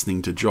Edmundo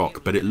listening to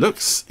Jock, but it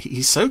looks...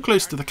 He's so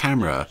close to the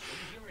camera,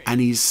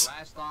 and he's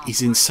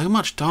in so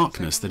much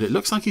darkness that it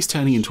looks like he's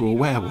turning into a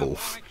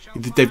werewolf.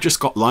 They've just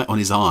got light on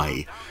his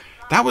eye.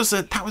 That was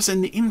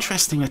an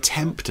interesting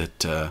attempt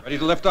at... Ready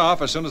to lift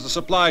off as soon as the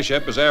supply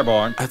ship is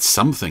airborne. At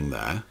something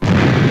there.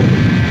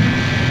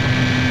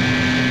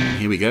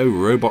 Here we go,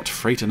 robot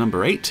freighter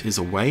number 8 is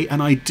away,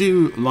 and I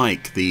do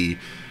like the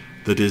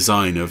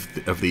design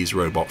of these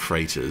robot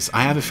freighters.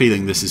 I have a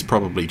feeling this is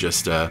probably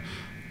just a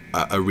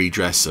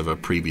redress of a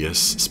previous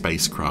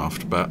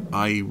spacecraft, but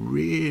I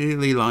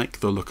really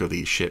like the look of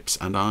these ships,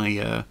 and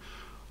I...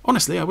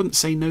 honestly, I wouldn't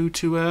say no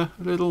to a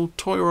little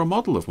toy or a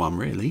model of one,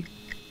 really.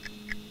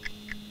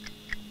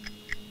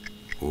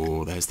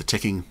 Oh, there's the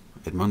ticking.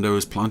 Edmundo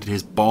has planted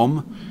his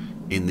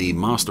bomb in the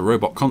Master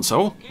Robot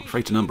console,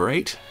 freighter number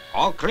 8.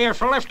 All clear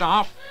for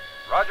liftoff.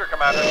 Roger,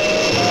 Commander.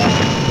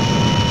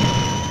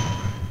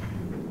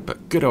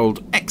 But good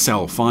old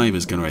XL5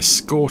 is going to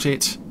escort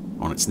it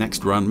on its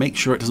next run, make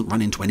sure it doesn't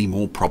run into any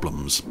more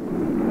problems.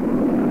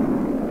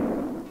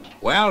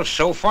 Well,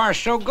 so far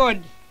so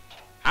good.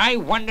 I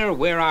wonder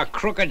where our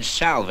crooked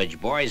salvage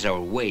boys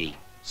are waiting.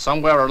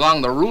 Somewhere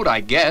along the route, I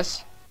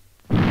guess.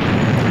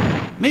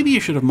 Maybe you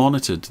should have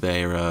monitored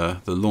the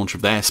launch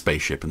of their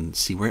spaceship and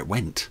see where it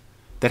went.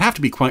 They'd have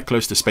to be quite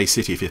close to Space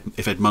City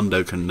if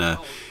Edmundo can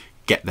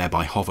get there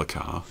by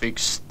hovercar. Big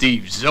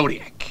Steve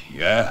Zodiac.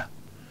 Yeah.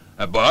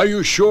 But are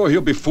you sure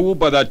he'll be fooled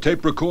by that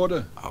tape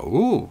recorder?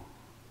 Oh,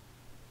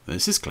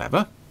 this is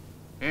clever.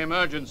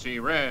 Emergency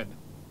red.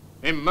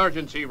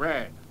 Emergency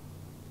red.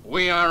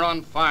 We are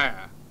on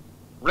fire.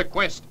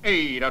 Request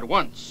aid at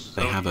once.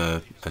 They have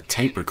a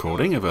tape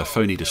recording of a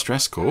phony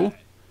distress call,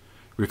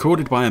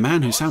 recorded by a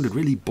man who sounded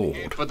really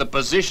bored. For the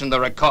position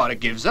the recorder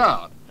gives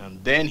out,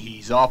 and then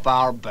he's off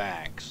our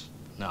backs.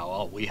 Now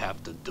all we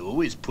have to do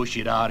is push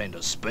it out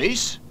into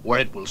space, where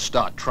it will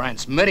start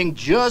transmitting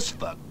just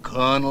for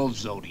Colonel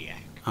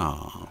Zodiac.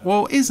 Ah,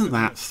 well, isn't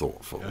that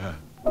thoughtful?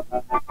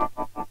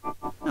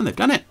 And they've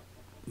done it.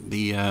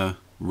 The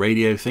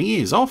radio thingy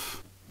is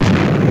off.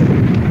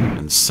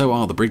 And so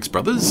are the Briggs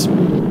brothers.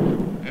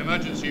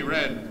 Emergency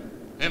red.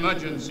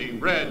 Emergency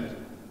red.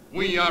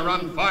 We are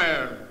on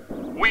fire.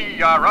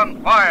 We are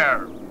on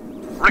fire.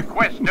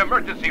 Request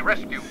emergency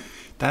rescue.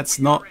 That's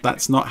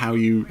not how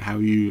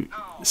you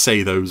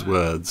say those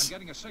words.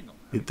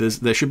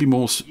 There should be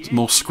more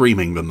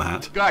screaming than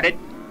that. Got it.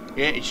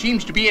 It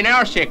seems to be in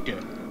our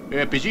sector.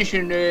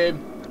 Position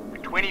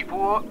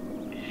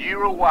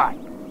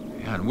 2401.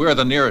 Yeah, and we're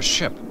the nearest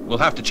ship. We'll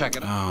have to check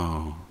it out.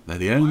 Oh, they're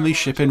the only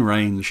ship in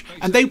range.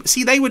 And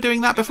they were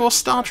doing that before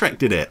Star Trek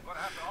did it.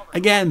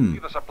 Again.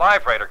 The supply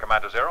freighter,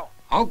 Commander Zero.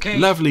 Okay.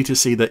 Lovely to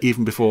see that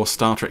even before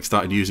Star Trek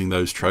started using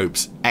those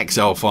tropes,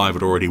 XL5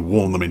 had already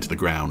worn them into the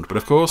ground. But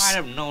of course, I'd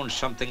have known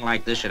something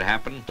like this had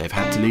happened. They've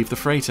had to leave the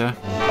freighter.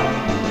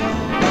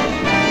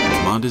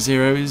 Commander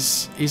Zero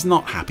is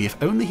not happy.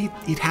 If only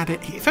he'd had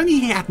it. If only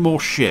he had more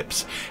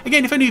ships.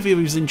 Again, if only he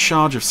was in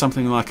charge of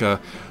something like a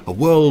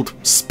world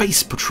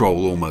space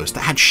patrol almost,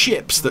 that had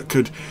ships that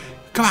could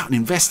go out and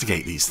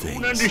investigate these things.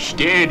 I don't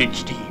understand it,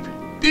 Steve.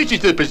 This is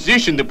the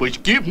position that was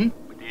given,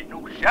 but there's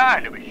no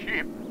sign of a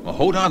ship. Well,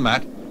 hold on,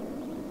 Matt.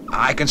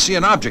 I can see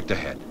an object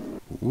ahead.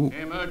 Ooh.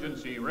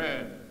 Emergency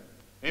red.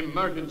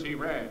 Emergency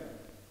red.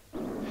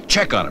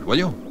 Check on it, will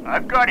you?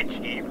 I've got it,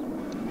 Steve.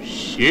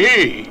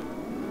 Say,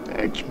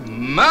 that's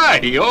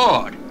mighty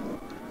odd.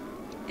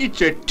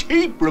 It's a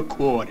tape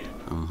recorder.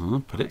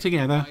 Put it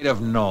together. I'd have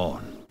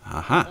known.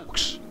 Aha.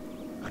 Folks,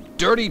 a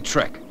dirty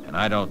trick. And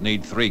I don't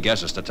need 3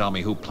 guesses to tell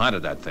me who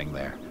planted that thing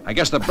there. I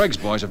guess the Briggs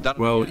boys have done it.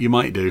 Well, you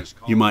might do.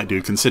 You might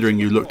do, considering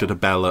you looked at a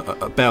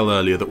bell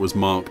earlier that was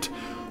marked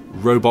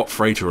robot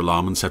freighter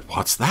alarm and said,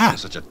 "What's that?"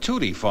 Such a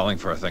tootie falling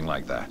for a thing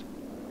like that.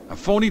 A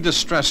phony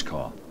distress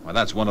call. Well,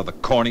 that's one of the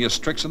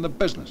corniest tricks in the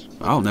business.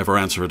 I'll never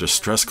answer a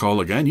distress call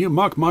again. You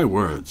mark my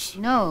words.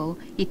 No,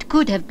 it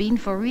could have been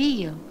for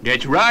real.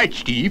 That's right,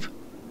 Steve.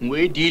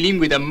 We're dealing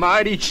with a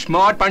mighty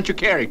smart bunch of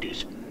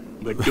characters.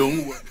 But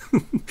don't worry.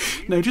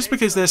 No, just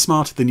because they're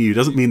smarter than you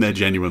doesn't mean they're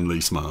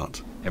genuinely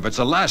smart. If it's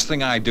the last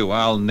thing I do,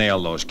 I'll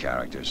nail those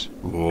characters.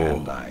 Whoa.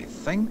 And I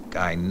think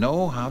I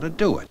know how to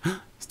do it.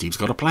 Steve's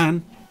got a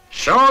plan.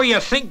 So you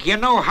think you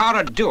know how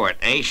to do it,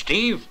 eh,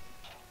 Steve?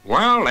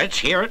 Well, let's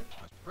hear it.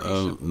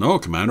 No,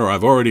 Commander,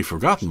 I've already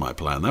forgotten my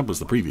plan. That was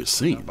the previous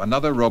scene.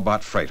 Another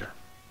robot freighter.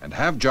 And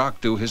have Jock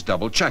do his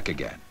double check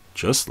again.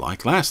 Just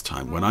like last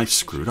time when I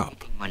screwed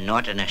up.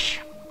 Monotonous.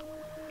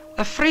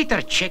 The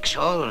freighter checks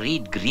all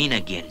read green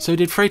again. So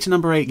did freighter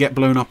number 8 get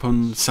blown up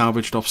and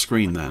salvaged off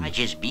screen then? I'm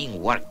just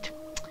being worked.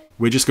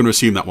 We're just going to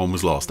assume that one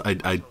was lost.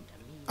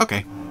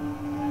 Okay.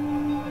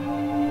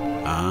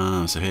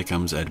 Ah, so here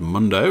comes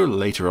Edmundo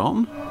later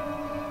on.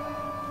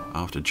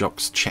 After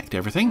Jock's checked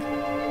everything.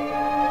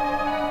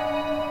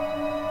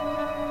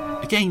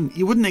 Again,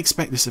 you wouldn't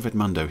expect this of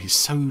Edmundo.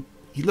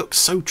 He looks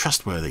so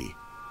trustworthy.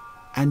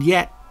 And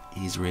yet,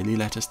 he's really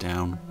let us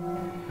down.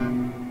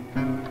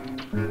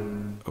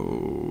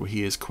 Oh,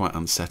 he is quite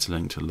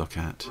unsettling to look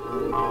at.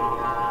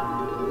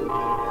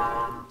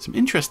 Some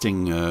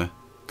interesting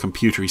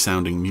computery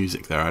sounding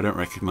music there. I don't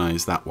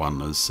recognise that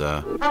one as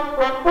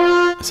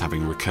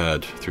having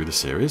recurred through the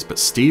series, but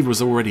Steve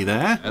was already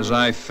there. As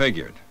I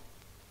figured.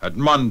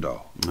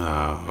 Edmundo.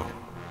 Oh,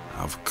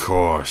 of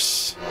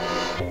course.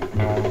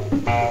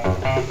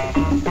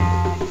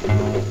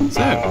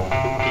 So,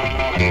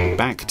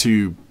 back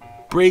to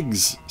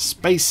Briggs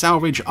Space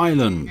Salvage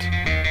Island.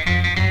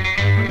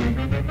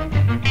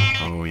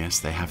 Oh yes,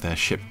 they have their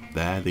ship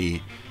there,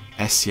 the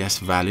SCS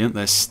Valiant.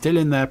 They're still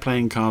in there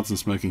playing cards and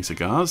smoking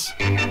cigars.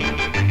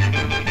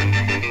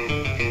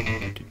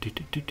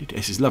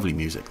 This is lovely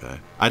music though.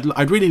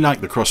 I'd really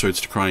like the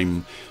Crossroads to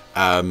Crime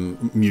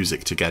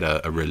music to get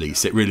a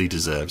release. It really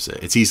deserves it.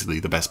 It's easily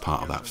the best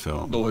part of that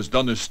film. Has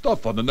done his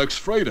stuff on the next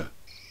freighter.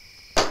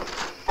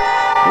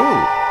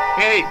 Oh.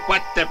 Hey,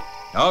 what the...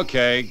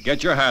 Okay,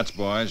 get your hats,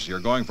 boys. You're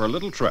going for a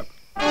little trip.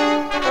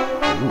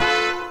 Ooh.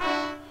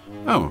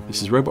 Oh,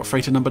 this is robot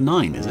freighter number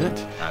 9, is it?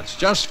 That's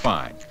just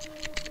fine.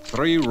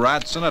 3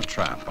 rats in a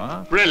trap,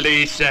 huh?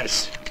 Release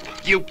us.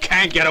 You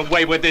can't get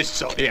away with this,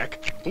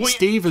 Zodiac.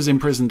 Steve has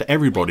imprisoned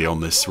everybody on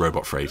this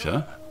robot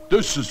freighter.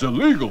 This is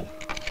illegal.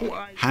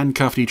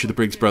 Handcuffed each of the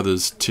Briggs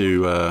brothers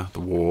to the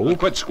wall. Well,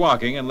 quit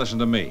squawking and listen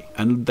to me.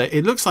 And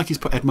it looks like he's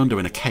put Edmundo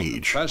in a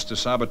cage. Best to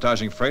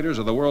sabotaging freighters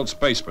of the World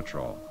Space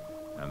Patrol.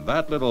 And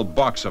that little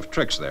box of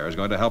tricks there is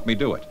going to help me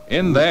do it.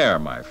 In there,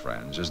 my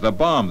friends, is the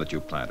bomb that you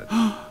planted.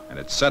 And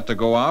it's set to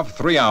go off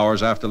 3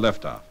 hours after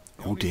liftoff.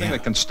 The only thing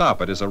that can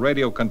stop it is a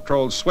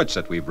radio-controlled switch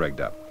that we've rigged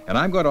up. And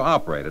I'm going to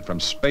operate it from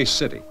Space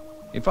City.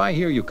 If I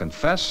hear you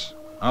confess,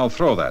 I'll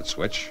throw that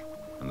switch,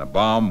 and the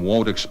bomb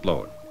won't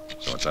explode.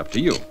 So it's up to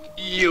you.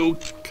 You...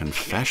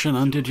 Confession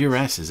under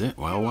duress, is it?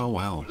 Well, well,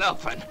 well.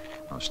 Bluffing.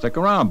 Now stick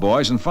around,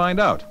 boys, and find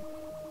out.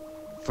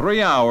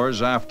 3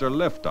 hours after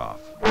liftoff.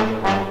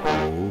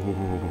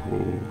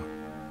 Oh.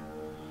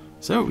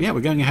 So, yeah,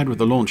 we're going ahead with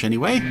the launch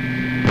anyway.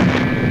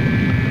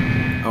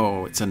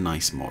 Oh, it's a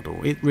nice model.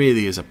 It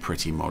really is a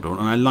pretty model,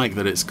 and I like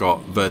that it's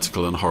got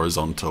vertical and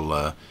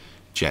horizontal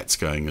jets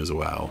going as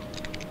well.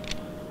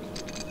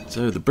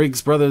 So the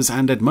Briggs brothers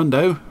and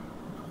Edmundo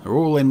are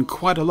all in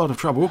quite a lot of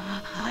trouble.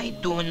 I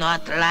do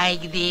not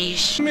like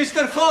this.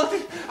 Mr. Ford,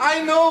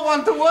 I don't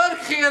want to work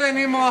here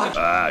anymore.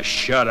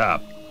 Shut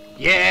up.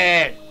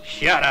 Yeah,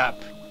 shut up.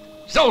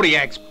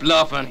 Zodiac's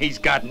bluffing. He's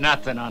got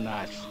nothing on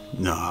us.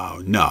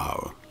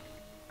 No.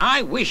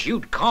 I wish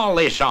you'd call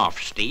this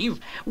off, Steve.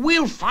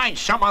 We'll find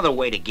some other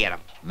way to get him.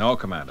 No,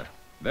 Commander.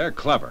 They're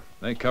clever.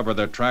 They cover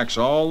their tracks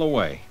all the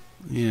way.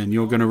 Yeah, and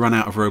you're going to run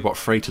out of robot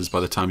freighters by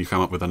the time you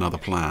come up with another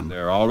plan.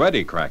 They're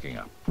already cracking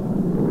up.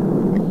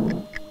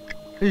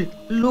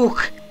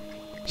 Look,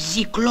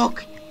 the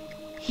clock.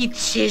 It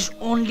says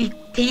only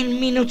 10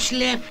 minutes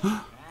left.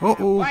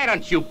 Uh-oh. Why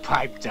don't you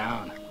pipe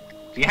down?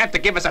 Do you have to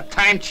give us a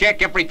time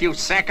check every few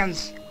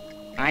seconds?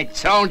 I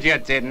told you,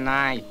 didn't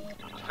I?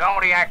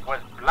 Zodiac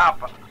was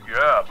bluffing.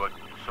 Yeah, but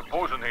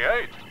supposing he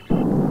ain't.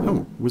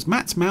 Oh, was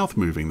Matt's mouth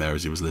moving there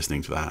as he was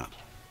listening to that?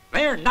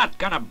 They're not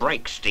gonna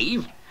break,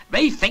 Steve.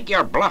 They think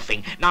you're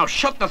bluffing. Now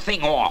shut the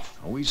thing off.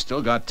 Oh, we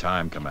still got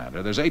time,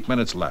 Commander. There's 8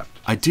 minutes left.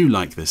 I do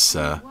like this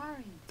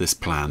this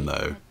plan,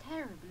 though.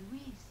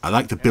 I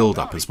like the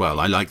build-up as well.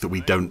 I like that we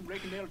don't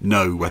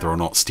know whether or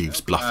not Steve's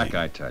bluffing.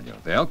 I tell you,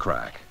 they'll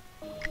crack.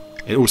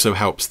 It also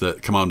helps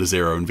that Commander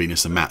Zero and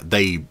Venus and Matt,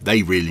 they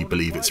really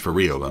believe it's for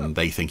real, and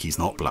they think he's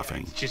not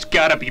bluffing. Just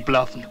gotta be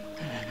bluffing.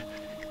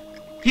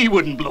 He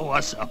wouldn't blow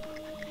us up.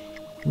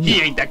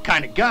 He ain't that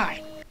kind of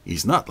guy.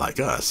 He's not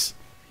like us.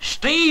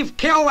 Steve,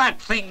 kill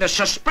that thing. The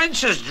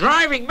suspense is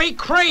driving me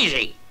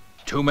crazy.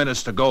 2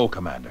 minutes to go,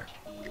 Commander.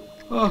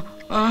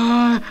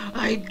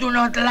 I do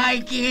not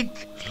like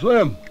it.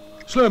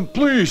 Slim,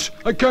 please.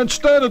 I can't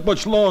stand it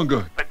much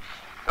longer. But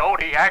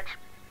Zodiac's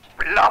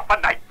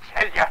bluffing, I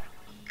tell you.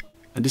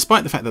 And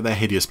despite the fact that they're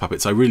hideous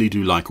puppets, I really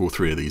do like all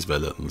three of these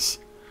villains.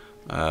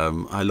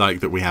 I like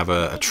that we have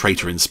a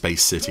traitor in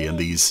Space City and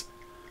these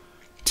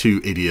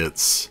two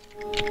idiots.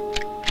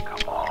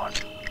 Come on,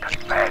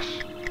 confess.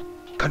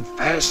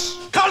 Confess!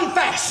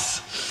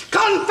 Confess!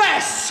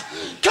 Confess!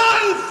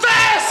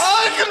 Confess!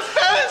 I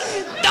confess!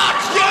 Not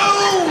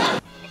you!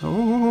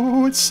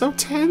 Oh, it's so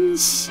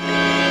tense.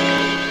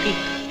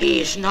 He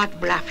is not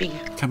bluffing.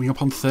 Coming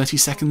up on 30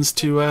 seconds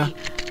to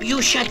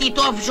You shut it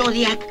off,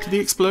 Zodiac. To the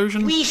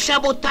explosion. We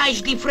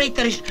sabotage the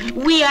freighters.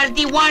 We are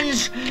the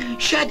ones.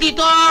 Shut it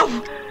off.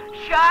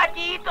 Shut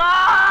it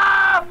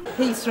off.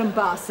 He's from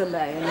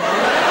Barcelona.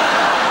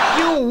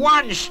 You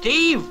won,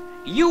 Steve.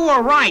 You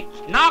were right.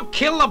 Now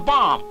kill the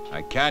bomb.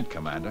 I can't,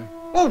 Commander.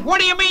 Oh,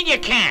 what do you mean you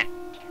can't?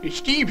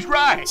 Steve's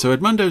right. So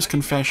Edmundo's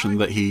confession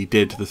that he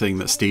did the thing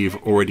that Steve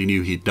already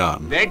knew he'd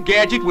done. That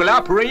gadget will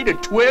operate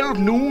at 12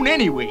 noon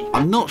anyway.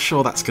 I'm not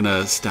sure that's going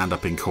to stand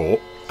up in court.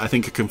 I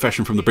think a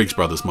confession from the Briggs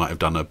brothers might have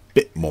done a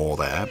bit more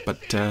there, but...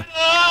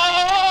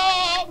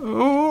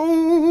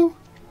 Oh!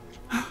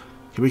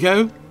 Here we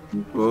go.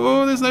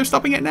 Oh, there's no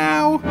stopping it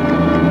now.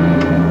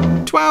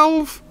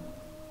 12.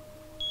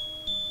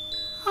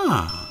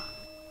 Ah.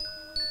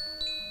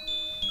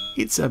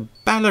 It's a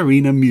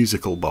ballerina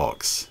musical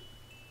box.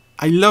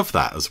 I love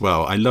that as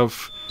well. I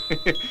love...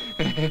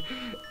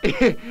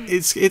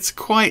 It's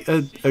quite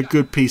a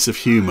good piece of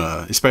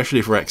humour,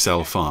 especially for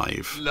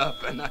XL5.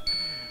 Bluffing. I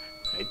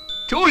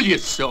told you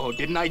so,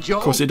 didn't I, Joe?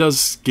 Of course, it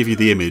does give you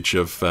the image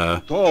of...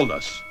 Told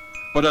us.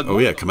 But oh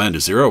yeah, Commander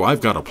Zero,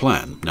 I've got a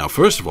plan. Now,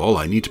 first of all,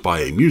 I need to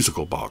buy a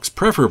musical box,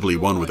 preferably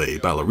one with a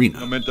ballerina.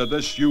 I meant that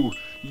this, you...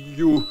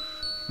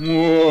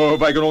 Oh,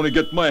 if I could only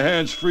get my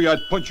hands free, I'd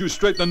punch you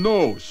straight in the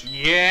nose.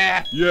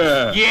 Yeah.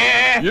 Yeah.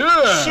 Yeah.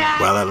 Yeah.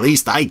 Well, at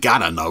least I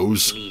got a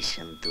nose.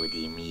 Listen to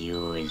the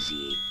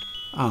music.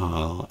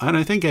 Oh, and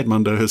I think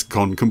Edmundo has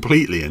gone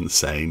completely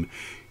insane.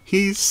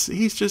 He's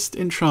just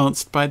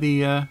entranced by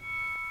the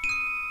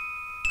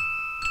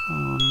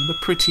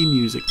pretty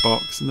music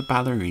box and the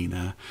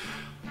ballerina.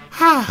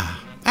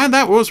 And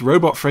that was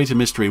Robot Freighter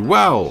Mystery.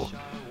 Well,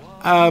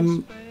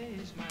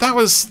 that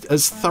was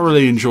as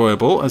thoroughly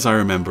enjoyable as I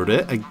remembered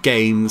it.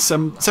 Again,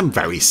 some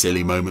very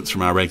silly moments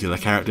from our regular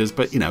characters,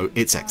 but you know,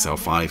 it's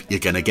XL5, you're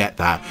gonna get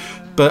that.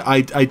 but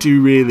I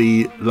do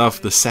really love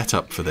the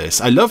setup for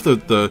this. I love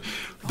the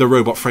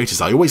robot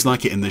freighters. I always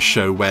like it in this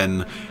show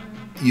when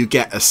you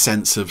get a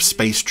sense of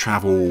space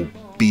travel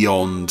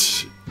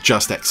beyond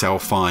just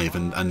XL5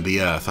 and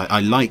the Earth. I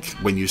like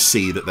when you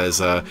see that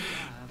there's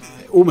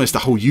almost a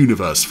whole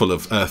universe full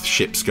of Earth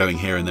ships going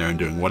here and there and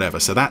doing whatever,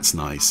 so that's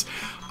nice.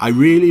 I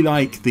really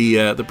like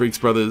the Briggs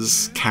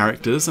Brothers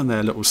characters and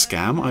their little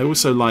scam. I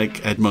also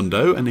like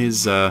Edmundo and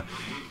his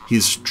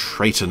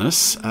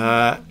traitorness.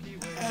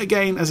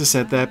 Again, as I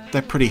said,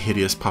 they're pretty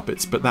hideous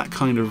puppets, but that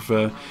kind of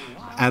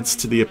adds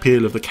to the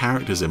appeal of the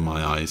characters in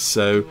my eyes.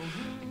 So,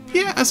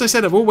 yeah, as I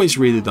said, I've always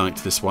really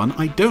liked this one.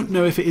 I don't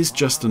know if it is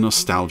just a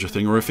nostalgia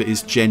thing or if it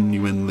is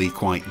genuinely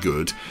quite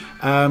good.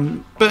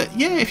 But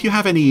yeah, if you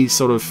have any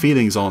sort of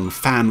feelings on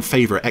fan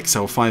favourite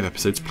XL5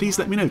 episodes, please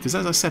let me know, because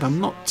as I said, I'm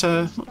not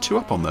too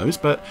up on those,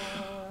 but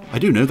I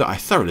do know that I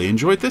thoroughly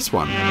enjoyed this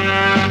one.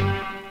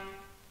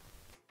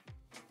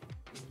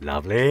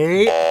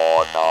 Lovely.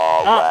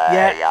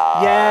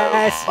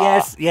 Yes,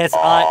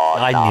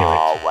 I knew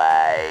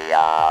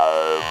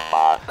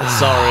it.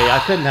 Sorry, I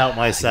couldn't help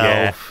myself.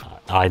 Yeah,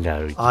 I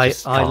know. I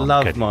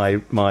love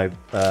my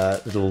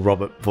little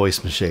Robert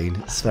voice machine.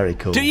 It's very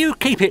cool. Do you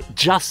keep it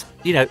just,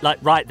 like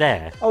right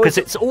there? Because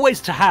it's always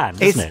to hand,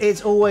 isn't it?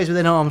 It's always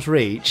within arm's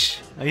reach.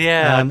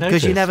 Yeah,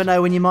 because you never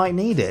know when you might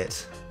need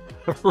it.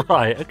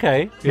 Right,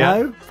 okay. Yeah,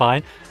 no?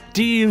 Fine.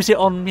 Do you use it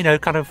on,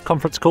 kind of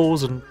conference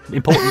calls and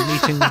important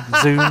meeting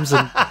Zooms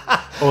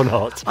or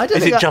not?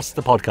 Is it just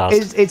the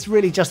podcast? It's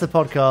really just the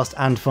podcast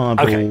and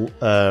Fireball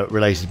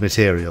related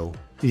material.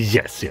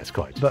 Yes,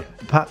 quite. But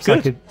perhaps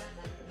I could...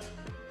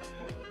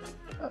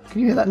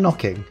 Can you hear that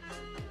knocking?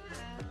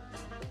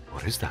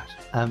 What is that?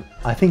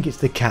 I think it's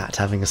the cat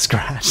having a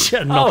scratch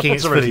and knocking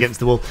its foot against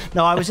the wall.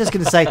 No, I was just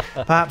going to say,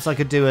 perhaps I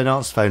could do an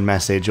answer phone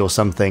message or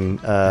something.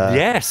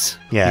 Yes,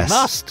 you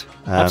must.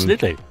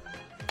 Absolutely.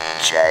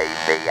 Gerry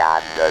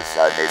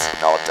Anderson is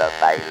not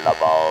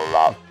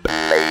available.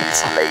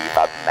 Please leave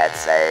a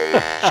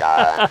message.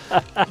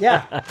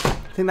 Yeah,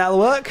 think that'll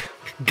work?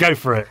 Go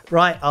for it.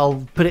 Right,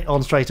 I'll put it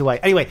on straight away.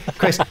 Anyway,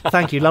 Chris,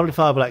 thank you. Lovely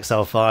Fireball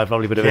XL5.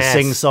 Lovely bit of a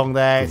sing-song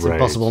there. It's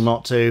impossible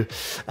not to.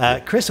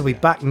 Chris will be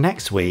back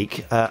next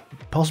week,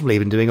 possibly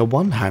even doing a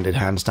one-handed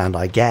handstand,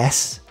 I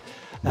guess.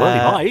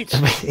 Well, he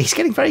might. He's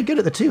getting very good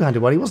at the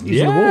two-handed one. He wasn't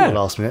using the wall at the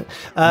last minute.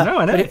 No,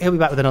 I know. But he'll be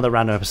back with another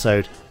random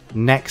episode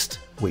next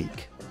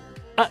week.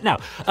 Now,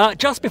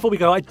 just before we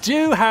go, I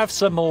do have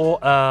some more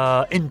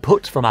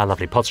input from our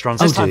lovely Podsterons,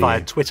 this time via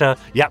Twitter,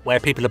 where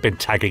people have been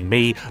tagging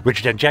me,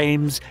 Richard and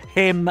James,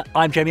 him,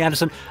 I'm Jamie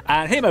Anderson,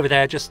 and him over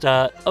there just,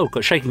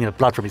 got shaking the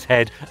blood from his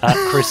head,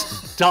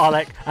 Chris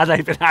Dalek, and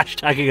they've been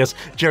hashtagging us,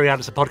 Gerry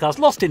Anderson Podcast,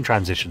 Lost in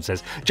Transition,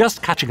 says,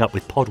 just catching up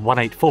with Pod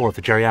 184 of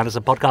the Gerry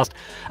Anderson Podcast,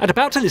 and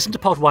about to listen to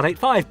Pod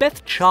 185.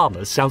 Beth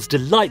Chalmers sounds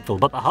delightful,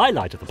 but the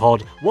highlight of the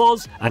pod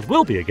was, and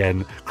will be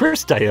again,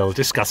 Chris Dale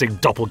discussing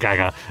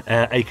Doppelganger,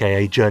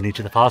 a.k.a. Journey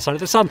to the Far Side of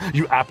the Sun.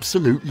 You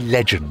absolute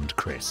legend,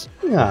 Chris.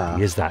 Yeah.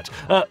 He is that.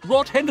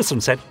 Rod Henderson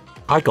said,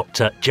 I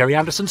got Gerry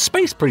Anderson's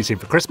Space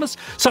Precinct for Christmas.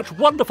 Such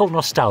wonderful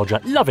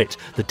nostalgia. Love it.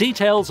 The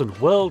details and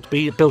world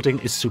building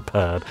is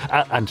superb.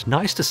 And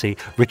nice to see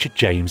Richard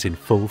James in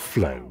full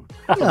flow.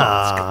 That's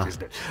good,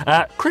 isn't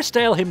it? Chris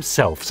Dale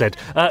himself said,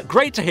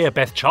 great to hear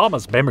Beth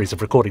Chalmers' memories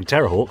of recording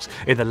Terrorhawks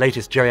in the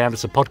latest Gerry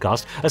Anderson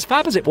podcast. As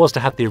fab as it was to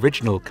have the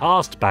original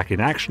cast back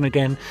in action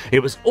again,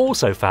 it was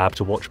also fab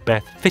to watch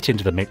Beth fit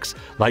into the mix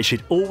like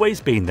she'd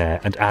always been there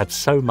and add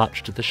so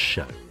much to the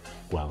show.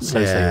 Well,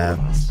 so say all of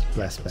us.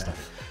 Bless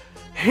Beth.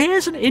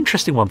 Here's an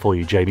interesting one for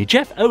you, Jamie.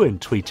 Jeff Owen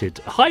tweeted,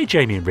 hi,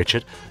 Jamie and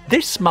Richard.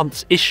 This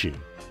month's issue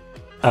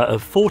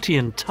of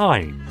 40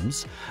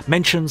 Times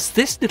mentions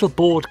this little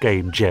board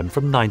game gem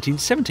from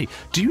 1970.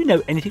 Do you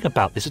know anything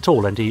about this at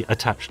all? And he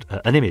attached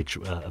an image,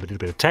 a little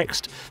bit of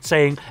text,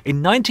 saying,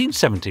 in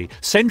 1970,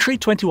 Century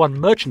 21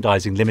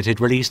 Merchandising Limited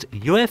released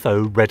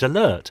UFO Red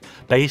Alert,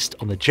 based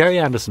on the Gerry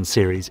Anderson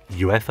series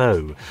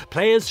UFO.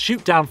 Players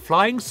shoot down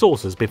flying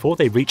saucers before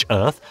they reach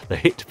Earth. The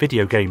hit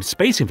video game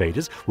Space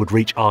Invaders would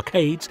reach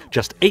arcades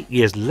just 8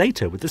 years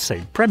later with the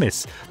same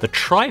premise. The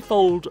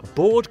trifold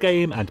board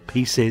game and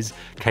pieces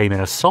came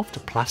in a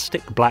soft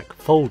plastic black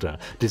folder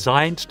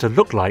designed to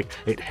look like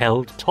it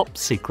held top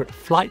secret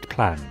flight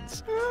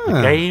plans.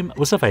 The game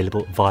was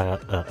available via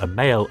a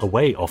mail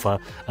away offer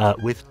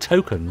with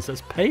tokens as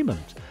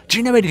payment. Do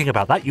you know anything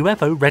about that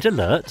UFO Red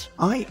Alert?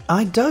 I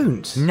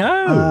don't.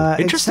 No.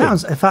 Interesting.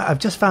 In fact, I've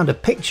just found a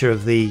picture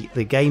of the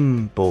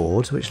game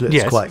board, which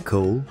looks quite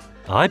cool.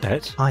 I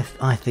bet. I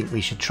think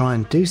we should try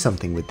and do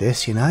something with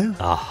this, you know?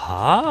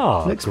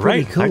 Aha. Looks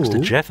great. Pretty cool. Thanks to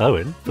Jeff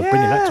Owen for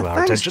bringing that to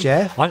our attention.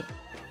 Jeff.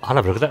 I'll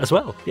have a look at that as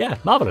well. Yeah,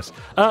 marvellous.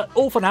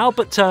 All for now,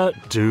 but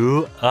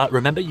do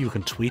remember you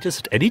can tweet us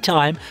at any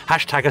time.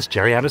 Hashtag us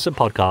Gerry Anderson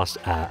Podcast,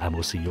 and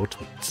we'll see your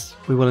tweets.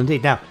 We will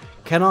indeed. Now,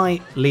 can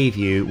I leave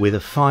you with a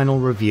final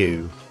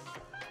review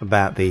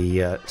about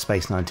the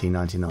Space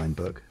 1999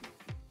 book?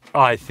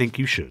 I think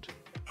you should.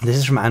 This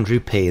is from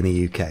Andrew P. in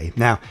the UK.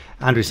 Now,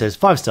 Andrew says,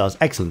 5 stars,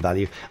 excellent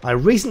value. I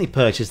recently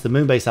purchased the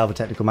Moonbase Alpha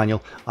Technical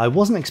Manual. I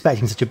wasn't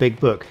expecting such a big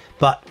book,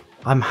 but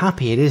I'm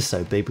happy it is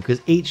so big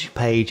because each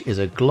page is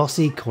a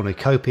glossy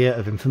cornucopia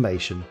of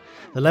information.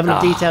 The level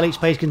of detail each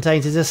page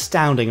contains is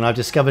astounding, and I've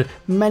discovered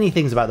many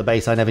things about the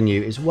base I never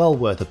knew. It's well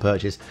worth a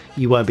purchase.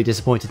 You won't be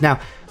disappointed. Now,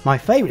 my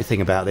favourite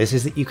thing about this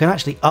is that you can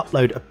actually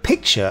upload a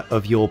picture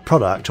of your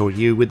product, or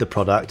you with the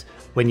product,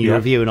 when you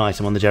review an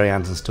item on the Gerry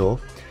Anderson store.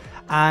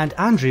 And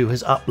Andrew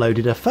has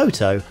uploaded a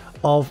photo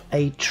of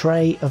a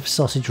tray of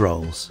sausage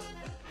rolls.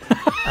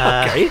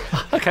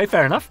 Okay,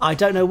 fair enough. I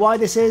don't know why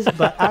this is,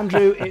 but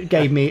Andrew, it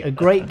gave me a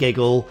great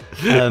giggle.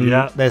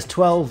 There's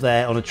 12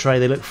 there on a tray.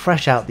 They look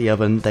fresh out the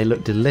oven. They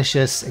look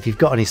delicious. If you've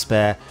got any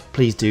spare,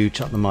 please do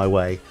chuck them my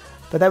way.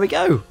 But there we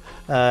go.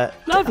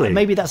 Lovely.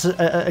 Maybe that's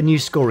a new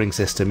scoring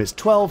system. It's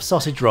 12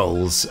 sausage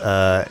rolls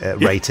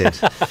rated.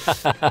 So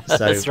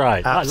that's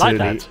right. I like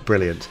that.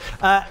 Brilliant.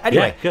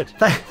 Anyway, good.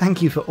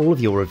 Thank you for all of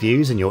your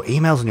reviews and your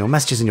emails and your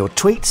messages and your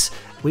tweets.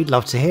 We'd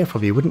love to hear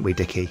from you, wouldn't we,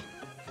 Dickie?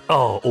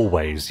 Oh,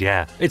 always,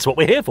 yeah. It's what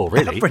we're here for,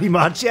 really. Pretty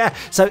much, yeah.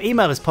 So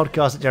email us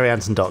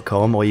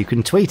podcast@gerryanderson.com, or you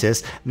can tweet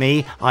us.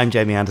 Me, I'm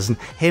Jamie Anderson.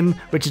 Him,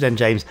 Richard N.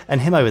 James,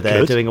 and him over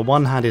there doing a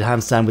one-handed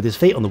handstand with his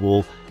feet on the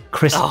wall,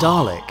 Chris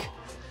Dalek.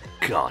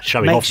 God,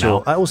 showing off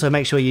now. Also,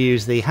 make sure you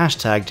use the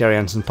hashtag Gerry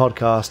Anderson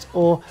Podcast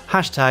or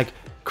hashtag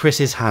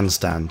Chris's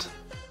Handstand.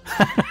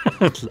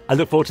 I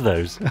look forward to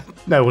those.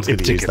 No one's going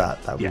to use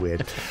that. That would be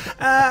weird.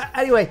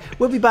 Anyway,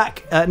 we'll be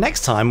back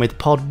next time with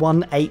Pod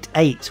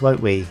 188, won't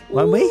we?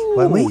 Won't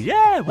we?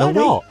 Yeah, why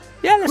not?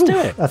 Yeah, let's do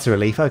it. That's a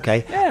relief.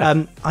 Okay.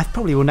 Yeah. I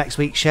probably will next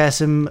week share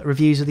some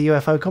reviews of the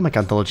UFO comic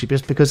anthology,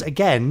 just because,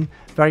 again,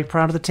 very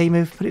proud of the team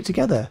who've put it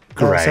together.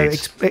 Great.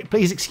 So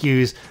please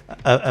excuse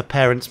a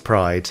parent's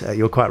pride.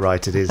 You're quite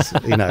right. It is,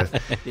 you know.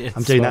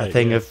 I'm doing that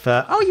thing of,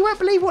 you won't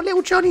believe what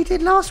little Johnny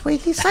did last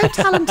week. He's so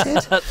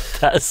talented.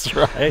 That's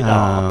right.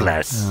 Oh,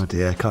 bless. Oh,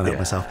 dear. Can't help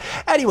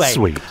myself. Anyway.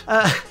 Sweet.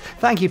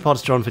 Thank you,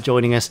 Podsteron, for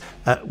joining us.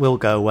 We'll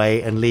go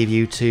away and leave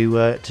you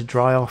to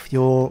dry off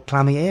your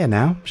clammy ear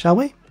now, shall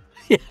we?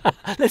 Yeah,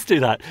 let's do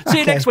that.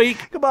 See you next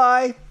week.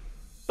 Goodbye.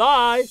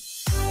 Bye.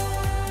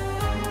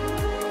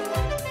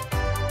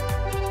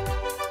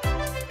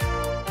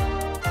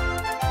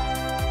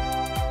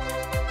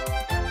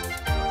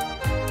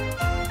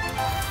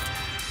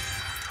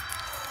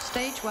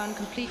 Stage 1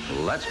 complete.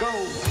 Let's go.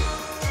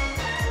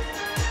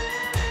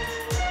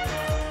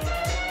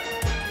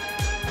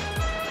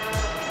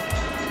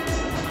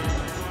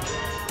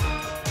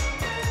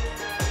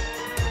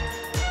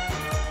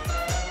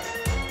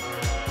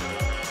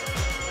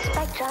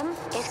 Spectrum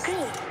is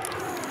green.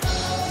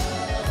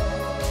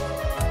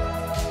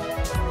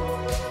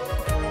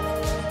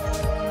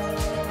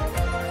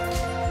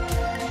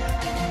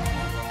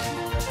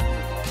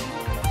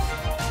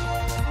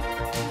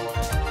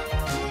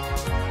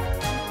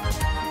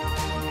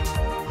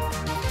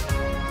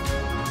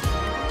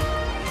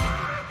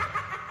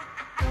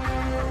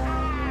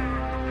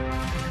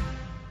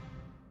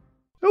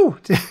 Oh,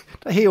 did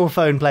I hear your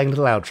phone playing a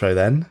little outro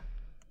then?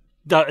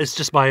 No, it's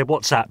just my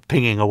WhatsApp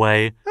pinging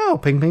away. Oh,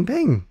 ping, ping,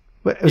 ping.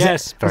 Very was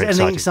it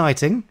anything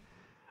exciting?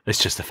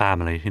 It's just the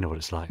family. You know what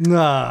it's like.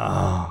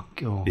 Oh,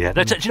 God. Yeah.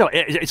 Do you know,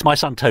 it's my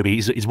son Toby.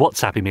 He's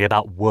WhatsApping me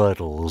about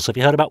Wordles. Have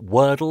you heard about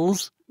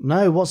Wordles?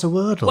 No, what's a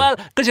Wordle? Well,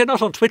 because you're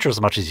not on Twitter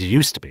as much as you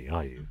used to be,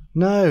 are you?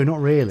 No, not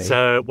really.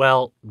 So,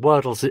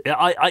 Wordles,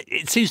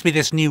 it seems to be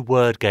this new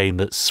word game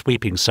that's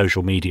sweeping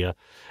social media.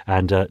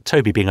 And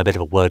Toby, being a bit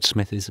of a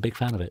wordsmith, is a big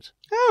fan of it.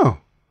 Oh.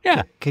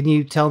 Yeah. Can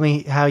you tell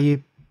me how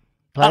you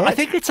play it? I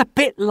think it's a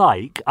bit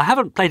like, I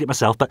haven't played it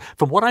myself, but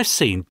from what I've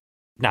seen.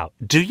 Now,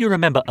 do you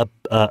remember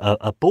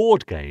a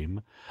board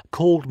game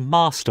called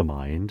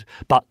Mastermind,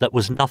 but that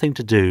was nothing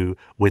to do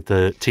with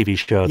the TV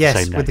show of the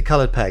same name? Yes, with the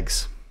coloured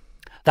pegs.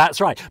 That's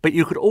right. But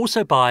you could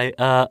also buy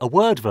a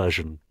Word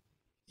version.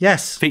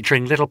 Yes.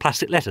 Featuring little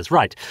plastic letters.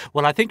 Right.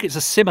 Well, I think it's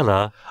a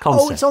similar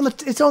concept. Oh,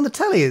 it's on the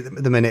telly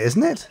at the minute,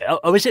 isn't it?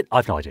 Oh, is it?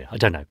 I've no idea. I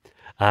don't know.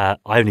 I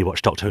only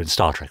watch Doctor Who and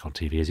Star Trek on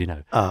TV, as you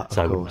know. Of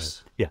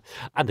course. Yeah,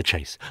 and The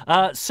Chase.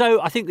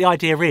 So I think the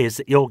idea is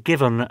that you're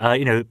given,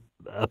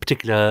 a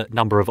particular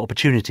number of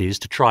opportunities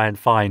to try and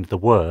find the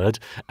word,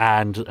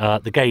 and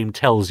the game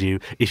tells you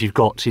if you've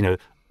got,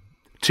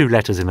 2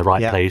 letters in the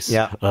right place,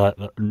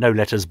 no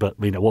letters, but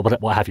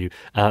what have you.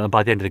 And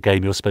by the end of the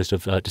game, you're supposed to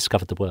have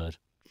discovered the word.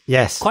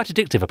 Yes. Quite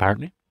addictive,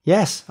 apparently.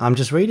 Yes, I'm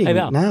just reading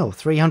it now.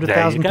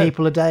 300,000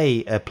 people a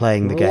day are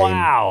playing the game.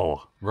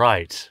 Wow.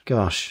 Right.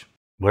 Gosh.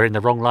 We're in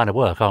the wrong line of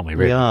work, aren't we,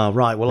 really? We are,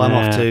 right. Well, I'm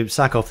off to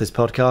sack off this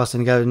podcast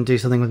and go and do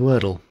something with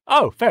Wordle.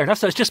 Oh, fair enough.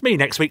 So it's just me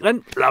next week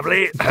then.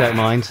 Lovely. If you don't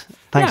mind.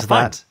 Thanks for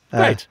that.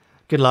 Great.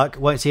 Good luck.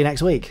 Won't see you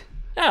next week.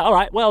 Yeah, all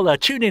right. Well,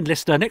 tune in,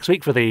 listener, next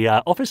week for the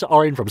Officer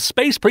Orin from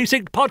Space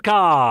Precinct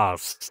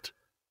podcast.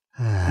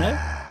 No?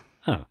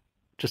 Oh,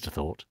 just a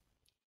thought.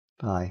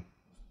 Bye.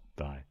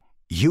 Bye.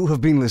 You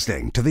have been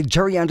listening to the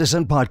Gerry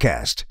Anderson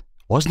Podcast.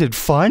 Wasn't it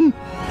fun?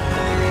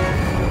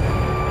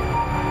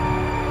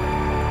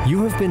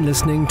 You have been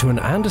listening to an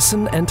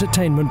Anderson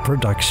Entertainment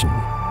production.